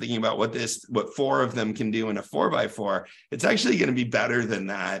maps and thinking about what 4 of them can do in a 4x4, it's actually going to be better than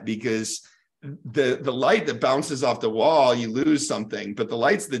that, because the light that bounces off the wall, you lose something, but the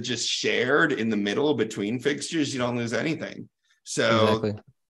lights that just shared in the middle between fixtures, you don't lose anything. So exactly.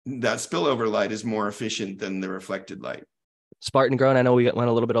 That spillover light is more efficient than the reflected light. Spartan Grown, I know we went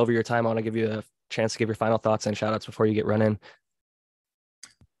a little bit over your time. I want to give you a chance to give your final thoughts and shout outs before you get running.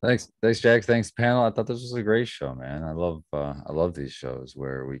 Thanks, Jack. Thanks, panel. I thought this was a great show, man. I love these shows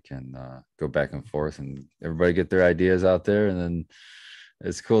where we can go back and forth and everybody get their ideas out there, and then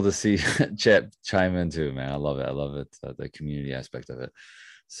it's cool to see chat chime in too, man. I love it. The community aspect of it.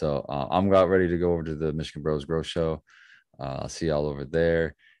 So I'm about ready to go over to the Michigan Bros Grow Show. I'll see y'all over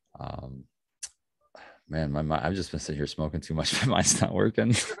there. Man, my mind, I've just been sitting here smoking too much. My mind's not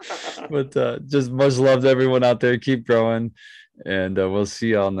working. But just much love to everyone out there. Keep growing, and we'll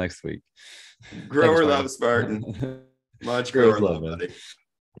see y'all next week. Grower love, Spartan. Much grower love, buddy.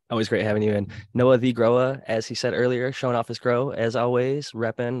 Always great having you. And Noah the Grower, as he said earlier, showing off his grow as always,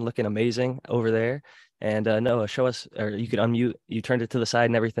 repping, looking amazing over there. And Noah, show us, or you could unmute. You turned it to the side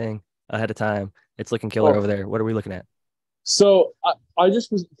and everything ahead of time. It's looking killer over there. What are we looking at? So I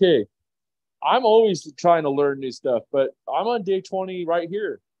just was okay. I'm always trying to learn new stuff, but I'm on day 20 right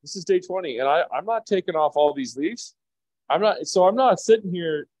here. This is day 20, and I'm not taking off all these leaves. I'm not sitting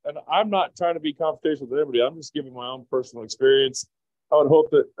here, and I'm not trying to be confrontational with anybody. I'm just giving my own personal experience. I would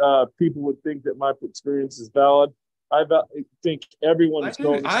hope that people would think that my experience is valid. I think everyone's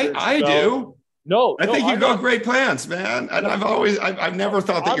going. I do. No, I think you grow great plants, man. And I've never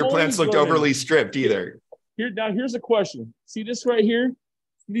thought that your plants looked overly stripped either. Here's a question. See this right here?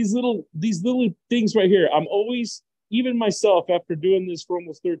 These little things right here. I'm always, even myself, after doing this for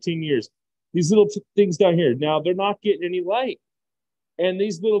almost 13 years, these little things down here. Now they're not getting any light, and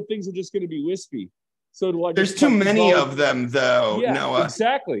these little things are just going to be wispy. So do I? There's too many of them, though. Yeah, Noah.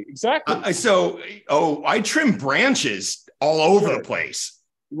 exactly. I trim branches all over the place.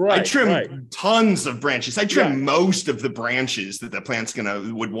 Right. I trim tons of branches. I trim most of the branches that the plant's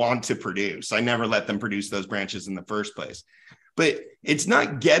would want to produce. I never let them produce those branches in the first place. But it's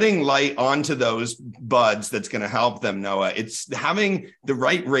not getting light onto those buds that's going to help them, Noah. It's having the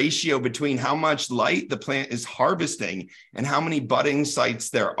right ratio between how much light the plant is harvesting and how many budding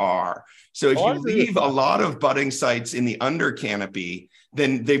sites there are. So if you leave a lot of budding sites in the under canopy,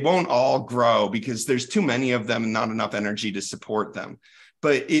 then they won't all grow because there's too many of them and not enough energy to support them.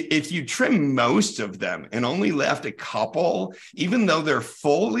 But if you trim most of them and only left a couple, even though they're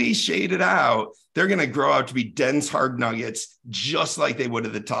fully shaded out, they're going to grow out to be dense, hard nuggets, just like they would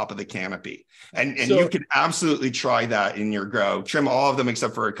at the top of the canopy. And so, you can absolutely try that in your grow. Trim all of them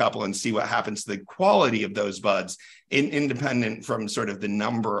except for a couple and see what happens to the quality of those buds, independent from sort of the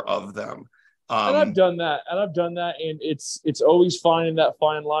number of them. And I've done that. And it's always finding that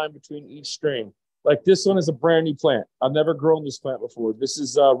fine line between each strain. Like this one is a brand new plant. I've never grown this plant before. This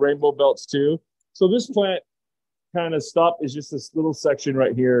is Rainbow Belts 2. So this plant kind of is just this little section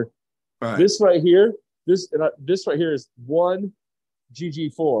right here. Right. This right here is one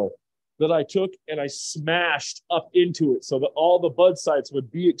GG4 that I took and I smashed up into it so that all the bud sites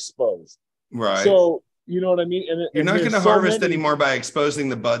would be exposed. Right. So you know what I mean? And you're not going to harvest anymore by exposing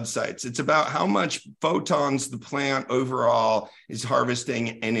the bud sites. It's about how much photons the plant overall is harvesting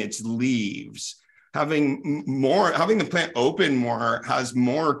in its leaves. Having the plant open more has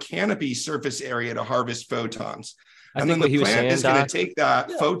more canopy surface area to harvest photons. And then the plant is going to take that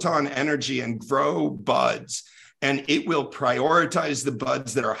photon energy and grow buds. And it will prioritize the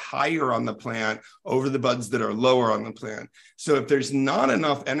buds that are higher on the plant over the buds that are lower on the plant. So if there's not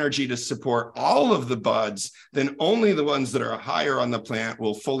enough energy to support all of the buds, then only the ones that are higher on the plant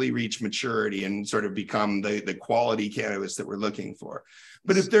will fully reach maturity and sort of become the quality cannabis that we're looking for.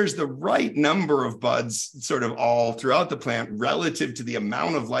 But if there's the right number of buds sort of all throughout the plant relative to the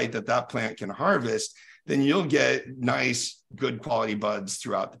amount of light that plant can harvest, then you'll get nice, good quality buds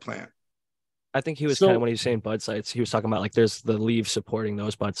throughout the plant. I think he was kind of, when he was saying bud sites, he was talking about like there's the leaves supporting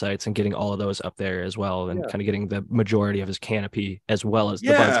those bud sites and getting all of those up there as well, and kind of getting the majority of his canopy as well as the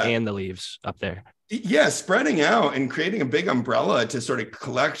buds and the leaves up there. Yeah, spreading out and creating a big umbrella to sort of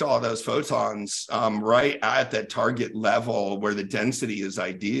collect all those photons right at that target level where the density is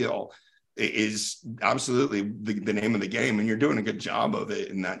ideal is absolutely the name of the game, and you're doing a good job of it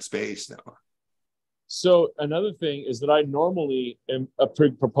in that space now. So another thing is that I normally am a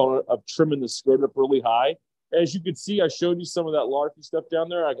big proponent of trimming the skirt up really high. As you can see, I showed you some of that larky stuff down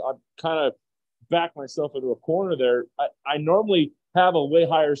there. I kind of backed myself into a corner there. I normally have a way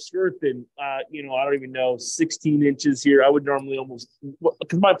higher skirt than, I don't even know, 16 inches here. I would normally almost,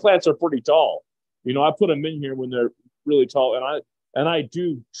 because my plants are pretty tall. I put them in here when they're really tall, and I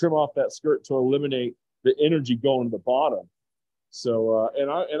do trim off that skirt to eliminate the energy going to the bottom. So,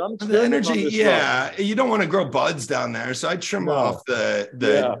 I'm the energy. You don't want to grow buds down there. So I trim off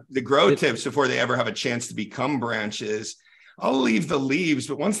the grow tips before they ever have a chance to become branches. I'll leave the leaves,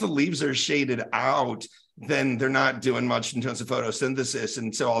 but once the leaves are shaded out, then they're not doing much in terms of photosynthesis.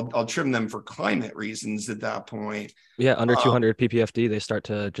 And so I'll trim them for climate reasons at that point. Yeah. Under 200 ppfd, they start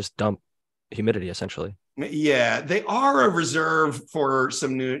to just dump humidity essentially. Yeah. They are a reserve for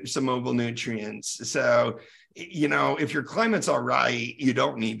some mobile nutrients. So, if your climate's all right, you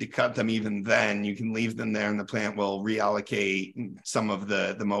don't need to cut them even then. You can leave them there and the plant will reallocate some of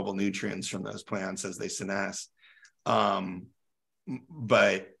the mobile nutrients from those plants as they senesce.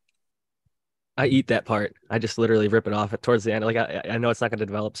 But I eat that part. I just literally rip it off towards the end. Like I know it's not going to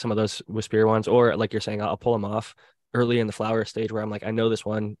develop some of those wispier ones, or like you're saying, I'll pull them off early in the flower stage where I'm like, I know this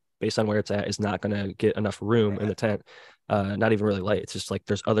one based on where it's at is not going to get enough room in the tent. Not even really light. It's just like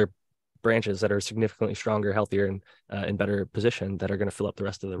there's other branches that are significantly stronger, healthier, and in better position that are going to fill up the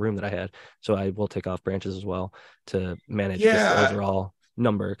rest of the room that I had. So I will take off branches as well to manage the overall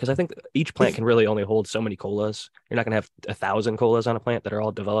number, because I think each plant can really only hold so many colas. You're not going to have 1,000 colas on a plant that are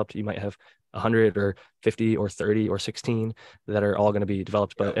all developed. You might have 100 or 50 or 30 or 16 that are all going to be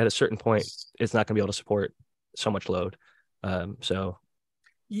developed, but at a certain point, it's not going to be able to support so much load. So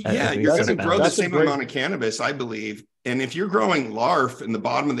you're going to grow the same amount of cannabis, I believe. And if you're growing larf in the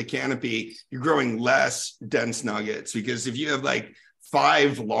bottom of the canopy, you're growing less dense nuggets, because if you have like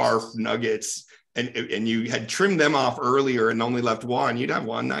 5 larf nuggets and you had trimmed them off earlier and only left one, you'd have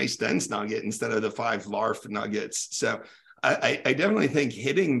one nice dense nugget instead of the 5 larf nuggets. So I definitely think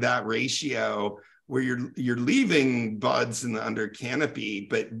hitting that ratio where you're leaving buds in the under canopy,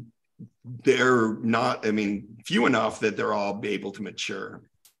 but they're not, I mean, few enough that they're all able to mature.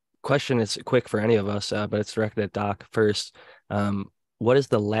 Question is quick for any of us, but it's directed at Doc first. What is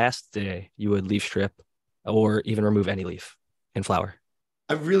the last day you would leaf strip or even remove any leaf in flower?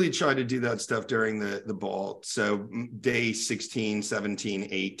 I've really tried to do that stuff during the bolt. So day 16, 17,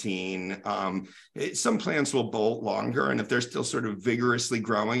 18. Some plants will bolt longer, and if they're still sort of vigorously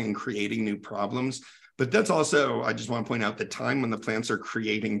growing and creating new problems. But that's also, I just want to point out the time when the plants are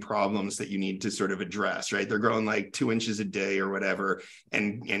creating problems that you need to sort of address, right? They're growing like 2 inches a day or whatever,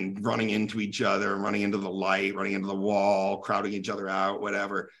 and running into each other, running into the light, running into the wall, crowding each other out,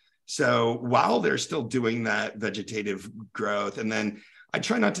 whatever. So while they're still doing that vegetative growth, and then I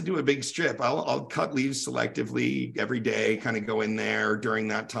try not to do a big strip. I'll cut leaves selectively every day, kind of go in there during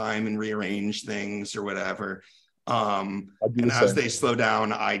that time and rearrange things or whatever. And as they slow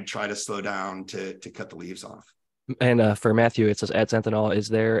down, I try to slow down to cut the leaves off. And for Matthew, it says, at Sentinel, is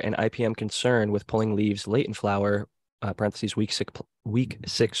there an IPM concern with pulling leaves late in flower, parentheses, week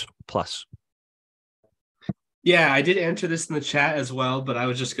 6 plus? Yeah, I did answer this in the chat as well, but I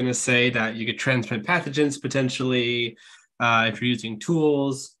was just going to say that you could transmit pathogens potentially if you're using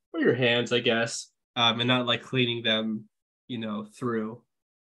tools or your hands, I guess, and not like cleaning them, through,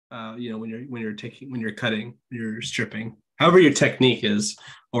 when you're cutting, you're stripping, however your technique is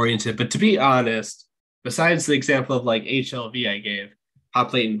oriented. But to be honest, besides the example of like HLV I gave,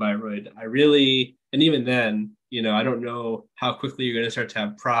 hop latent viroid, and even then, I don't know how quickly you're going to start to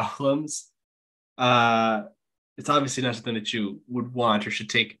have problems. It's obviously not something that you would want or should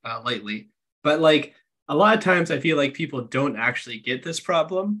take lightly, but like a lot of times I feel like people don't actually get this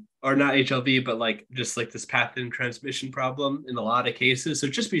problem, or not HLV, but like just like this pathogen transmission problem in a lot of cases. So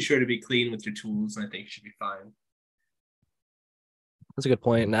just be sure to be clean with your tools, and I think you should be fine. That's a good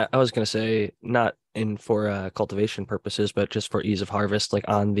point. And I was going to say, not for cultivation purposes, but just for ease of harvest, like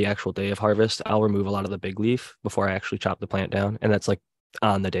on the actual day of harvest, I'll remove a lot of the big leaf before I actually chop the plant down. And that's like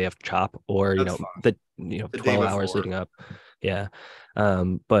on the day of chop, or, the 12 hours leading up. Yeah.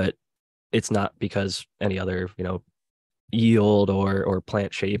 But it's not because any other, yield or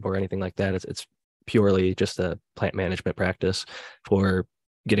plant shape or anything like that. It's purely just a plant management practice for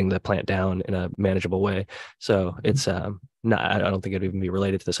getting the plant down in a manageable way. So it's not, I don't think it'd even be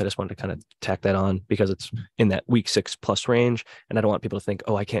related to this. I just wanted to kind of tack that on because it's in that week 6 plus range. And I don't want people to think,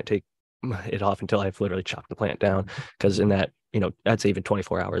 oh, I can't take it off until I've literally chopped the plant down. Because in that, I'd say even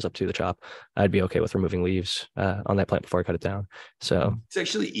 24 hours up to the chop, I'd be okay with removing leaves on that plant before I cut it down. So it's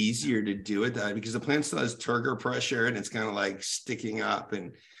actually easier to do it that because the plant still has turgor pressure and it's kind of like sticking up,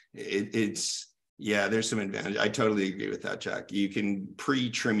 and there's some advantage. I totally agree with that, Jack. You can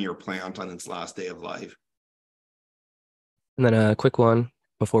pre-trim your plant on its last day of life. And then a quick one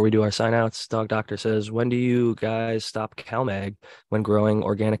before we do our sign outs. Dog Doctor says, when do you guys stop CalMag when growing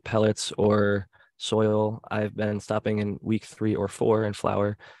organic pellets or soil? I've been stopping in week 3 or 4 in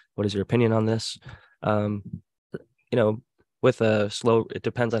flower. What is your opinion on this? With a slow, it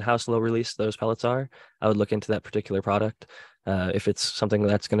depends on how slow release those pellets are. I would look into that particular product. If it's something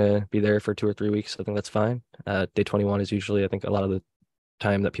that's going to be there for 2 or 3 weeks, I think that's fine. Day 21 is usually, I think, a lot of the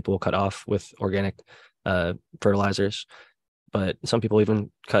time that people will cut off with organic fertilizers. But some people even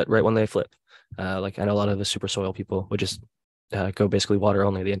cut right when they flip. Like I know a lot of the super soil people would just go basically water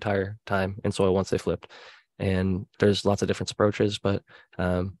only the entire time in soil once they flipped. And there's lots of different approaches, but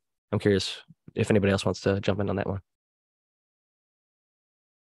I'm curious if anybody else wants to jump in on that one.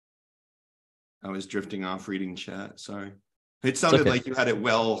 I was drifting off reading chat. Sorry. It sounded like you had it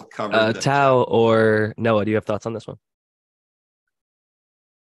well covered. Tao or Noah, do you have thoughts on this one?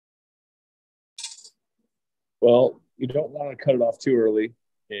 Well, you don't want to cut it off too early.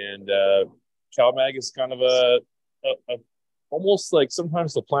 And CalMag is kind of a almost like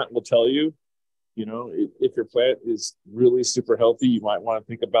sometimes the plant will tell you, if your plant is really super healthy, you might want to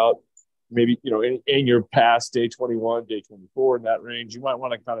think about maybe, in your past day 21, day 24, in that range, you might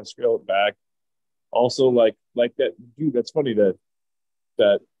want to kind of scale it back. Also, like that, dude, that's funny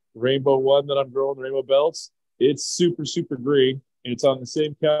that rainbow one that I'm growing, the rainbow belts, it's super, super green. And it's on the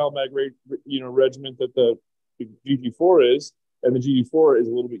same CalMag, regimen that the GG4 is, and the GG4 is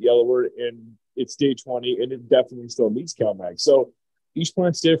a little bit yellower, and it's day 20, and it definitely still needs CalMag. So each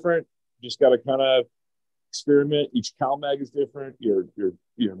plant's different. You just got to kind of experiment. Each CalMag is different. Your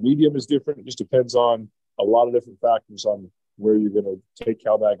medium is different. It just depends on a lot of different factors on where you're going to take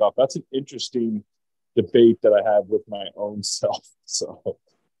CalMag off. That's an interesting debate that I have with my own self. So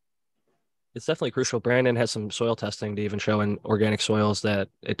it's definitely crucial. Brandon has some soil testing to even show in organic soils that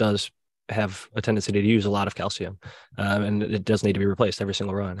it does have a tendency to use a lot of calcium, and it does need to be replaced every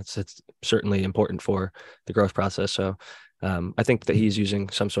single run. It's certainly important for the growth process. So I think that he's using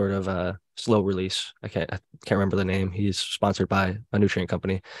some sort of slow release. I can't remember the name. He's sponsored by a nutrient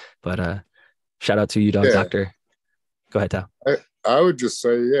company, but shout out to you, Dog Yeah. Doctor. Go ahead, Tal. I would just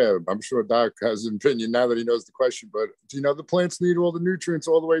say, yeah, I'm sure Doc has an opinion now that he knows the question, but the plants need all the nutrients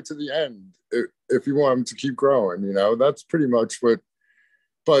all the way to the end if you want them to keep growing. That's pretty much what.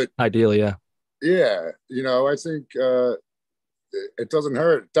 But ideally, yeah. Yeah, I think it doesn't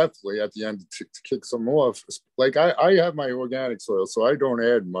hurt definitely at the end to kick some off. Like I have my organic soil, so I don't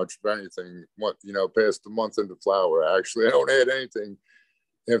add much of anything. Past a month into flower, actually, I don't add anything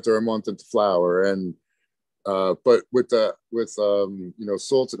after a month into flower. And but with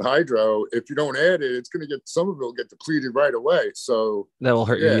salts and hydro, if you don't add it, it's going to get, some of it will get depleted right away. So that will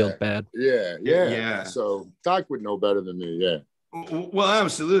hurt your yield bad. Yeah. So Doc would know better than me. Yeah. Well,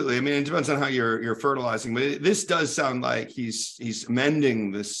 absolutely. I mean, it depends on how you're fertilizing, but this does sound like he's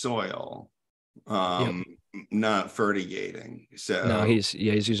amending the soil, not fertigating. So no, he's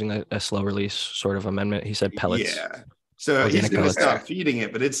using a slow release sort of amendment. He said pellets. Yeah. So he's going to stop feeding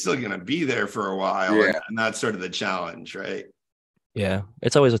it, but it's still going to be there for a while. Yeah. And that's sort of the challenge, right? Yeah,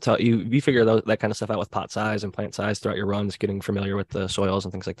 it's always a tough. You figure that kind of stuff out with pot size and plant size throughout your runs, getting familiar with the soils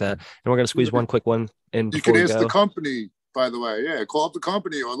and things like that. And we're going to squeeze one quick one in. You can ask the company, by the way. Yeah, call up the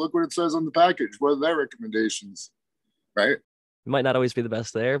company or look what it says on the package. What are their recommendations? Right. It might not always be the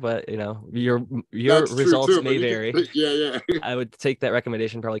best there, but your results may vary. Yeah. I would take that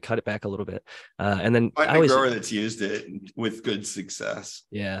recommendation, probably cut it back a little bit, and then find a grower that's used it with good success.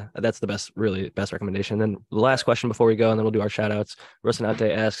 Yeah, that's the best recommendation. And then the last question before we go, and then we'll do our shout outs.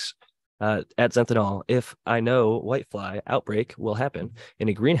 Rosinante asks at Zenthanol, if I know whitefly outbreak will happen in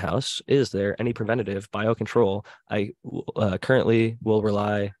a greenhouse, is there any preventative biocontrol I currently will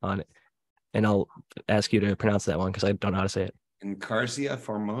rely on? And I'll ask you to pronounce that one because I don't know how to say it. Encarsia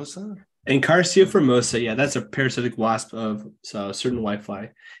formosa? Encarsia formosa, yeah, that's a parasitic wasp of a certain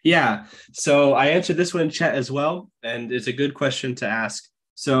whitefly. Yeah, so I answered this one in chat as well, and it's a good question to ask.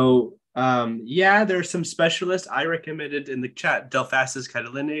 So, there are some specialists. I recommended in the chat Delphasis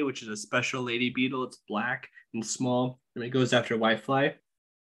catalinae, which is a special lady beetle. It's black and small, and it goes after whitefly.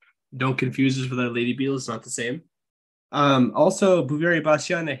 Don't confuse this with other lady beetles; it's not the same. Also, Bouveria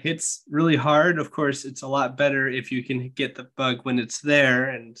bassiana hits really hard. Of course, it's a lot better if you can get the bug when it's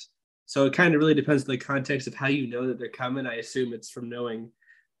there. And so it kind of really depends on the context of how you know that they're coming. I assume it's from knowing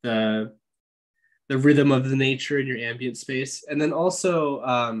the rhythm of the nature in your ambient space. And then also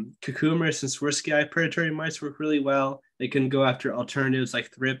Cucumis and Swirsky predatory mice work really well. They can go after alternatives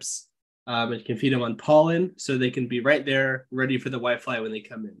like thrips. It can feed them on pollen, so they can be right there ready for the whitefly when they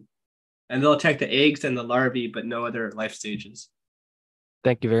come in. And they'll attack the eggs and the larvae, but no other life stages.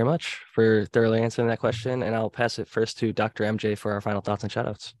 Thank you very much for thoroughly answering that question. And I'll pass it first to Dr. MJ for our final thoughts and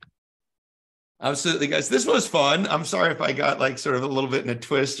shoutouts. Absolutely, guys. This was fun. I'm sorry if I got sort of a little bit in a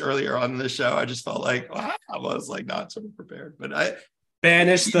twist earlier on in the show. I just felt like I was not sort of prepared. But I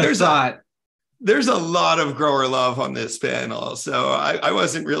banish the thought. There's a lot of grower love on this panel. So I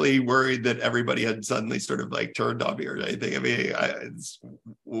wasn't really worried that everybody had suddenly sort of turned on me or anything. I mean,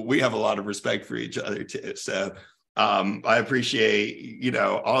 we have a lot of respect for each other too. So I appreciate,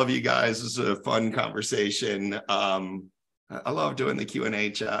 all of you guys. It was a fun conversation. I love doing the Q&A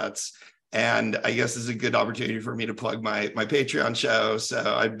chats. And I guess this is a good opportunity for me to plug my Patreon show.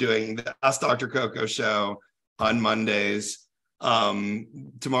 So I'm doing the Ask Dr. Coco show on Mondays.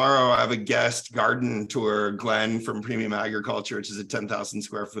 Tomorrow I have a guest garden tour. Glenn from Premium Agriculture, which is a 10,000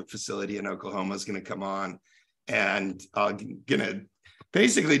 square foot facility in Oklahoma, is going to come on, and I'm going to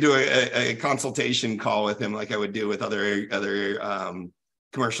basically do a consultation call with him like I would do with other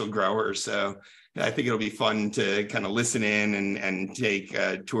commercial growers. So I think it'll be fun to kind of listen in and take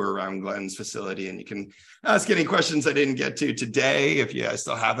a tour around Glenn's facility. And you can ask any questions I didn't get to today if you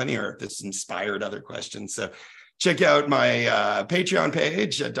still have any, or if this inspired other questions. So check out my Patreon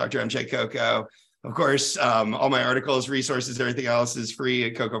page at Dr. MJ Coco. Of course, all my articles, resources, everything else is free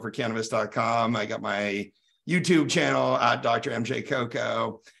at cocoforcannabis.com. I got my YouTube channel at Dr. MJ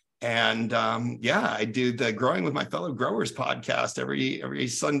Coco. And I do the Growing with My Fellow Growers podcast every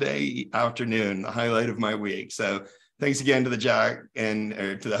Sunday afternoon, the highlight of my week. So thanks again to the Jack and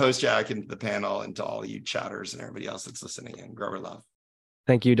to the host Jack and to the panel and to all you chatters and everybody else that's listening in. Grower love.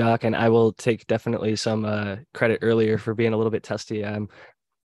 Thank you, Doc. And I will take definitely some credit earlier for being a little bit testy. I'm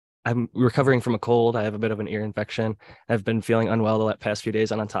recovering from a cold. I have a bit of an ear infection. I've been feeling unwell the past few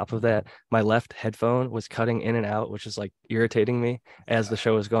days. And on top of that, my left headphone was cutting in and out, which is irritating me as the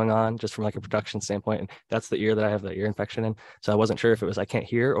show is going on, just from a production standpoint. And that's the ear that I have the ear infection in. So I wasn't sure if it was I can't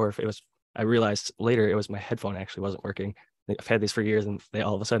hear or if it was I realized later it was my headphone actually wasn't working. I've had these for years, and they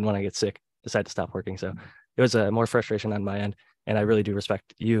all of a sudden, when I get sick, decide to stop working. So it was more frustration on my end. And I really do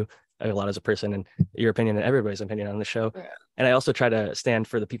respect you a lot as a person and your opinion and everybody's opinion on the show. Yeah. And I also try to stand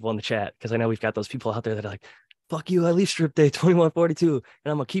for the people in the chat, because I know we've got those people out there that are like, fuck you, I leave strip day 2142 and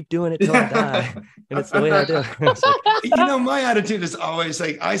I'm gonna keep doing it till I die. And it's the way I do it. It's like, You know, my attitude is always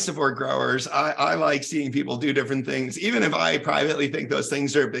like, I support growers. I like seeing people do different things, even if I privately think those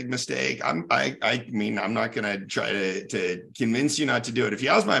things are a big mistake. I mean, I'm not going to try to convince you not to do it. If you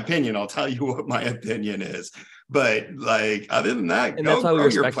ask my opinion, I'll tell you what my opinion is. But like, other than that, And go that's why we grow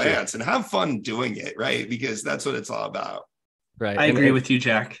your respect you. plants and have fun doing it, right? Because that's what it's all about. right. I And agree with you,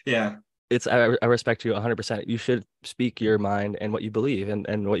 Jack. Yeah. it's I respect you 100%. You should speak your mind and what you believe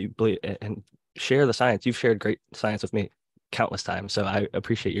and what you believe and share the science. You've shared great science with me countless times. So I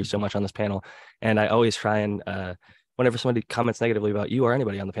appreciate you so much on this panel. And I always try and whenever somebody comments negatively about you or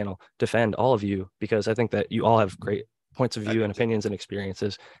anybody on the panel, defend all of you, because I think that you all have great points of view and opinions and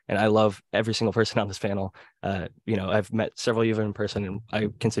experiences. And I love every single person on this panel. You know, I've met several of you in person, and I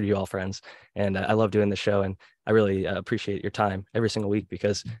consider you all friends. And I love doing this show. And I really appreciate your time every single week,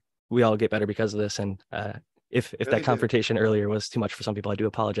 because we all get better because of this. And if Really that do. confrontation earlier was too much for some people, I do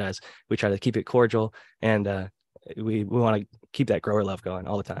apologize. We try to keep it cordial, and we want to keep that grower love going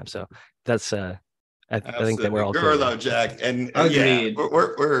all the time. So that's I think that we're all grower clear. love, Jack, and Agreed. yeah,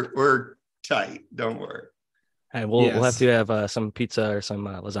 we're tight. Don't worry. And we'll have Yes. to have some pizza or some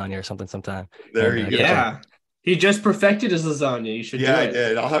lasagna or something sometime. There And, you go. Yeah. He just perfected his lasagna. You should Yeah, do I it.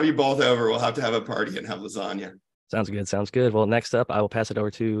 did. I'll have you both over. We'll have to have a party and have lasagna. Sounds good. Sounds good. Well, next up, I will pass it over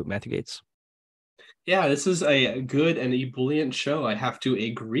to Matthew Gates. Yeah, this is a good and ebullient show. I have to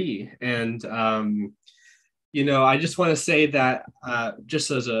agree. And, you know, I just want to say that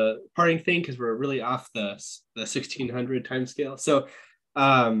just as a parting thing, because we're really off the 1600 time scale. So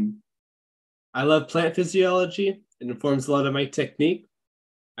I love plant physiology. It informs a lot of my technique.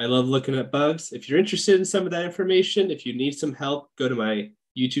 I love looking at bugs. If you're interested in some of that information, if you need some help, go to my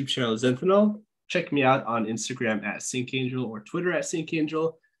YouTube channel, Zenthanol. Check me out on Instagram at SyncAngel or Twitter at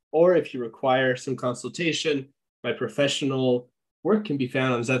SyncAngel. Or if you require some consultation, my professional work can be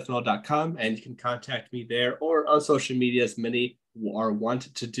found on zenthanol.com, and you can contact me there or on social media, as many are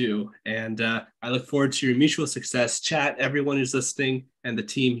wanted to do. And I look forward to your mutual success. Chat, everyone who's listening, and the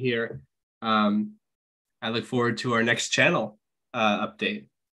team here. I look forward to our next channel update.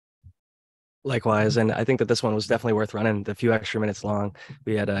 Likewise. And I think that this one was definitely worth running. The few extra minutes long.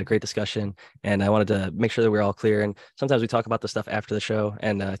 We had a great discussion, and I wanted to make sure that we're all clear. And sometimes we talk about the stuff after the show,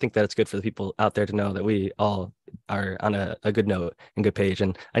 and I think that it's good for the people out there to know that we all are on a good note and good page.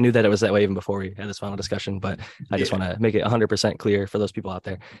 And I knew that it was that way even before we had this final discussion, but I just want to make it 100% clear for those people out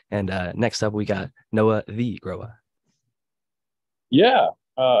there. And next up, we got Noah the Grower. Yeah,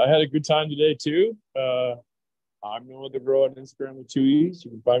 I had a good time today too. I'm Noah the Grower on Instagram with 2 E's.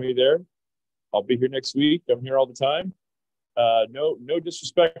 You can find me there. I'll be here next week. I'm here all the time. No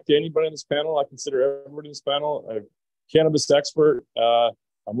disrespect to anybody on this panel. I consider everyone in this panel a cannabis expert.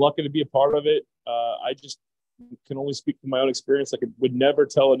 I'm lucky to be a part of it. I just can only speak from my own experience. Would never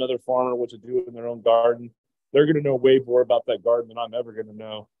tell another farmer what to do in their own garden. They're going to know way more about that garden than I'm ever going to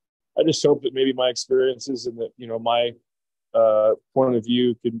know. I just hope that maybe my experiences and that, you know, my point of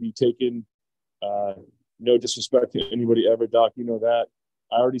view can be taken. No disrespect to anybody ever, Doc. You know that.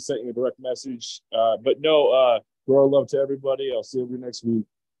 I already sent you a direct message. But no, grow love to everybody. I'll see you next week.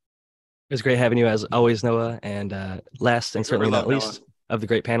 It was great having you as always, Noah. And last and certainly not Noah. least of the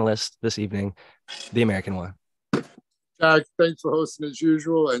great panelists this evening, the American one. Jack, thanks for hosting as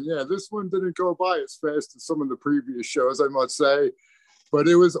usual. And yeah, this one didn't go by as fast as some of the previous shows, I must say. But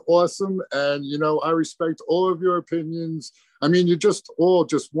it was awesome. And, you know, I respect all of your opinions. I mean, you're just all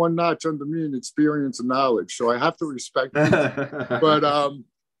just one notch under me in experience and knowledge. So I have to respect you. But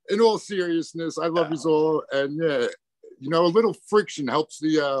in all seriousness, I love you all. And yeah, you know, a little friction helps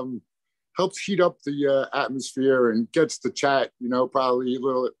the helps heat up the atmosphere and gets the chat, you know, probably a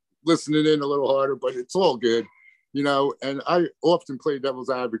little listening in a little harder, but it's all good, you know. And I often play devil's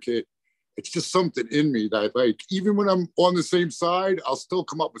advocate. It's just something in me that, like, even when I'm on the same side, I'll still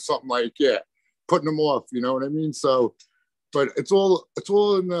come up with something like, yeah, putting them off, you know what I mean? So, but it's all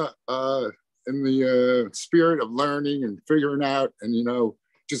in the spirit of learning and figuring out, and, you know,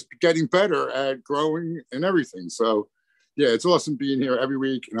 just getting better at growing and everything. So yeah, it's awesome being here every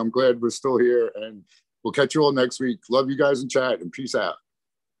week, and I'm glad we're still here, and we'll catch you all next week. Love you guys in chat, and peace out.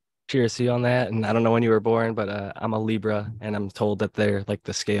 Cheers to you on that. And I don't know when you were born, but I'm a Libra, and I'm told that they're like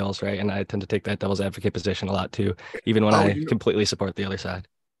the scales, right? And I tend to take that devil's advocate position a lot too, even when I completely support the other side.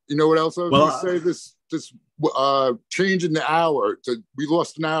 You know what else I was going to say? This change in the hour. We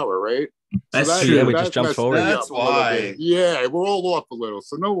lost an hour, right? That's that- true. Yeah, we that just jumped messed forward. me That's up a little why. bit. Yeah, we're all off a little,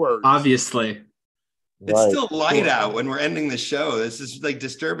 so no worries. Obviously. It's still light out when we're ending the show. This is like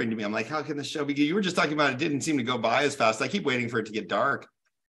disturbing to me. I'm like, how can the show be? You were just talking about it didn't seem to go by as fast. I keep waiting for it to get dark.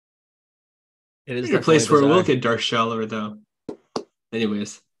 It is A place where definitely it will bizarre. get dark shallower, though.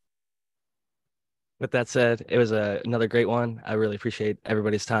 Anyways. With that said, it was another great one. I really appreciate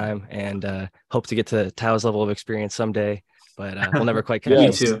everybody's time and hope to get to Tao's level of experience someday, but we'll never quite catch Yeah. Me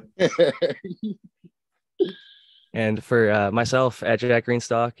him. too. And for myself at Jack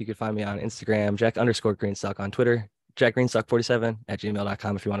Greenstock, you can find me on Instagram, Jack_Greenstock on Twitter,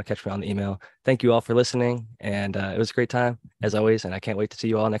 JackGreenstock47@gmail.com if you want to catch me on the email. Thank you all for listening. And it was a great time as always. And I can't wait to see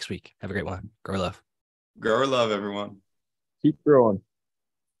you all next week. Have a great one. Grow love. Grow love, everyone. Keep growing.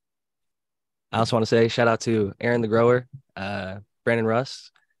 I also want to say shout out to Aaron the Grower, Brandon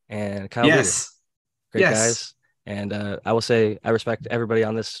Russ, and Kyle Weeder. Yes. Great Yes. guys. And I will say I respect everybody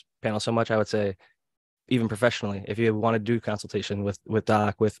on this panel so much. I would say even professionally, if you want to do consultation with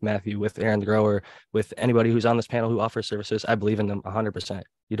Doc, with Matthew, with Aaron the Grower, with anybody who's on this panel who offers services, I believe in them 100%.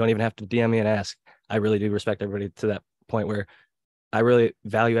 You don't even have to DM me and ask. I really do respect everybody to that point where I really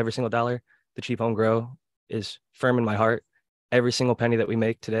value every single dollar. The Cheap Home Grow is firm in my heart. Every single penny that we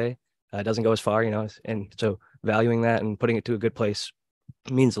make today doesn't go as far, and so valuing that and putting it to a good place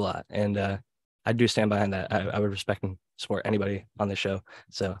means a lot. And I do stand behind that. I would respect and support anybody on this show.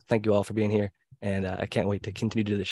 So thank you all for being here. And I can't wait to continue to do this